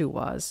the issue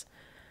was.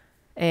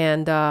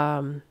 And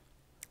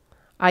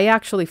I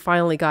actually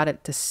finally got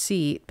it to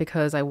seat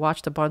because I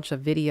watched a bunch of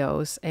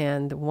videos,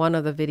 and one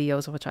of the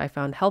videos which I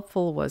found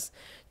helpful was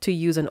to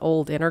use an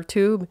old inner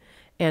tube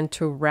and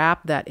to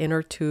wrap that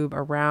inner tube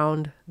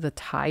around the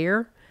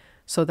tire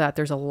so that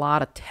there's a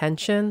lot of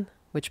tension,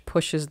 which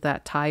pushes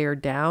that tire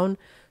down.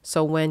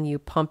 So when you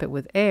pump it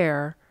with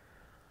air,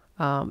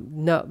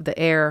 the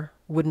air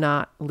would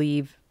not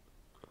leave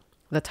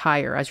the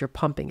tire as you're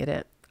pumping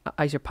it,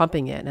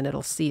 and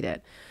it'll seat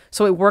it.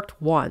 So it worked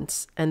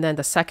once, and then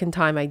the second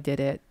time I did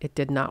it, it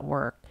did not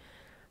work.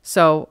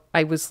 So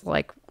I was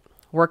like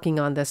working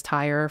on this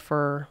tire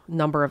for a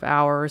number of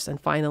hours,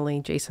 and finally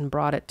Jason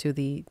brought it to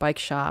the bike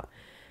shop,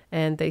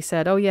 And they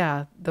said, oh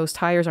yeah, those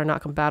tires are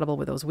not compatible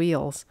with those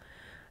wheels.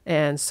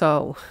 And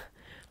so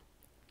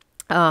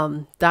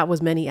that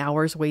was many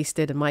hours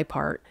wasted in my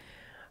part.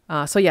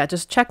 So yeah,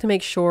 just check to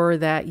make sure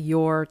that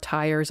your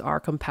tires are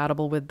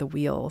compatible with the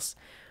wheels,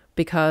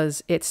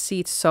 because it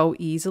seats so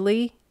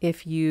easily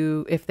if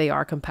they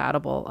are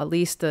compatible. At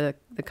least the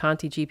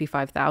Conti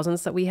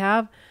GP5000s that we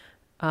have,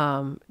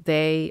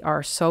 they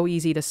are so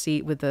easy to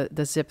seat with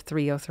the Zip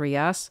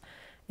 303S,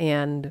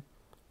 and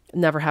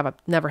never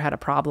had a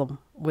problem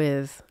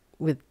with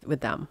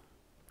them.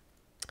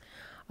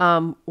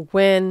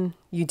 When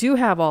you do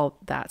have all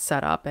that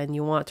set up and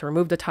you want to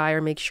remove the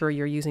tire, make sure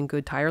you're using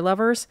good tire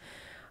levers.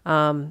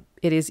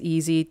 It is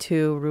easy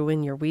to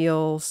ruin your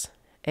wheels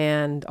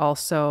and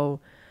also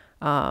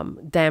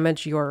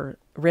damage your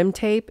rim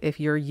tape if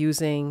you're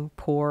using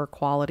poor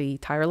quality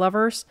tire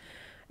levers.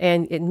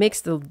 And it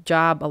makes the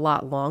job a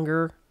lot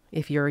longer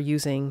if you're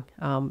using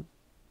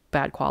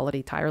bad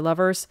quality tire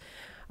levers.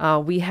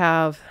 We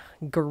have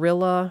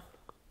Gorilla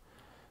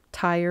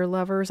tire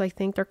levers, I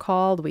think they're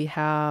called. We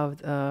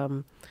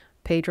have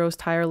Pedro's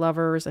tire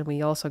levers, and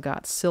we also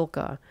got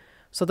Silca.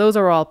 So those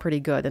are all pretty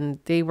good, and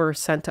they were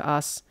sent to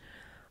us.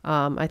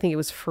 I think it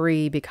was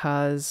free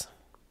because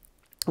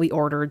we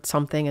ordered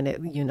something,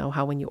 and you know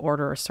how when you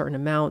order a certain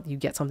amount, you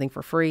get something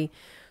for free.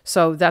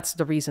 So that's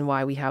the reason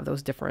why we have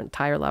those different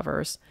tire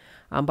levers.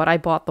 But I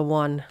bought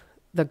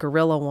the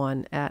Gorilla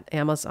one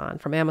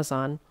from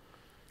Amazon,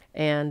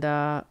 and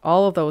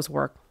all of those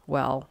work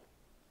well.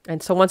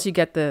 And so once you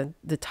get the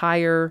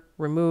tire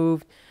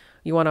removed,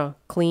 you want to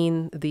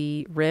clean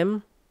the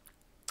rim,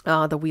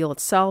 the wheel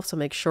itself. So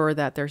make sure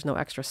that there's no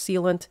extra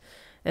sealant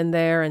in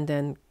there, and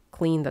then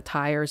clean the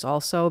tires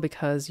also,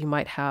 because you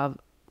might have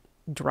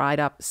dried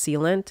up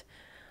sealant.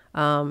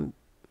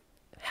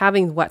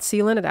 Having wet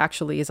sealant, it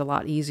actually is a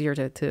lot easier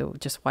to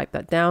just wipe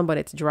that down, but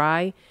it's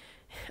dry.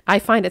 I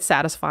find it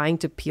satisfying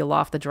to peel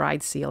off the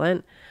dried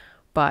sealant,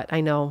 but I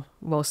know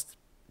most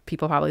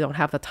people probably don't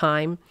have the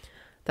time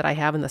that I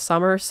have in the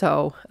summer.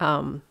 So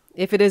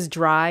if it is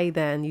dry,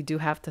 then you do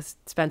have to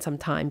spend some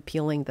time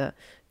peeling the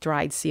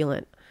dried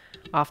sealant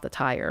off the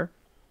tire.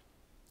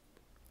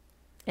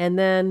 And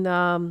then,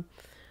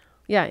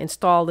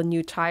 install the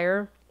new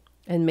tire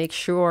and make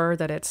sure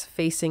that it's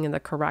facing in the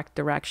correct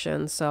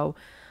direction. So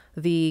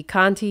the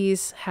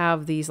Contis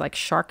have these like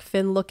shark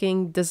fin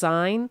looking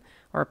design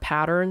or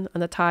pattern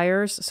on the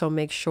tires. So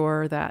make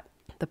sure that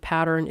the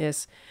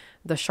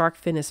shark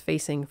fin is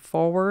facing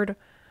forward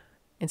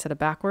instead of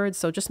backwards.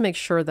 So just make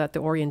sure that the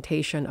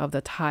orientation of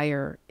the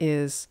tire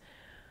is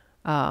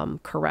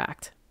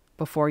correct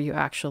before you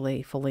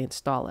actually fully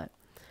install it.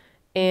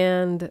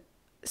 And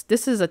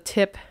this is a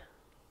tip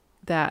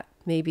that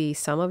maybe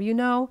some of you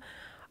know,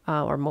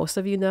 or most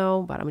of you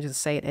know, but I'm just going to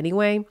say it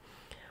anyway.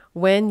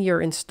 When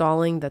you're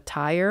installing the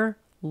tire,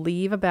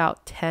 leave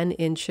about 10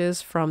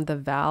 inches from the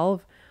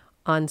valve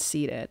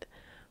unseated.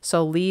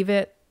 So leave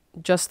it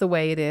just the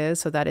way it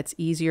is so that it's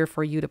easier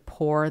for you to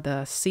pour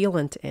the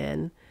sealant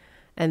in,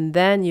 and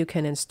then you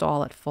can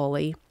install it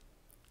fully.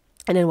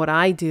 And then what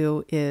I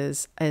do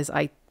is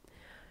I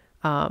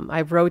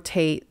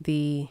rotate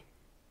the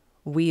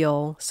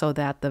wheel so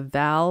that the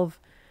valve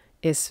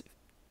is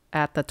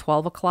at the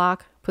 12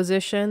 o'clock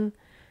position,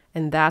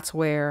 and that's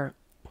where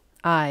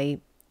I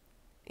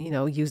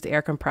use the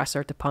air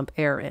compressor to pump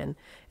air in.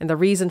 And the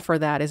reason for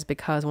that is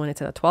because when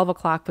it's in a 12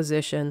 o'clock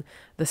position,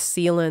 the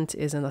sealant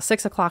is in the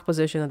 6 o'clock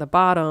position at the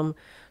bottom.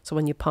 So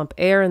when you pump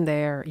air in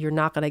there, you're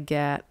not going to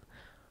get,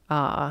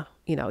 all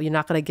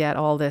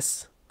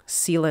this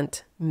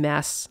sealant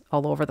mess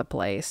all over the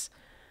place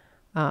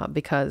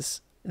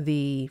because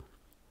the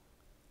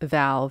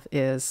valve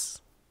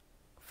is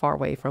far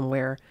away from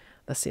where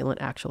the sealant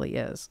actually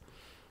is.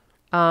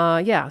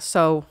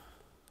 So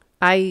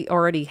I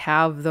already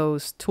have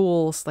those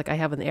tools. Like I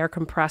have an air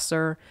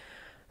compressor.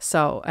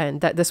 So, and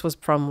this was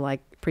from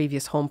like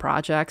previous home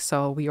projects.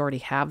 So we already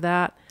have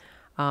that.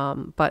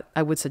 But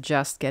I would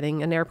suggest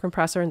getting an air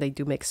compressor, and they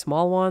do make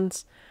small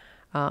ones.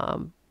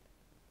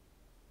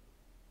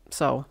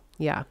 So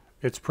yeah.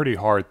 It's pretty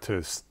hard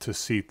to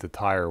seat the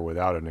tire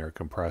without an air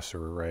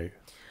compressor, right?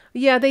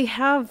 Yeah, they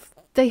have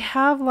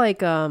like,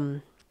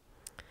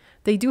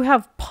 they do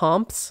have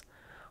pumps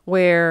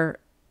where,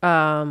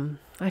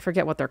 I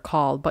forget what they're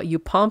called, but you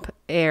pump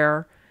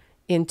air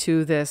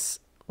into this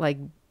they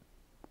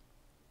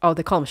call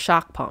them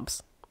shock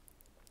pumps.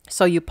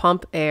 So you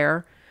pump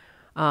air.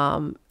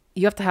 You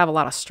have to have a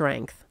lot of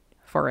strength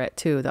for it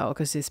too, though,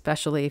 because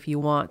especially if you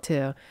want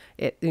to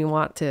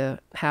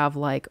have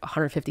like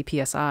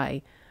 150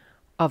 psi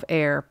of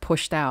air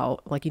pushed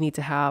out, like you need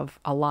to have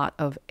a lot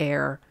of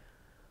air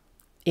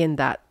in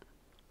that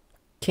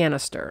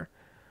canister.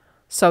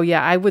 So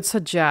yeah, I would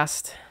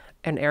suggest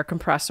an air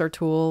compressor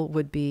tool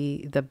would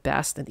be the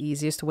best and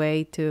easiest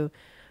way to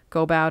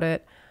go about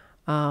it.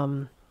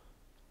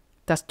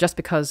 That's just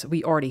because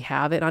we already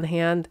have it on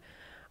hand.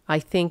 I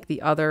think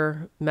the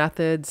other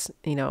methods,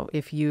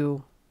 if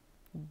you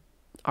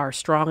are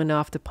strong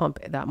enough to pump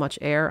that much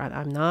air,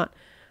 I'm not,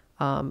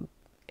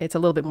 it's a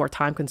little bit more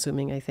time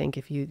consuming, I think,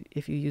 if you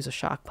use a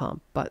shock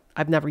pump. But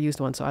I've never used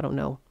one, so I don't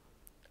know.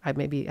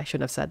 Maybe I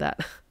shouldn't have said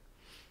that.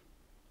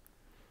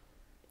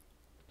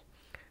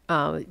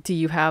 Do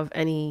you have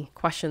any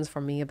questions for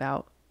me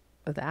about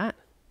that?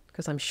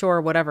 Because I'm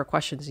sure whatever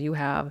questions you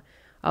have,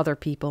 other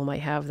people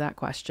might have that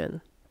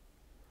question.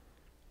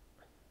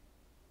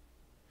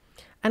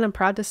 And I'm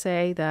proud to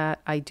say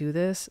that I do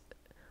this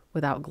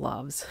without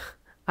gloves.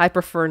 I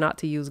prefer not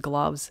to use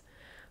gloves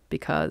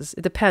because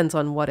it depends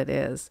on what it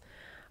is.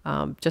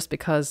 Just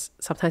because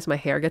sometimes my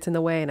hair gets in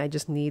the way and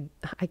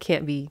I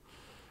can't be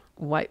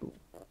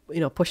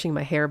pushing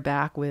my hair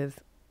back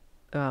with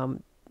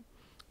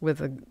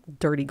the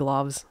dirty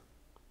gloves,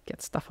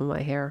 get stuff in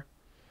my hair.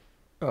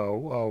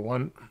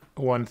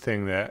 One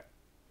thing that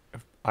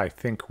I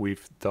think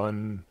we've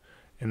done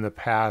in the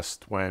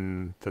past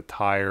when the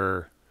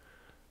tire,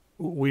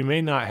 we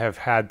may not have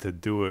had to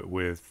do it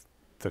with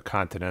the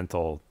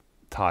Continental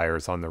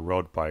tires on the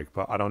road bike,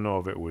 but I don't know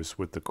if it was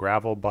with the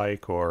gravel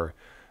bike, or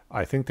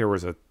I think there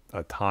was a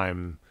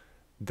time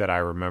that I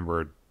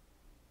remembered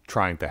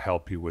trying to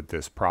help you with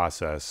this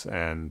process,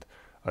 and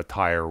a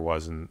tire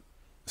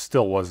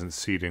still wasn't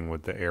seating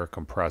with the air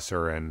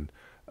compressor, and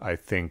I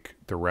think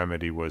the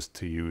remedy was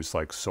to use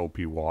like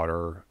soapy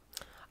water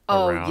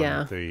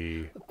around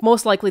the...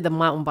 Most likely the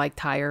mountain bike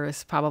tire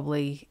is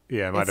probably...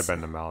 Yeah, it might have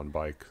been the mountain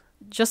bike.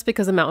 Just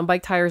because the mountain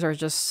bike tires are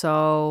just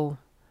so...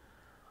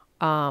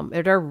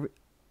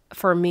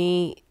 for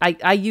me,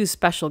 I use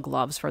special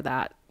gloves for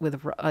that.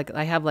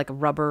 I have like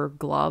rubber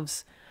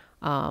gloves,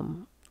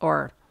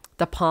 or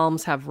the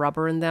palms have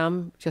rubber in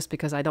them, just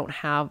because I don't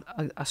have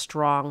as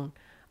strong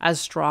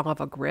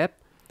of a grip.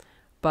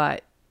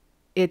 But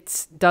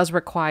it does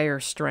require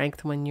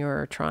strength when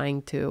you're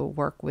trying to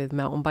work with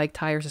mountain bike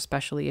tires,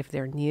 especially if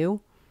they're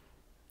new.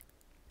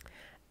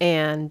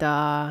 And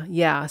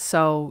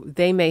so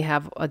they may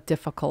have a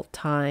difficult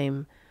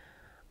time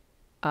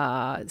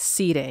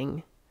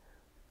seating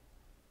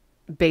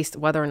based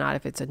whether or not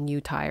if it's a new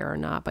tire or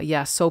not. But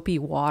yeah, soapy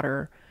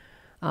water.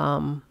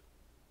 So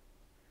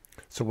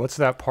what's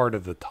that part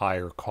of the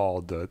tire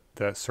called?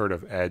 That sort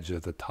of edge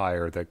of the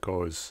tire that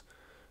goes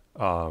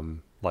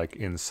like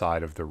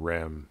inside of the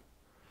rim?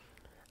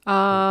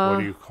 What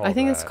do you call I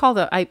think that? it's called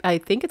I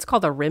think it's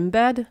called a rim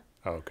bed.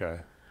 Okay.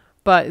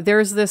 But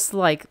there's this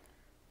like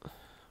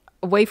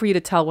a way for you to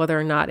tell whether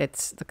or not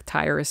the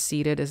tire is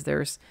seated is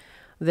there's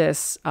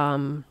this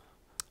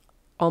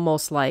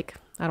almost like,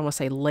 I don't want to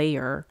say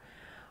layer,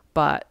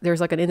 but there's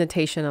like an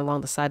indentation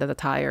along the side of the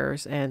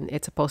tires, and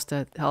it's supposed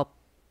to help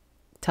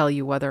tell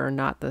you whether or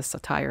not this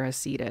tire has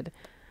seated.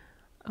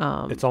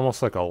 It's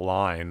almost like a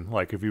line,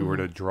 like if you were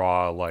to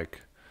draw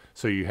like,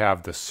 so you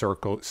have the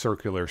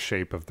circular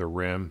shape of the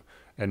rim,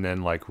 and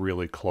then like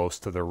really close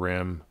to the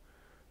rim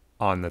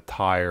on the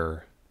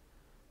tire,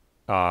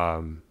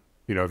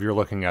 if you're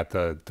looking at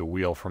the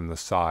wheel from the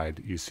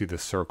side, you see the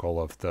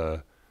circle of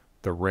the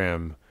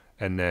rim,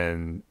 and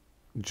then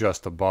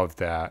just above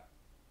that,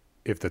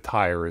 if the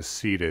tire is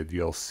seated,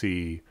 you'll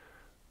see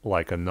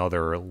like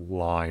another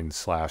line /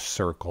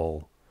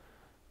 circle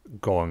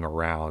going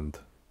around.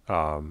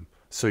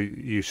 So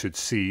you should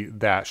see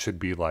that should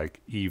be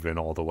like even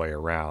all the way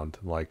around.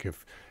 Like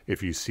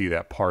if you see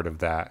that part of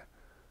that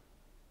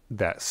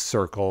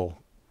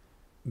circle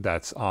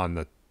that's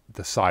on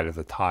the side of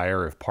the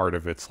tire, if part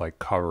of it's like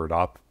covered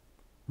up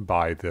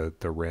by the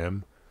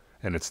rim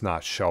and it's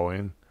not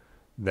showing,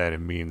 then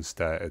it means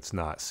that it's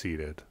not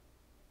seated.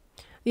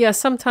 Yeah,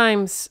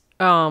 sometimes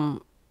a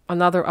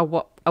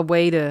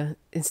way to,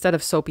 instead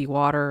of soapy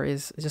water,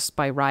 is just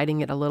by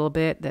riding it a little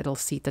bit, that'll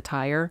seat the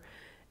tire.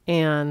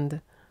 And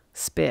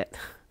spit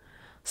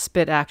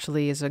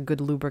actually is a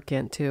good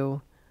lubricant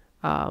to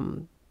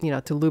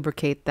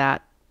lubricate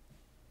that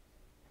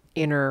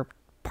inner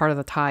part of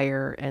the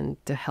tire and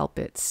to help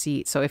it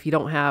seat. So if you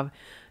don't have,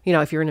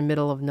 if you're in the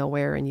middle of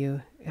nowhere and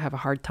you have a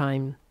hard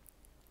time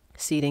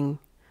seating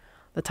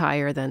the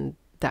tire, then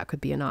that could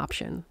be an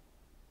option.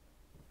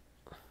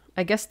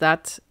 I guess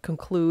that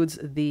concludes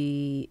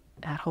the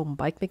at-home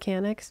bike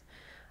mechanics.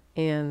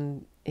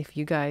 And if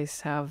you guys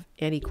have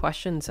any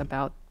questions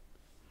about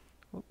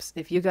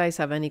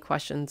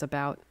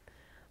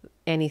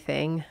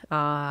anything,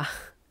 I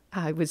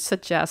would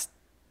suggest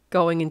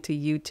going into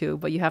YouTube,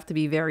 but you have to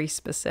be very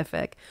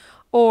specific.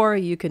 Or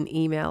you can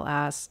email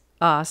us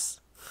at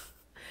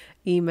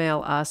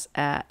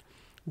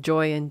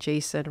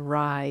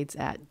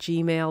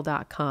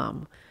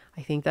joyandjasonrides@gmail.com.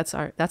 I think that's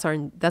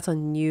a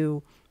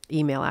new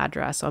email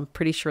address. So I'm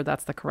pretty sure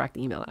that's the correct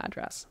email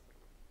address.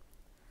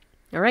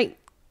 All right.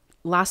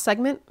 Last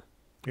segment.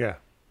 Yeah.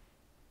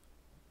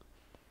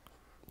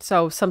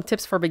 So some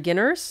tips for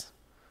beginners.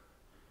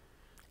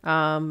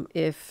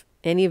 If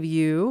any of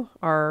you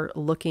are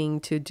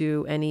looking to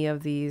do any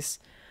of these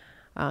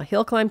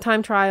hill climb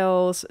time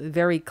trials,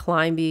 very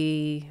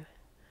climby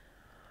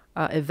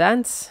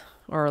events,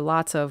 or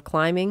lots of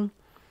climbing,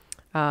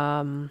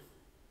 what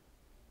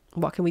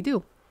can we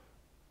do?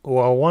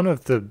 Well,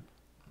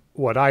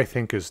 what I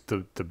think is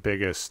the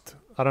biggest,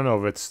 I don't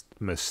know if it's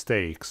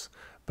mistakes,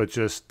 but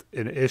just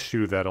an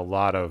issue that a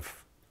lot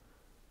of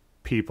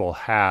people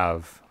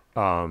have,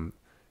 if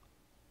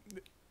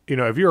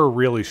you're a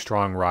really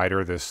strong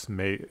rider,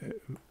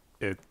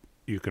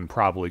 you can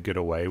probably get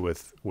away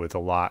with a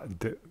lot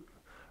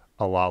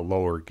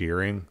lower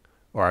gearing,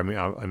 or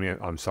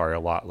I'm sorry, a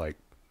lot like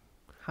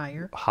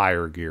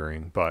higher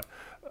gearing. But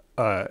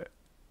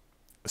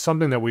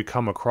something that we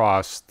come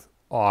across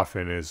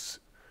often is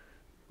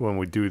when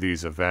we do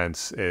these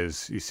events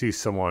is you see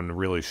someone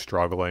really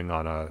struggling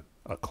on a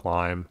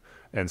climb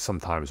and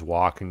sometimes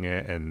walking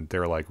it, and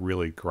they're like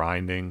really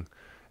grinding,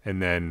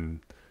 and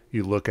then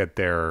you look at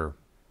their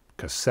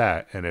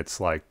cassette and it's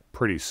like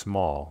pretty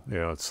small.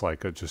 It's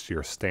like just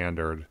your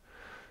standard.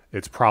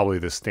 It's probably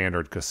the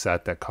standard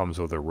cassette that comes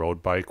with a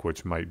road bike,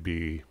 which might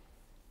be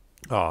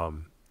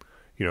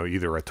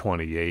either a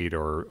 28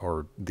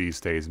 or these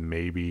days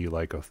maybe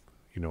like a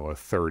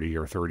 30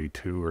 or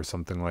 32 or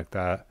something like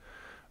that.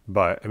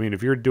 But I mean,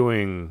 if you're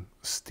doing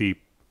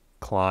steep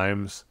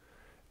climbs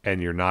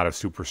and you're not a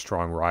super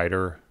strong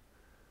rider,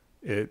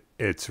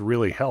 it's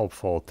really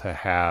helpful to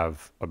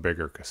have a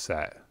bigger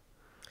cassette.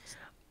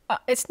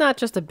 It's not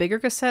just a bigger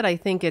cassette. I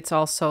think it's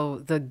also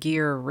the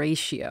gear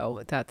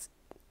ratio. That's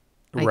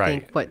I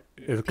think what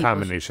it's a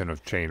combination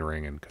of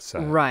chainring and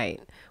cassette. Right.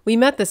 We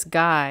met this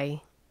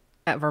guy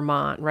at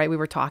Vermont, right? We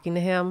were talking to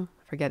him.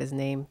 I forget his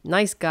name.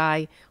 Nice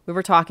guy. We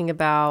were talking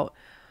about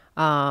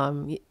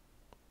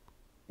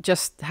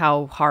just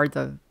how hard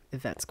the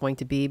event's going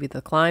to be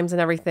the climbs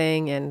and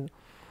everything. And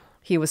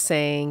he was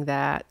saying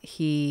that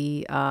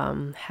he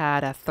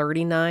had a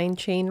 39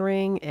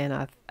 chainring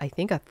and I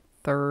think a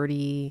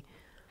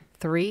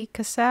 33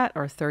 cassette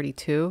or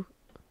 32,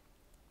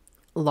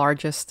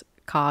 largest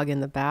cog in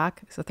the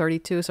back. So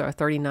 32, so a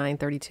 39,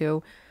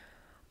 32.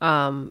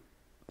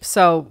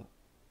 So,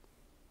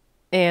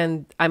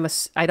 and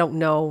I don't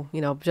know,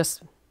 I'm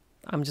just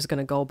going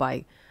to go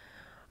by,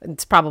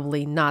 it's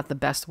probably not the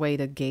best way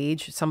to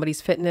gauge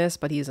somebody's fitness,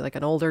 but he's like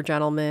an older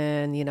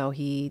gentleman,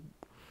 he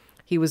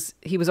was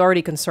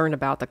already concerned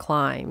about the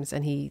climbs,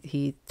 and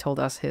he told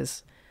us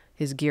his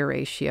gear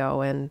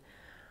ratio, and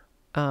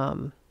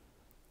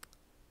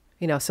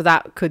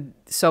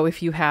so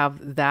if you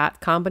have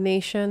that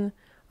combination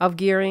of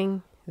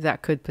gearing,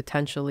 that could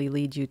potentially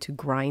lead you to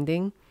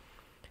grinding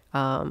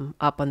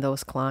up on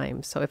those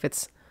climbs. So if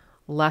it's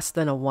less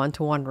than a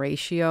 1-to-1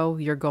 ratio,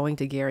 you're going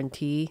to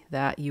guarantee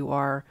that you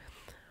are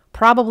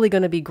probably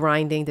going to be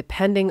grinding,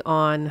 depending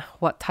on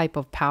what type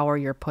of power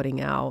you're putting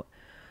out.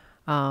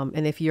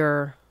 And if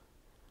you're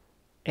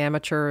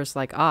amateurs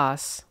like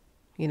us,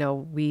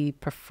 we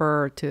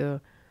prefer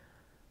to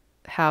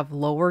have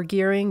lower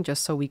gearing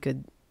just so we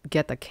could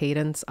get the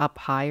cadence up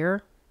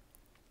higher.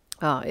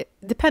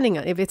 Depending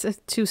on if it's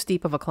too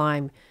steep of a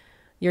climb,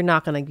 you're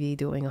not going to be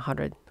doing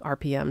 100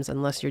 RPMs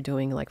unless you're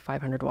doing like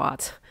 500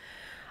 watts.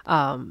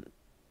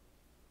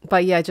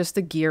 But yeah, just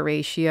the gear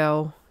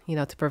ratio,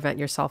 to prevent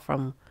yourself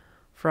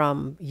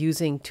from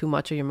using too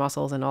much of your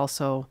muscles, and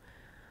also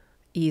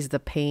ease the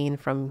burden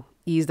from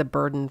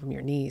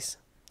your knees.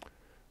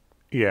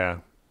 Yeah.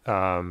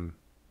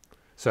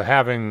 So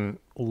having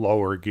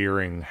lower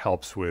gearing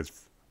helps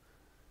with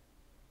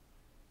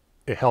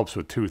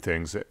two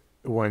things.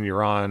 When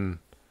you're on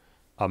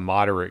a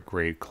moderate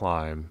grade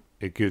climb,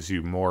 it gives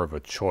you more of a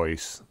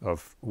choice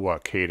of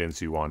what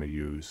cadence you want to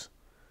use,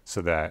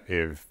 so that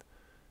if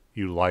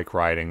you like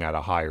riding at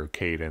a higher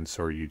cadence,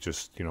 or you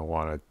just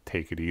want to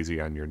take it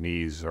easy on your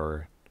knees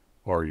or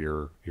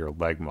your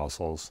leg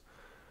muscles,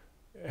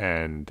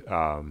 and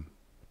or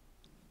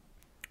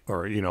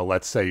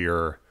let's say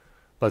you're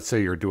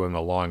doing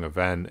a long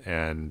event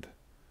and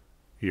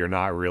you're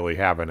not really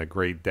having a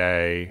great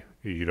day,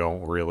 you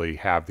don't really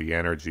have the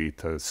energy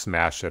to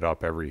smash it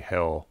up every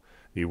hill,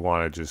 you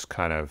want to just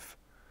kind of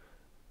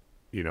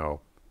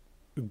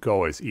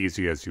go as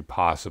easy as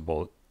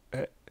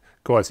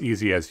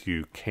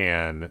you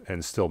can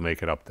and still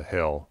make it up the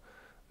hill,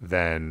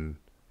 then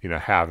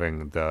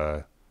having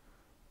the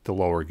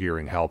lower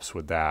gearing helps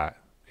with that.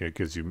 It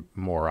gives you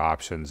more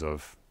options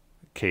of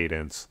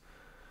cadence.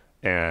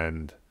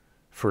 And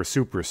for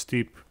super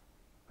steep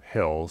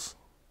hills,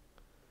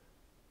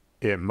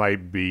 it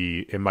might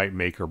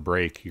make or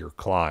break your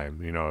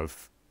climb.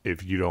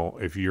 If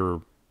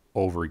you're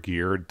over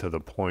geared to the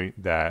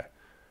point that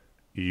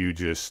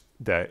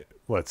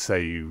let's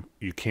say you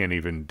can't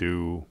even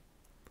do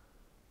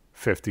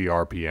 50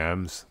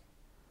 RPMs,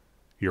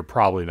 you're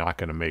probably not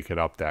going to make it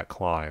up that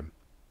climb.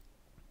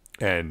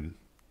 And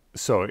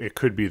so it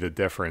could be the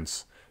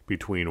difference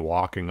between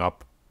walking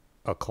up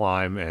a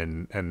climb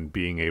and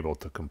being able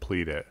to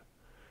complete it.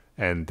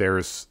 And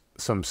there's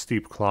some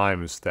steep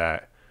climbs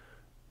that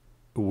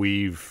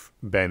we've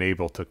been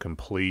able to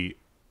complete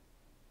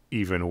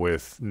even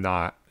with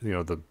not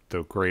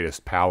the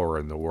greatest power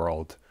in the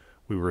world.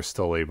 We were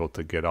still able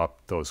to get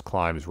up those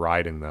climbs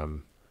riding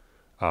them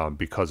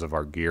because of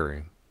our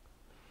gearing.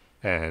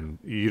 And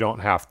you don't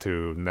have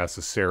to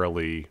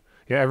necessarily,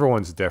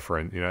 everyone's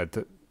different.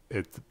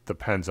 It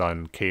depends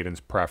on cadence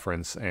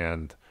preference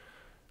and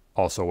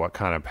also what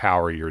kind of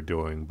power you're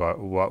doing. But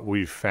what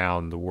we've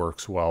found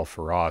works well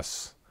for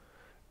us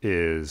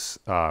is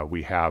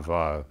we have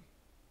a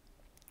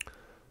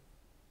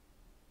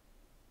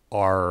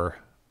our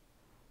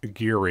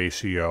gear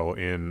ratio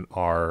in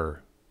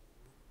our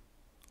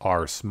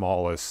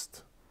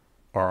smallest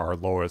or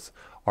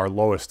our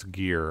lowest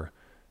gear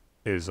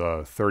is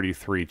a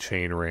 33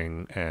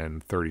 chainring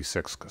and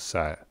 36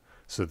 cassette.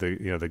 So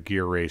the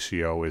gear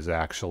ratio is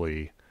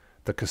actually,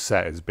 the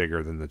cassette is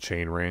bigger than the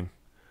chainring.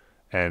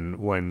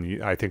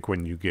 And I think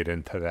when you get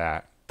into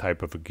that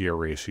type of a gear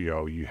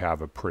ratio, you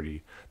have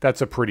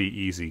that's a pretty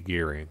easy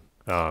gearing.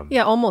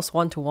 Yeah, almost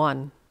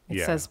 1-to-1. It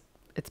Yeah. says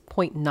it's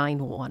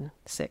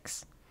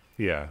 0.916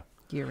 Yeah.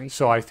 gear ratio.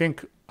 So I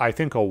think a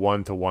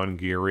 1-to-1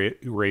 gear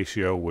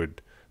ratio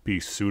would be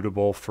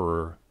suitable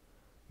for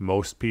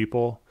most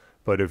people.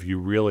 But if you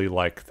really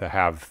like to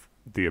have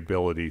the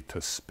ability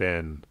to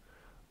spin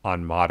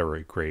on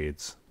moderate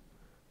grades,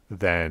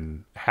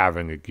 then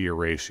having a gear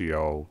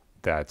ratio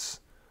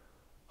that's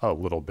a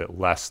little bit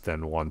less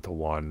than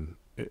 1-to-1,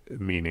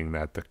 meaning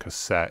that the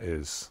cassette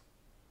is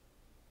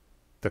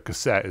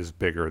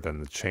bigger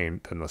than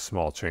the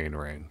small chain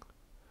ring.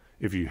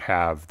 If you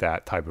have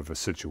that type of a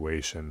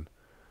situation,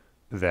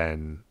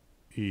 then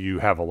you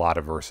have a lot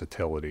of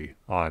versatility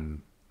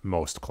on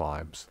most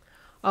climbs.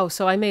 Oh,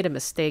 so I made a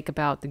mistake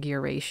about the gear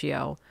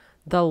ratio.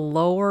 The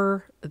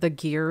lower the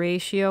gear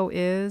ratio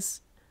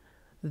is,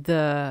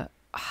 the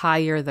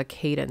higher the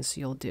cadence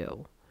you'll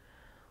do.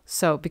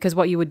 So, because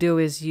what you would do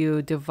is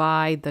you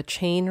divide the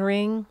chain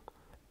ring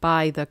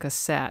by the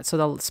cassette. So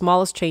the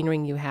smallest chain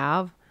ring you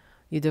have,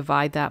 you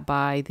divide that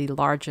by the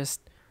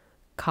largest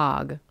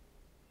cog.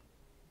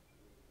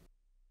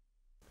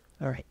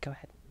 All right, go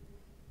ahead.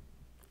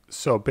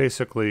 So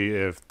basically,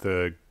 if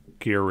the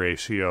gear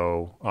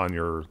ratio on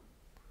your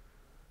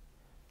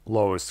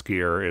lowest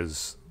gear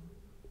is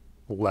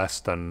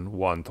less than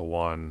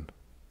 1-to-1,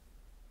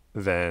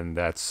 then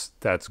that's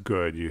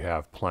good. You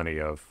have plenty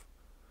of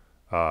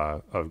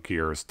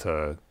gears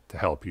to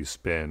help you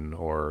spin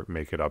or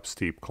make it up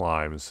steep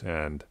climbs.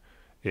 And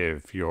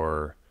if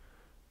your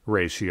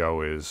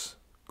ratio is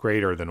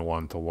greater than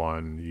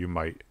 1-to-1, you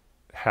might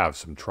have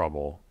some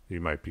trouble. You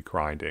might be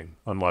grinding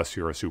unless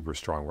you're a super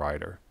strong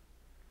rider.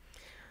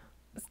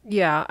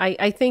 Yeah,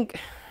 I think,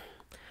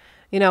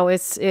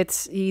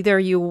 it's either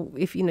you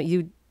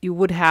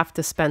would have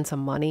to spend some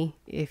money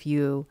if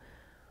you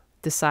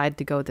decide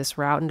to go this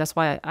route. And that's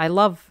why I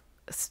love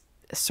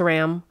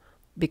SRAM,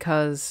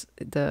 because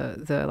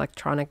the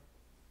electronic,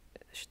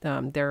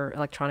 their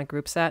electronic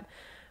group set,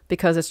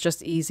 because it's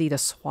just easy to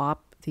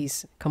swap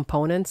these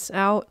components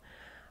out.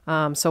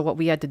 So what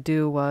we had to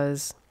do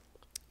was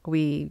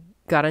we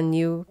got a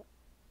new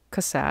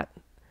cassette,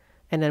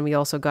 and then we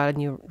also got a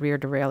new rear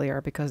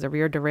derailleur, because the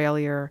rear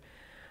derailleur,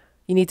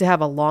 you need to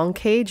have a long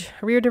cage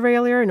rear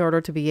derailleur in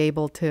order to be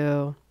able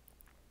to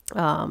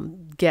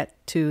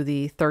get to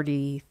the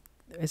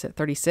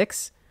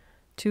 36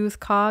 tooth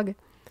cog.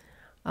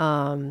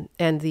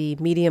 And the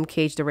medium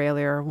cage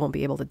derailleur won't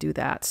be able to do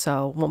that,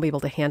 so won't be able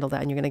to handle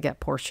that, and you're going to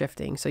get poor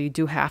shifting. So you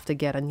do have to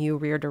get a new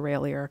rear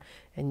derailleur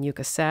and new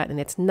cassette,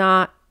 and it's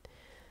not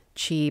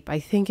cheap. I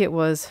think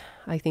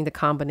the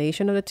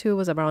combination of the two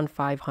was around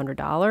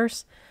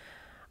 $500.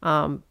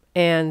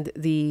 And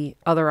the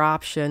other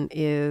option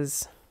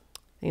is,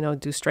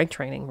 do strength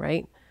training,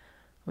 right?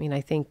 I mean,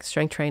 I think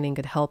strength training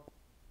could help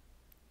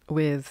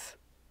with,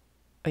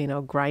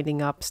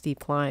 grinding up steep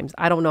climbs.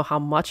 I don't know how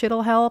much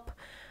it'll help.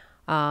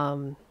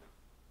 But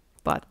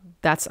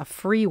that's a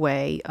free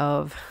way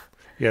of...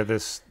 Yeah,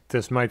 this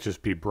might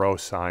just be bro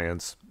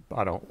science.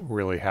 I don't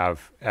really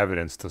have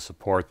evidence to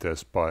support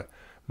this, but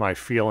my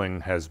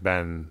feeling has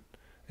been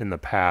in the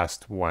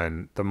past,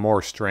 when the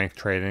more strength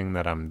training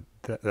that I'm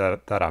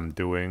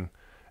doing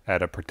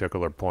at a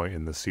particular point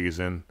in the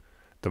season,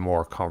 the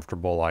more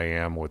comfortable I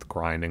am with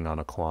grinding on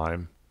a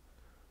climb.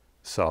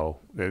 So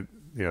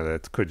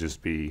that could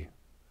just be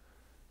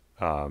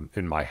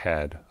in my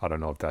head. I don't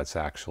know if that's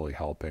actually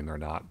helping or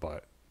not,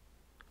 but.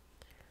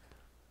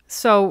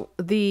 So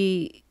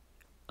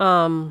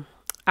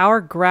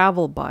our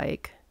gravel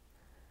bike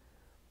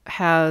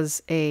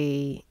has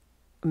a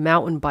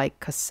mountain bike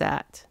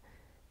cassette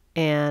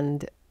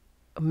and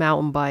a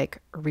mountain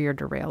bike rear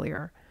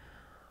derailleur.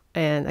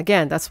 And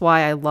again, that's what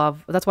I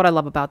love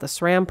about the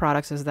SRAM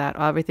products, is that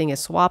everything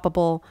is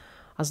swappable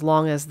as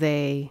long as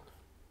they,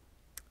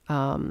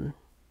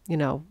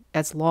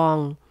 as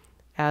long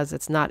as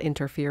it's not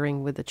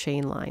interfering with the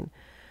chain line.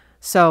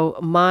 So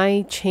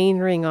my chain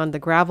ring on the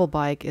gravel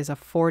bike is a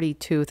 40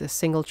 tooth, a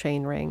single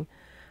chain ring.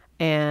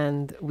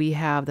 And we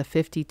have the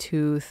 50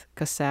 tooth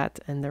cassette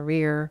in the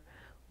rear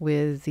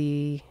with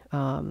the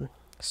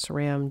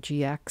SRAM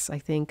GX, I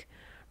think,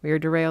 rear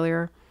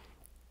derailleur.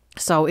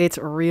 So it's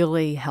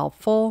really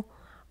helpful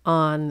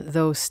on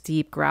those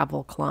steep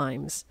gravel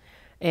climbs.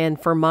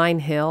 And for Mine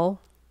Hill,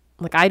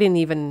 like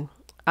I'm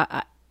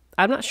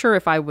not sure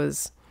if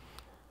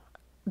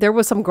there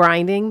was some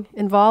grinding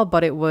involved,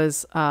 but it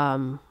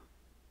wasn't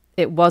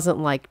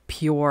like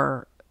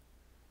pure.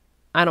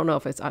 I don't know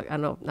if it's,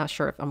 not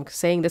sure if I'm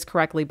saying this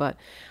correctly, but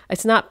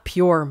it's not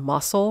pure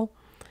muscle.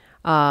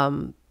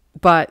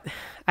 But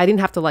I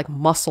didn't have to like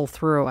muscle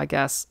through, I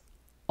guess,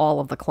 all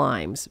of the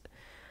climbs.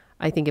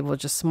 I think it was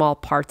just small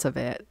parts of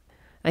it.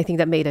 I think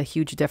that made a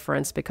huge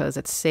difference because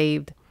it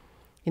saved,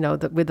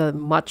 with a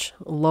much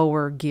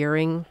lower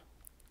gearing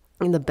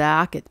in the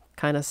back, it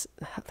kind of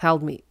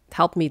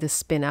helped me to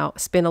spin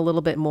a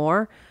little bit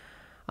more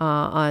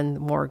on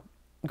more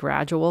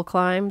gradual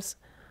climbs.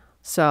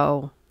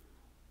 So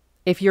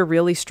if you're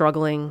really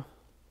struggling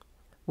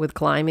with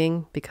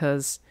climbing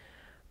because,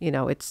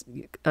 it's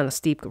on a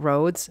steep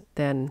roads,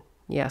 then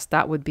yes,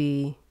 that would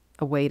be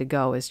a way to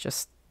go, is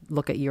just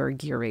look at your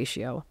gear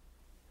ratio.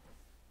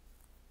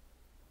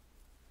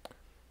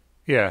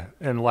 Yeah,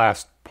 and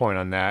last point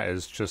on that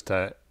is just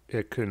that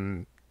it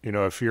can,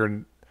 if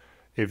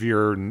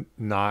you're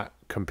not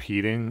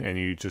competing and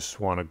you just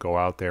want to go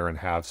out there and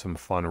have some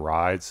fun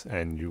rides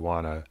and you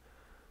want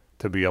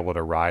to be able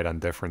to ride on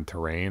different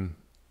terrain,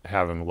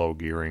 having low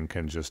gearing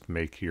can just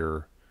make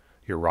your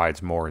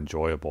rides more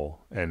enjoyable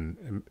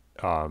and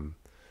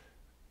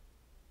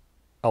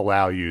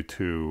allow you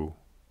to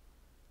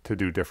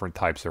do different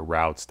types of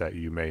routes that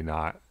you may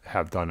not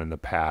have done in the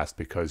past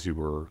because you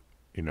were,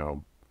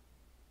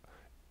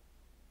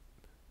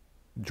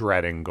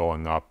 dreading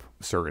going up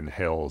certain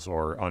hills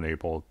or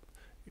unable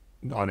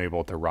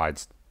to ride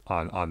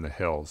on the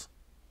hills.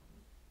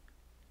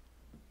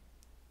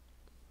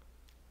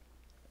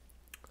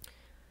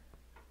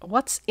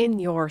 What's in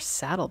your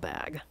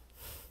saddlebag?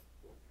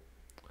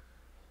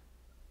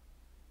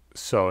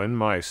 So in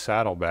my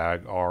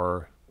saddlebag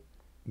are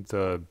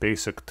the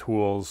basic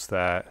tools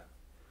that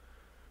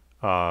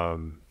I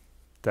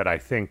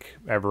think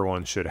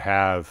everyone should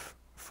have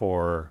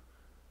for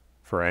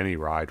any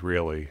ride,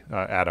 really,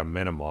 at a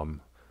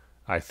minimum.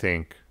 I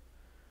think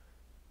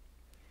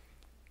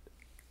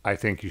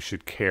you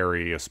should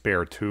carry a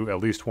spare tube, at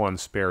least one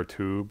spare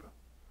tube,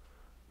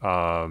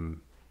 and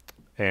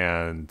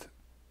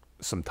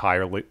some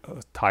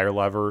tire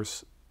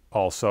levers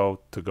also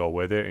to go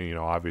with it, and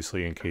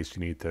obviously in case you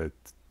need to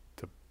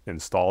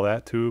install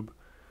that tube,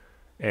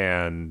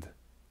 and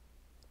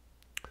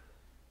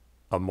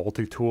a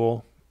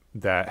multi-tool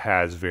that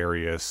has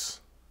various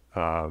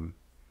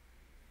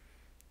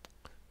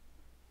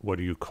what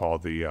do you call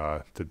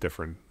the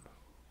different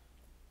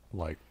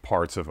like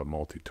parts of a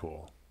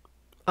multi-tool?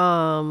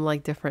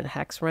 Like different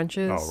hex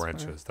wrenches. Oh,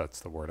 wrenches.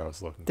 That's the word I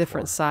was looking for.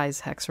 Different size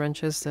hex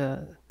wrenches.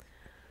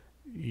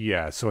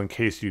 Yeah. So in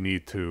case you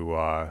need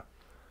to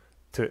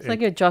it's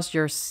like adjust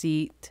your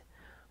seat,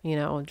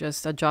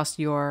 just adjust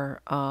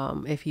your,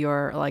 if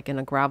you're like in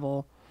on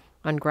gravel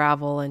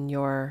and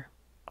your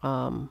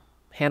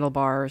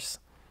handlebars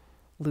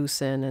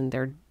loosen and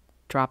they're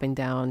dropping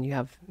down, you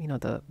have,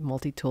 the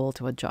multi-tool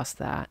to adjust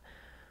that.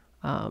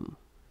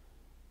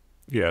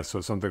 Yeah,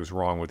 so something's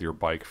wrong with your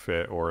bike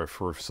fit, or if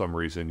for some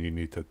reason you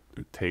need to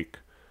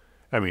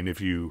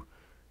if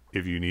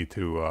you need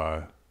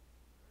to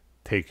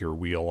take your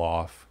wheel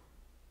off,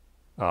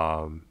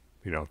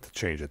 to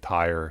change a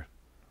tire,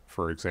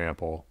 for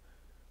example,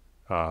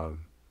 you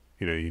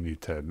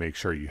need to make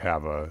sure you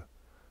have a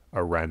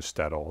wrench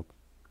that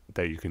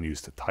you can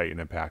use to tighten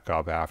it back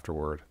up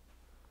afterward.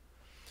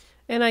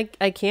 And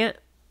I can't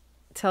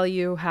tell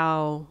you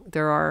how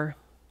there are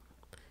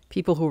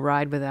people who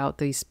ride without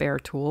these spare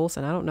tools,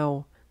 and I don't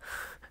know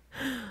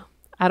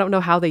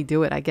how they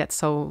do it. I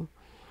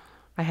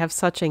have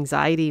such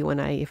anxiety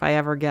if I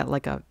ever get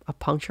like a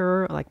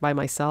puncture like by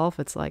myself.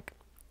 It's like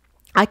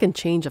I can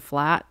change a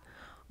flat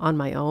on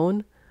my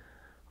own,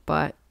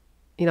 but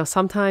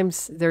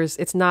sometimes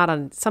it's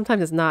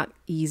not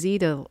easy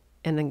to,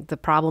 and then the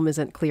problem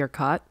isn't clear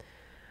cut,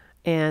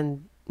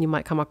 and you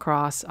might come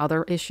across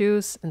other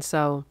issues. And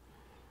so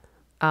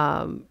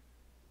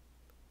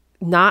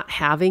not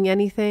having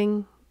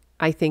anything,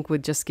 I think,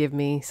 would just give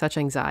me such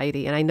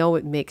anxiety. And I know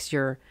it makes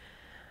your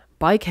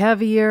bike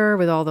heavier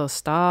with all those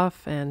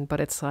stuff, but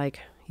it's like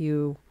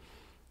you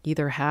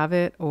either have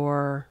it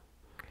or,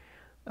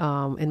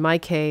 in my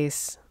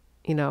case,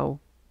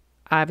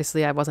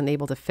 obviously I wasn't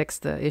able to fix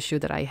the issue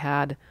that I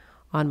had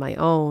on my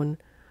own,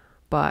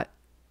 but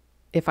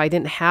if I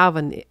didn't have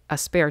a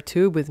spare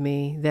tube with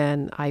me,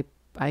 then I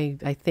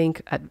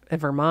think at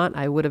Vermont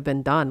I would have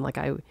been done. Like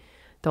I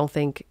don't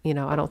think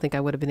I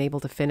would have been able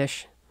to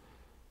finish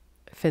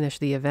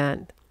the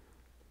event.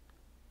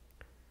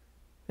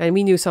 And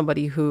we knew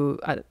somebody who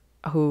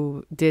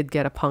did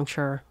get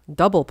a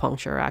double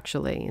puncture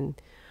actually, in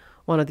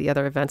one of the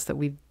other events that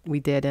we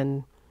did,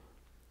 and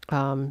she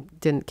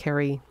didn't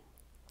carry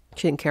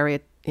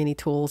any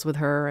tools with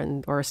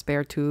her or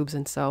spare tubes,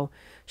 and so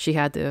she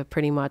had to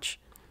pretty much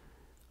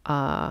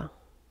pull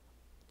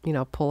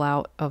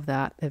out of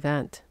that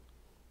event.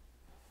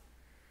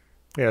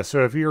 Yeah,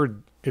 so if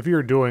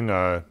you're doing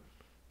a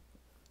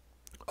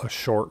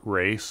short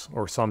race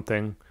or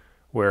something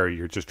where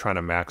you're just trying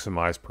to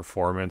maximize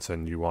performance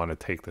and you want to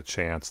take the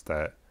chance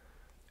that,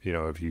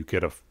 if you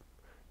get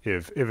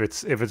if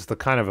it's the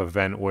kind of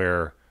event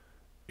where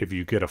if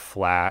you get a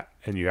flat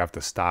and you have to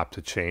stop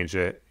to change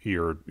it,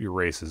 your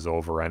race is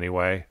over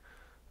anyway,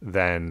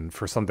 then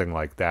for something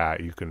like that,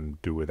 you can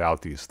do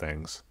without these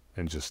things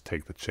and just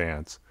take the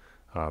chance.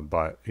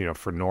 But,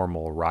 for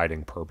normal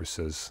riding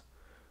purposes,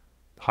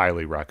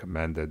 highly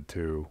recommended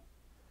to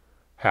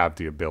have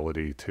the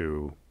ability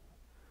to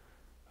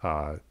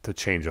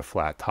change a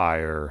flat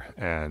tire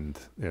and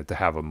to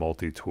have a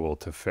multi-tool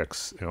to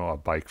fix a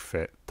bike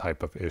fit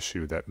type of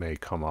issue that may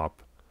come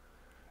up.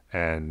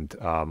 And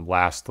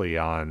lastly,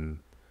 on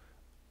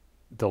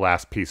the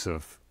last piece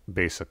of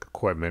basic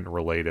equipment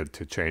related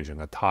to changing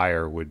a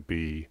tire would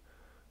be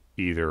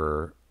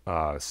either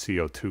a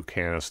CO2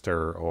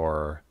 canister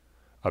or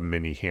a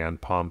mini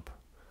hand pump.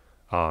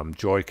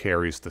 Joy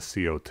carries the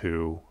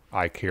CO2.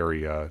 I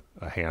carry a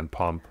hand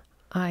pump.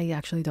 I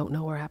actually don't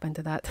know where happened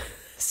to that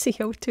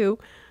CO2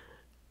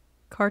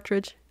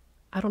 cartridge.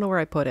 I don't know where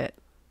I put it.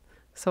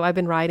 So I've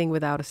been riding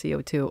without a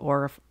CO2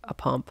 or a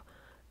pump.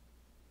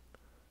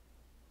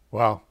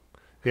 Well,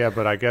 yeah,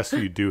 but I guess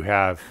you do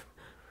have...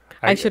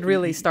 I should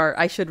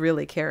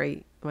really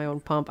carry my own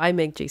pump. I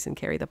make Jason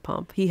carry the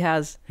pump. He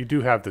has... You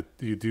do have the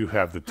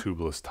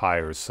tubeless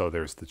tires, so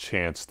there's the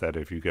chance that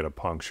if you get a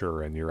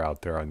puncture and you're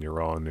out there on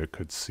your own, it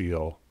could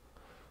seal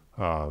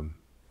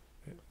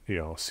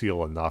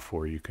seal enough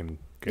where you can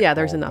get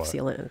there's home, enough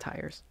sealant in the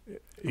tires.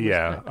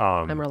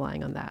 I'm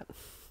relying on that.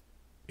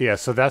 Yeah,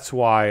 so that's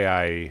why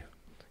I...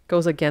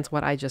 Goes against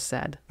what I just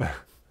said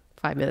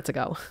 5 minutes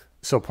ago.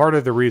 So part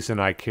of the reason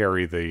I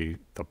carry the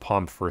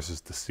pump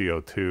versus the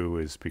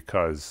CO2 is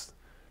because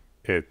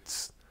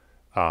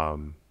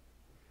I'm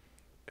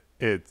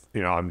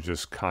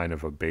just kind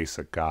of a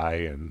basic guy,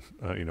 and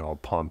a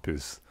pump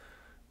is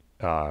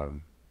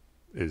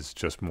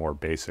just more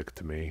basic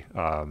to me.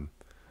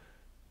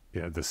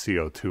 The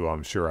CO2,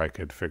 I'm sure I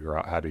could figure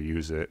out how to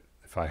use it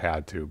if I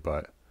had to,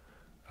 but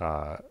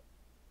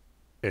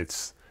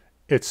it's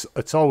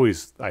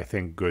always, I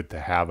think, good to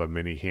have a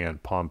mini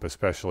hand pump,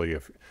 especially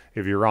if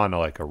you're on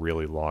like a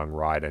really long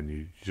ride and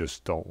you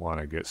just don't want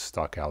to get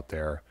stuck out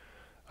there.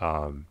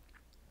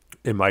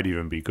 It might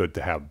even be good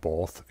to have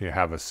both. You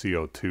have a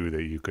CO2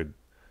 that you could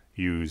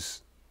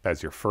use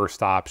as your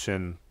first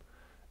option,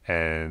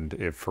 and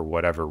if for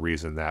whatever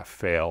reason that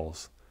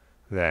fails,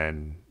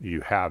 then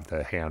you have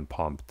the hand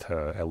pump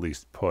to at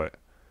least put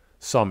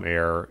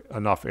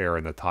enough air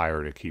in the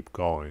tire to keep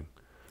going.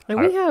 And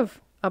we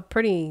have a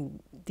pretty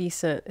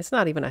decent, it's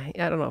not even I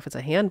don't know if it's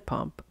a hand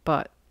pump,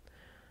 but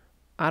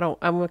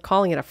I'm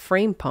calling it a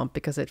frame pump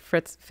because it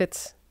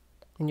fits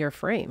in your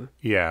frame.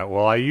 Yeah,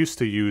 well, I used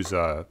to use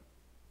a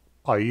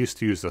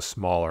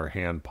smaller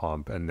hand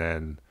pump, and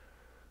then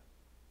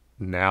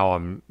now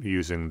I'm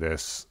using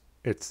this.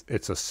 It's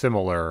a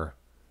similar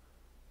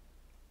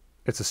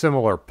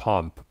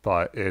pump,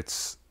 but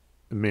it's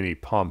a mini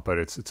pump, but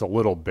it's a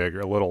little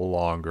bigger, a little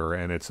longer,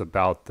 and it's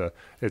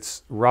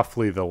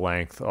roughly the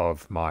length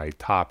of my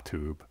top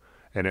tube,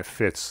 and it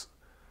fits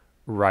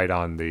right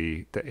on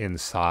the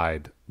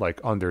inside, like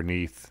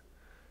underneath.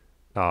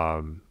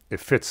 It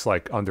fits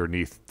like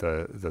underneath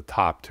the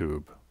top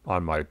tube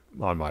on my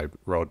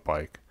road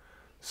bike.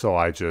 So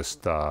I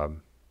just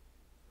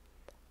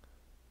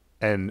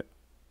and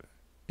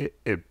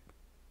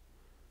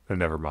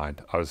never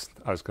mind. I was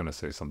going to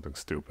say something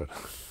stupid.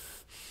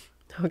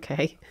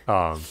 Okay.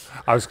 I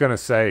was going to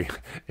say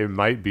it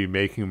might be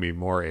making me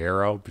more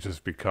aero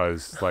just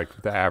because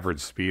like the average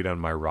speed on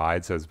my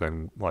rides has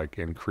been like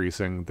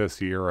increasing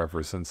this year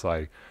ever since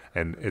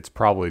and it's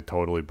probably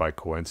totally by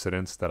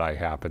coincidence that I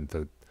happen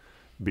to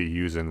be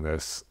using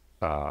this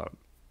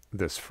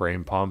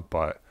frame pump,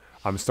 but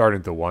I'm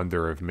starting to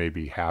wonder if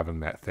maybe having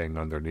that thing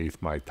underneath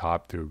my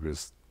top tube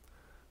is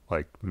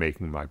like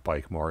making my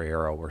bike more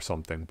aero or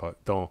something.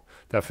 But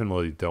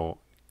definitely don't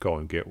go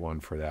and get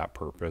one for that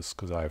purpose,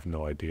 because I have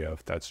no idea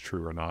if that's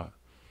true or not.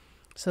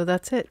 So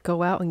that's it.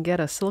 Go out and get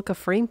a silica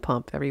frame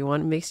pump,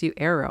 everyone. It makes you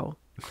aero.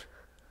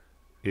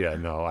 Yeah,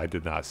 no, I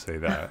did not say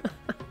that.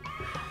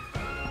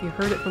 You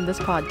heard it from this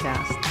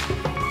podcast.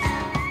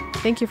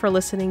 Thank you for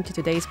listening to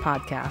today's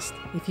podcast.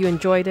 If you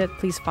enjoyed it,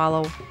 please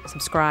follow,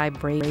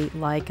 subscribe, rate,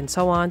 like, and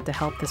so on to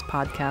help this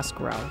podcast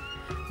grow.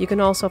 You can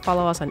also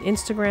follow us on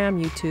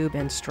Instagram, YouTube,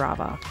 and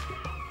Strava.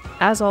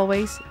 As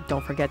always,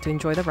 don't forget to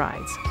enjoy the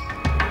rides.